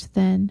stretched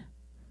thin.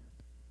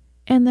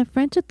 And the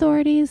French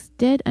authorities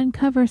did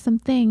uncover some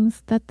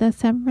things that the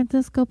San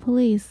Francisco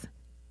police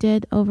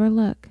did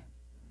overlook.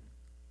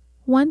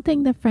 One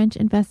thing the French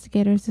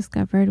investigators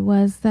discovered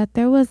was that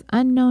there was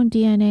unknown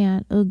DNA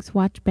on Oog's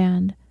watch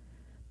band,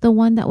 the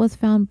one that was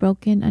found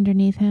broken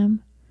underneath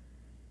him.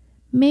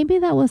 Maybe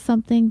that was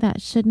something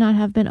that should not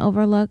have been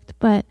overlooked,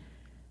 but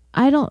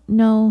I don't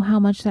know how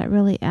much that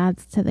really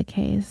adds to the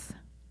case.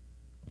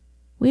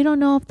 We don't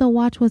know if the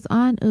watch was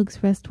on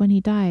Oog's wrist when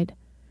he died.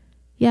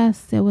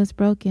 Yes, it was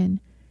broken,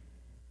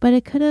 but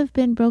it could have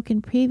been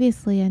broken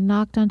previously and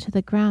knocked onto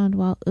the ground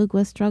while Oog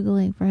was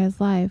struggling for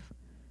his life.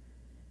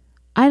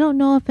 I don't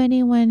know if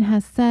anyone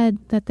has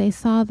said that they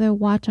saw their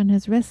watch on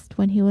his wrist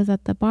when he was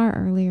at the bar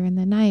earlier in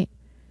the night.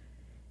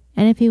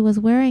 And if he was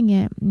wearing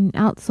it and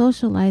out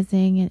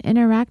socializing and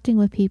interacting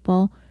with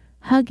people,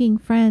 hugging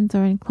friends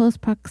or in close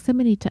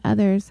proximity to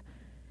others,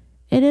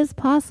 it is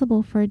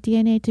possible for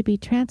DNA to be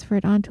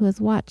transferred onto his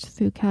watch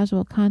through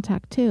casual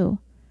contact too.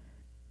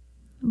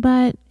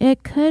 But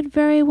it could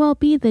very well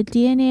be the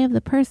DNA of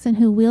the person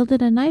who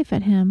wielded a knife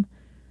at him.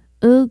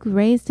 Oog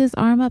raised his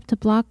arm up to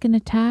block an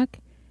attack,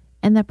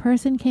 and the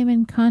person came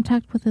in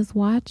contact with his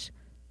watch,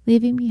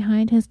 leaving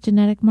behind his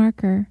genetic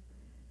marker.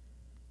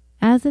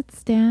 As it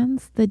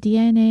stands, the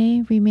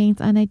DNA remains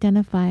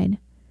unidentified.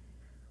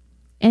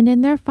 And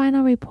in their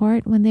final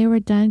report, when they were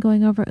done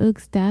going over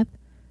Oog's death,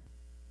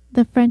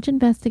 the French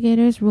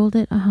investigators ruled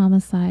it a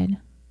homicide.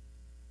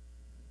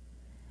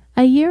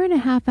 A year and a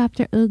half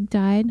after Oog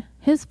died,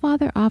 his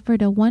father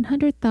offered a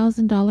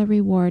 $100,000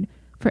 reward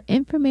for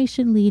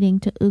information leading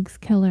to Oog's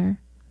killer.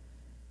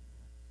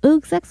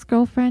 Oog's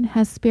ex-girlfriend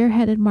has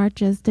spearheaded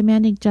marches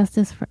demanding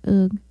justice for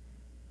Oog.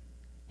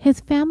 His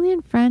family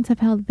and friends have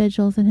held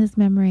vigils in his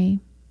memory.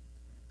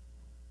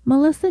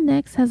 Melissa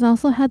Nix has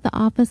also had the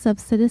Office of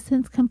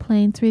Citizens'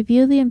 Complaints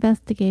review the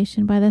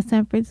investigation by the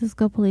San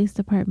Francisco Police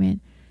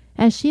Department,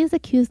 as she has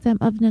accused them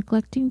of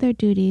neglecting their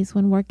duties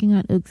when working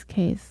on Oog's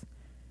case.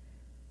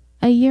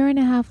 A year and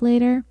a half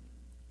later,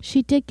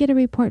 she did get a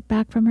report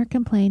back from her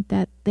complaint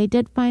that they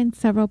did find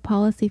several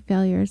policy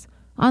failures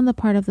on the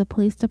part of the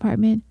police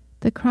department,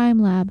 the crime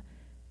lab,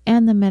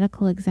 and the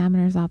medical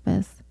examiner's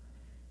office.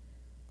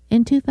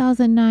 In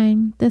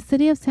 2009, the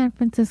city of San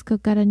Francisco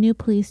got a new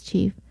police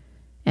chief,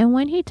 and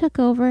when he took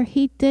over,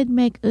 he did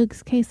make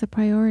Oog's case a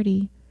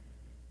priority.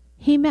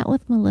 He met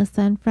with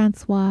Melissa and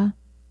Francois,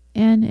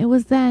 and it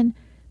was then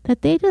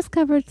that they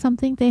discovered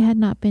something they had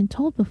not been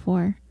told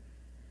before.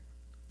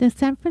 The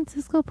San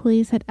Francisco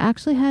police had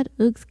actually had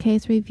Oog's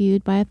case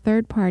reviewed by a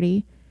third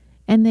party,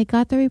 and they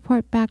got the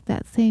report back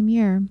that same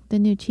year the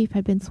new chief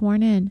had been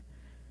sworn in.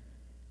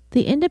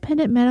 The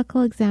independent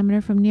medical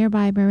examiner from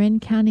nearby Marin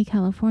County,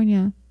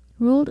 California,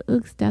 ruled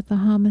Oog's death a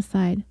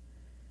homicide.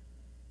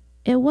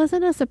 It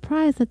wasn't a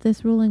surprise that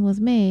this ruling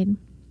was made.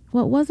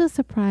 What was a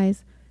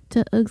surprise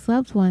to Oog's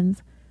loved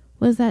ones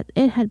was that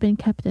it had been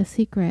kept a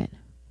secret.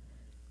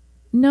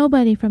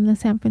 Nobody from the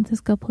San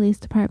Francisco Police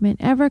Department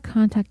ever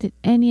contacted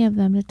any of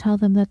them to tell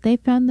them that they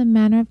found the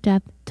manner of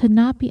death to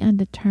not be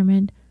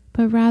undetermined,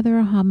 but rather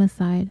a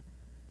homicide.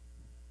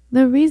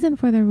 The reason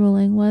for the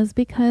ruling was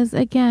because,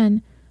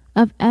 again,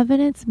 of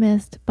evidence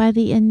missed by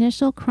the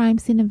initial crime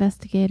scene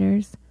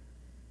investigators.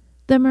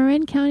 The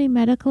Marin County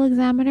Medical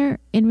Examiner,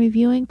 in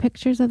reviewing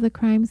pictures of the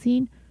crime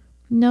scene,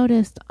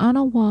 noticed on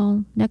a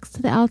wall next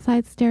to the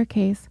outside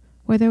staircase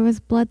where there was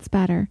blood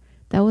spatter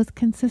that was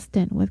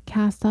consistent with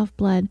cast-off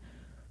blood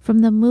from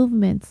the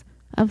movements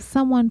of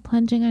someone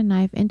plunging a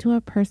knife into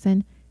a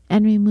person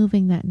and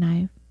removing that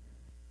knife.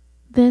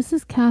 This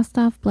is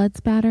cast-off blood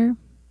spatter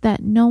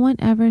that no one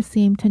ever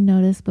seemed to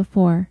notice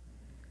before.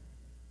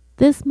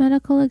 This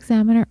medical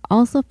examiner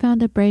also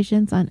found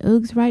abrasions on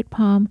Oog's right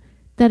palm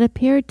that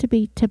appeared to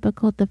be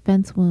typical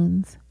defense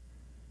wounds.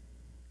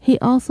 He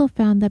also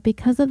found that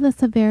because of the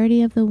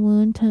severity of the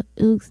wound to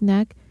Oog's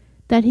neck,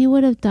 that he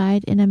would have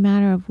died in a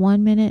matter of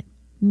 1 minute,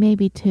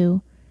 maybe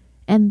 2,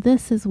 and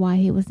this is why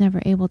he was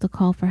never able to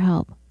call for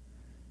help.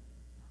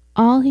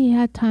 All he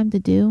had time to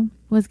do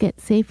was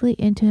get safely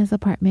into his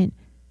apartment,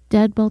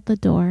 deadbolt the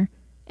door,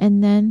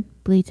 and then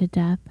bleed to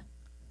death.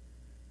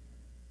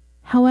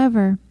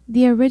 However,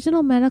 the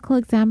original medical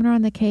examiner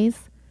on the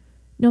case,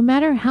 no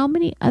matter how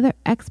many other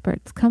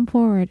experts come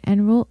forward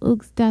and rule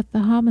Oog's death a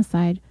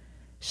homicide,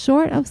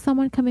 short of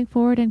someone coming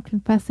forward and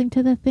confessing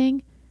to the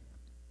thing,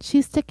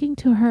 she's sticking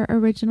to her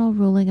original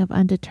ruling of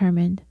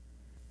undetermined.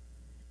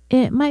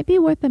 It might be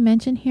worth a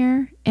mention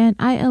here, and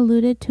I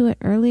alluded to it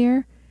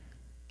earlier.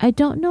 I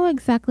don't know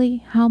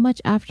exactly how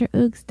much after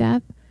Oog's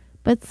death,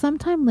 but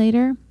sometime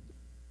later,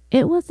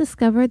 it was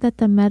discovered that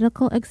the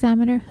medical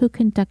examiner who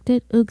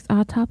conducted Oog's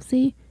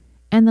autopsy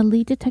and the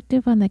lead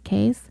detective on the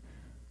case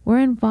were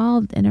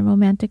involved in a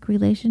romantic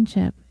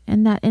relationship,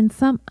 and that in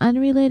some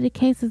unrelated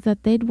cases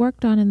that they'd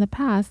worked on in the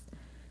past,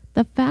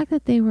 the fact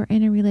that they were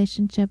in a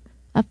relationship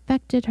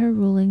affected her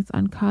rulings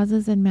on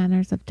causes and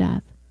manners of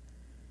death.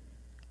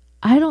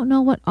 I don't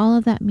know what all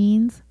of that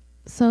means,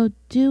 so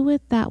do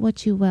with that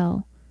what you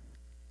will.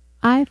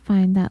 I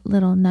find that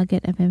little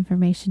nugget of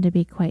information to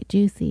be quite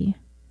juicy,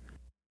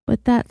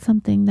 but that's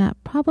something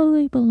that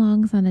probably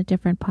belongs on a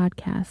different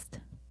podcast.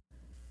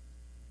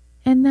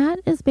 And that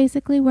is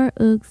basically where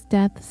Oog's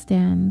death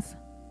stands,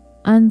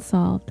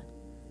 unsolved.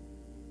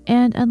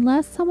 And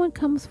unless someone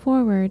comes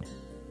forward,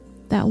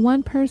 that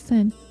one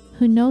person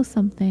who knows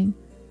something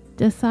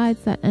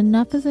decides that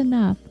enough is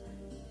enough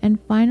and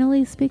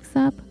finally speaks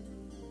up,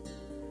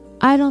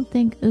 I don't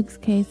think Oog's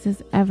case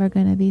is ever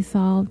going to be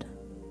solved.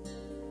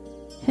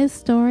 His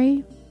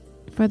story,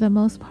 for the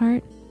most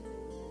part,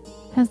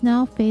 has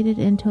now faded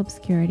into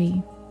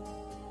obscurity.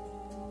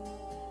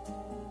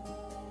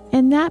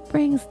 And that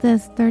brings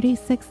this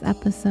 36th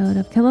episode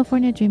of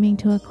California Dreaming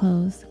to a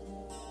close.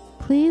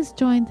 Please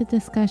join the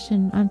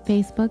discussion on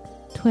Facebook,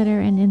 Twitter,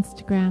 and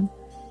Instagram,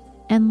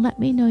 and let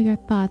me know your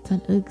thoughts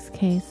on Oog's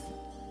case.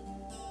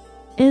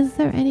 Is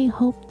there any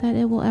hope that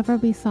it will ever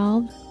be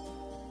solved?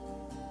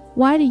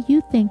 Why do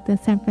you think the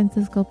San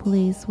Francisco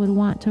police would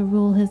want to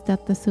rule his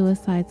death a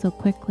suicide so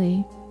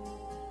quickly?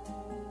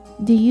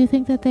 Do you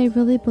think that they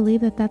really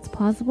believe that that's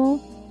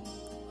plausible?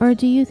 Or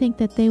do you think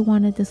that they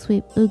wanted to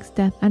sweep Oog's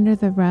death under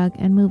the rug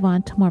and move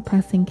on to more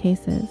pressing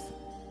cases?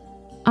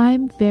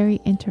 I'm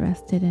very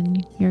interested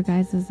in your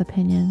guys'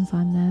 opinions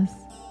on this.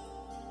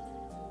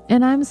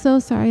 And I'm so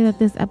sorry that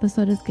this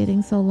episode is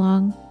getting so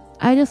long.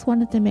 I just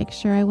wanted to make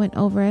sure I went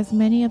over as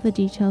many of the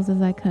details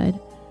as I could.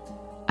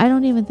 I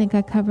don't even think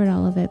I covered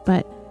all of it,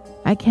 but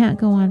I can't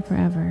go on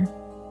forever.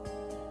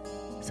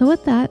 So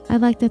with that,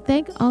 I'd like to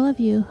thank all of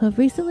you who have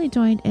recently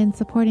joined in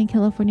supporting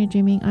California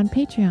Dreaming on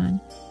Patreon.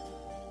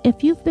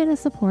 If you've been a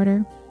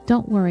supporter,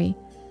 don't worry.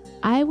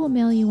 I will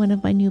mail you one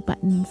of my new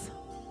buttons.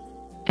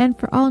 And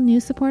for all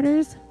new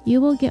supporters, you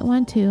will get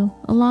one too,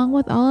 along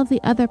with all of the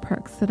other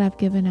perks that I've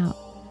given out.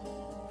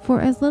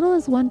 For as little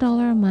as $1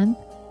 a month,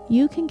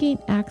 you can gain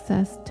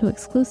access to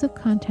exclusive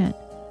content,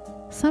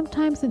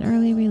 sometimes an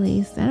early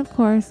release, and of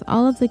course,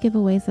 all of the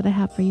giveaways that I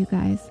have for you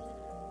guys.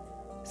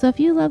 So if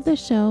you love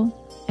this show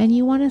and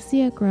you want to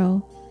see it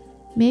grow,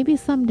 maybe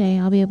someday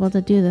I'll be able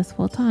to do this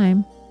full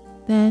time,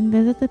 then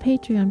visit the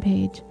Patreon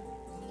page.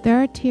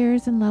 There are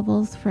tiers and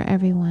levels for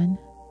everyone.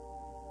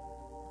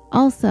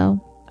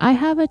 Also, I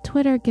have a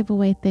Twitter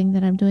giveaway thing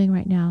that I'm doing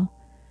right now.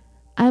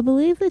 I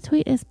believe the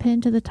tweet is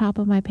pinned to the top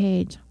of my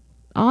page.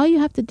 All you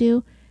have to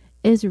do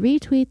is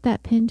retweet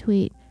that pinned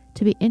tweet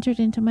to be entered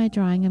into my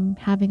drawing I'm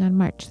having on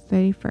March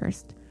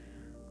 31st,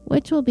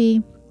 which will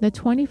be the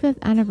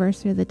 25th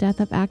anniversary of the death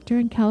of actor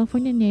and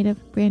California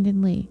native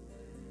Brandon Lee.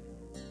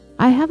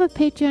 I have a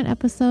Patreon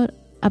episode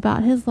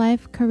about his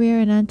life, career,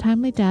 and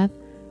untimely death,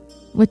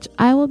 which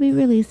I will be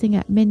releasing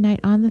at midnight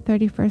on the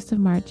 31st of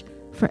March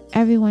for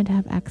everyone to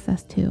have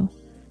access to.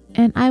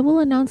 And I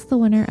will announce the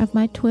winner of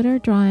my Twitter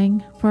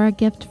drawing for a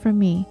gift from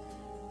me,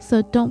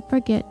 so don't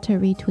forget to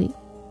retweet.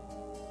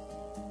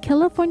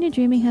 California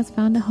Dreaming has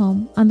found a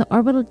home on the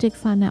Orbital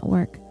Jigsaw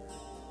Network.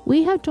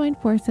 We have joined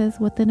forces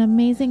with an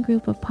amazing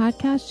group of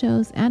podcast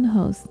shows and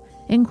hosts,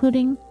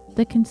 including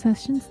The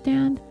Concession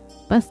Stand,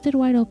 Busted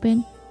Wide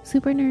Open,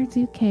 Super Nerds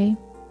UK,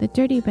 The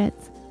Dirty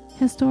Bits,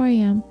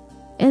 Historium,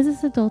 Is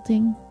This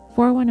Adulting,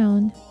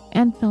 41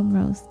 and Film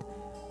Roast.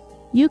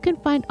 You can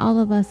find all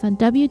of us on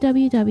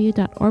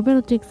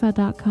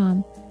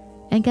www.orbitaljigsaw.com.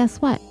 And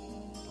guess what?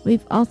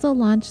 We've also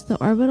launched the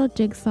Orbital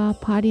Jigsaw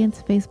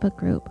Podience Facebook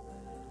group.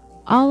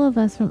 All of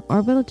us from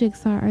Orbital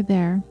Jigsaw are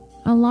there,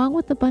 along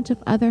with a bunch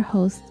of other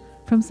hosts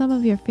from some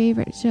of your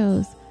favorite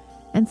shows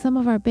and some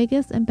of our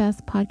biggest and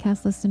best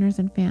podcast listeners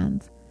and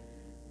fans.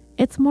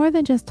 It's more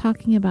than just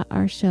talking about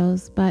our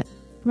shows, but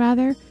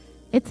rather,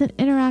 it's an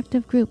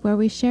interactive group where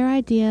we share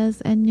ideas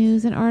and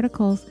news and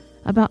articles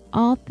about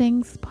all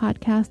things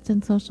podcast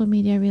and social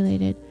media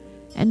related,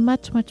 and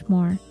much, much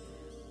more.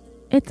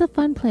 It's a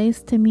fun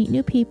place to meet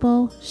new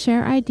people,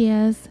 share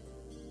ideas,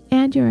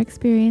 and your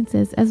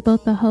experiences as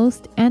both a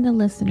host and a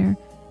listener,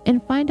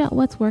 and find out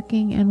what's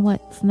working and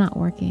what's not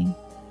working.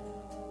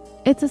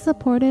 It's a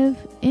supportive,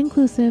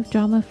 inclusive,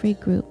 drama-free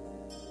group.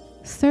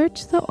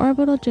 Search the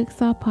Orbital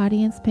Jigsaw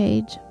Podience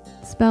page,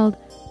 spelled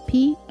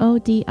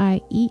PODIENCE,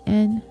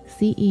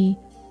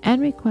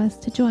 and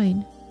request to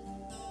join.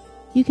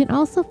 You can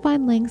also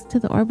find links to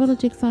the Orbital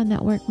Jigsaw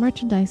Network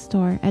merchandise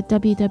store at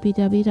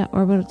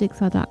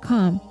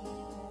www.orbitaljigsaw.com.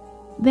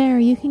 There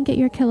you can get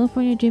your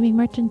California Dreaming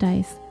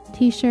merchandise,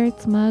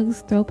 t-shirts,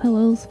 mugs, throw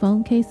pillows,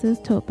 phone cases,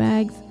 tote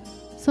bags,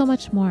 so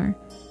much more.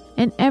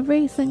 And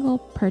every single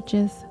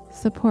purchase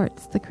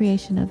supports the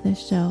creation of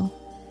this show.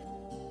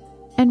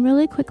 And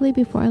really quickly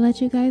before I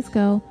let you guys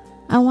go,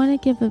 I want to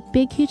give a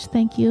big huge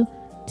thank you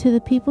to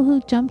the people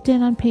who jumped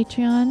in on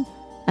Patreon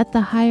at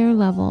the higher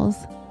levels.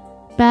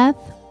 Beth,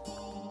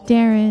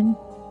 Darren,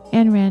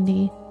 and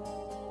Randy.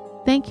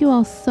 Thank you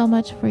all so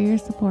much for your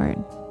support.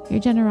 Your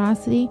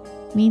generosity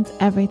means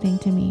everything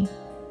to me.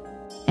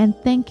 And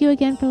thank you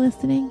again for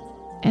listening.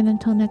 And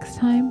until next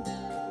time,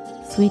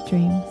 sweet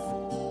dreams.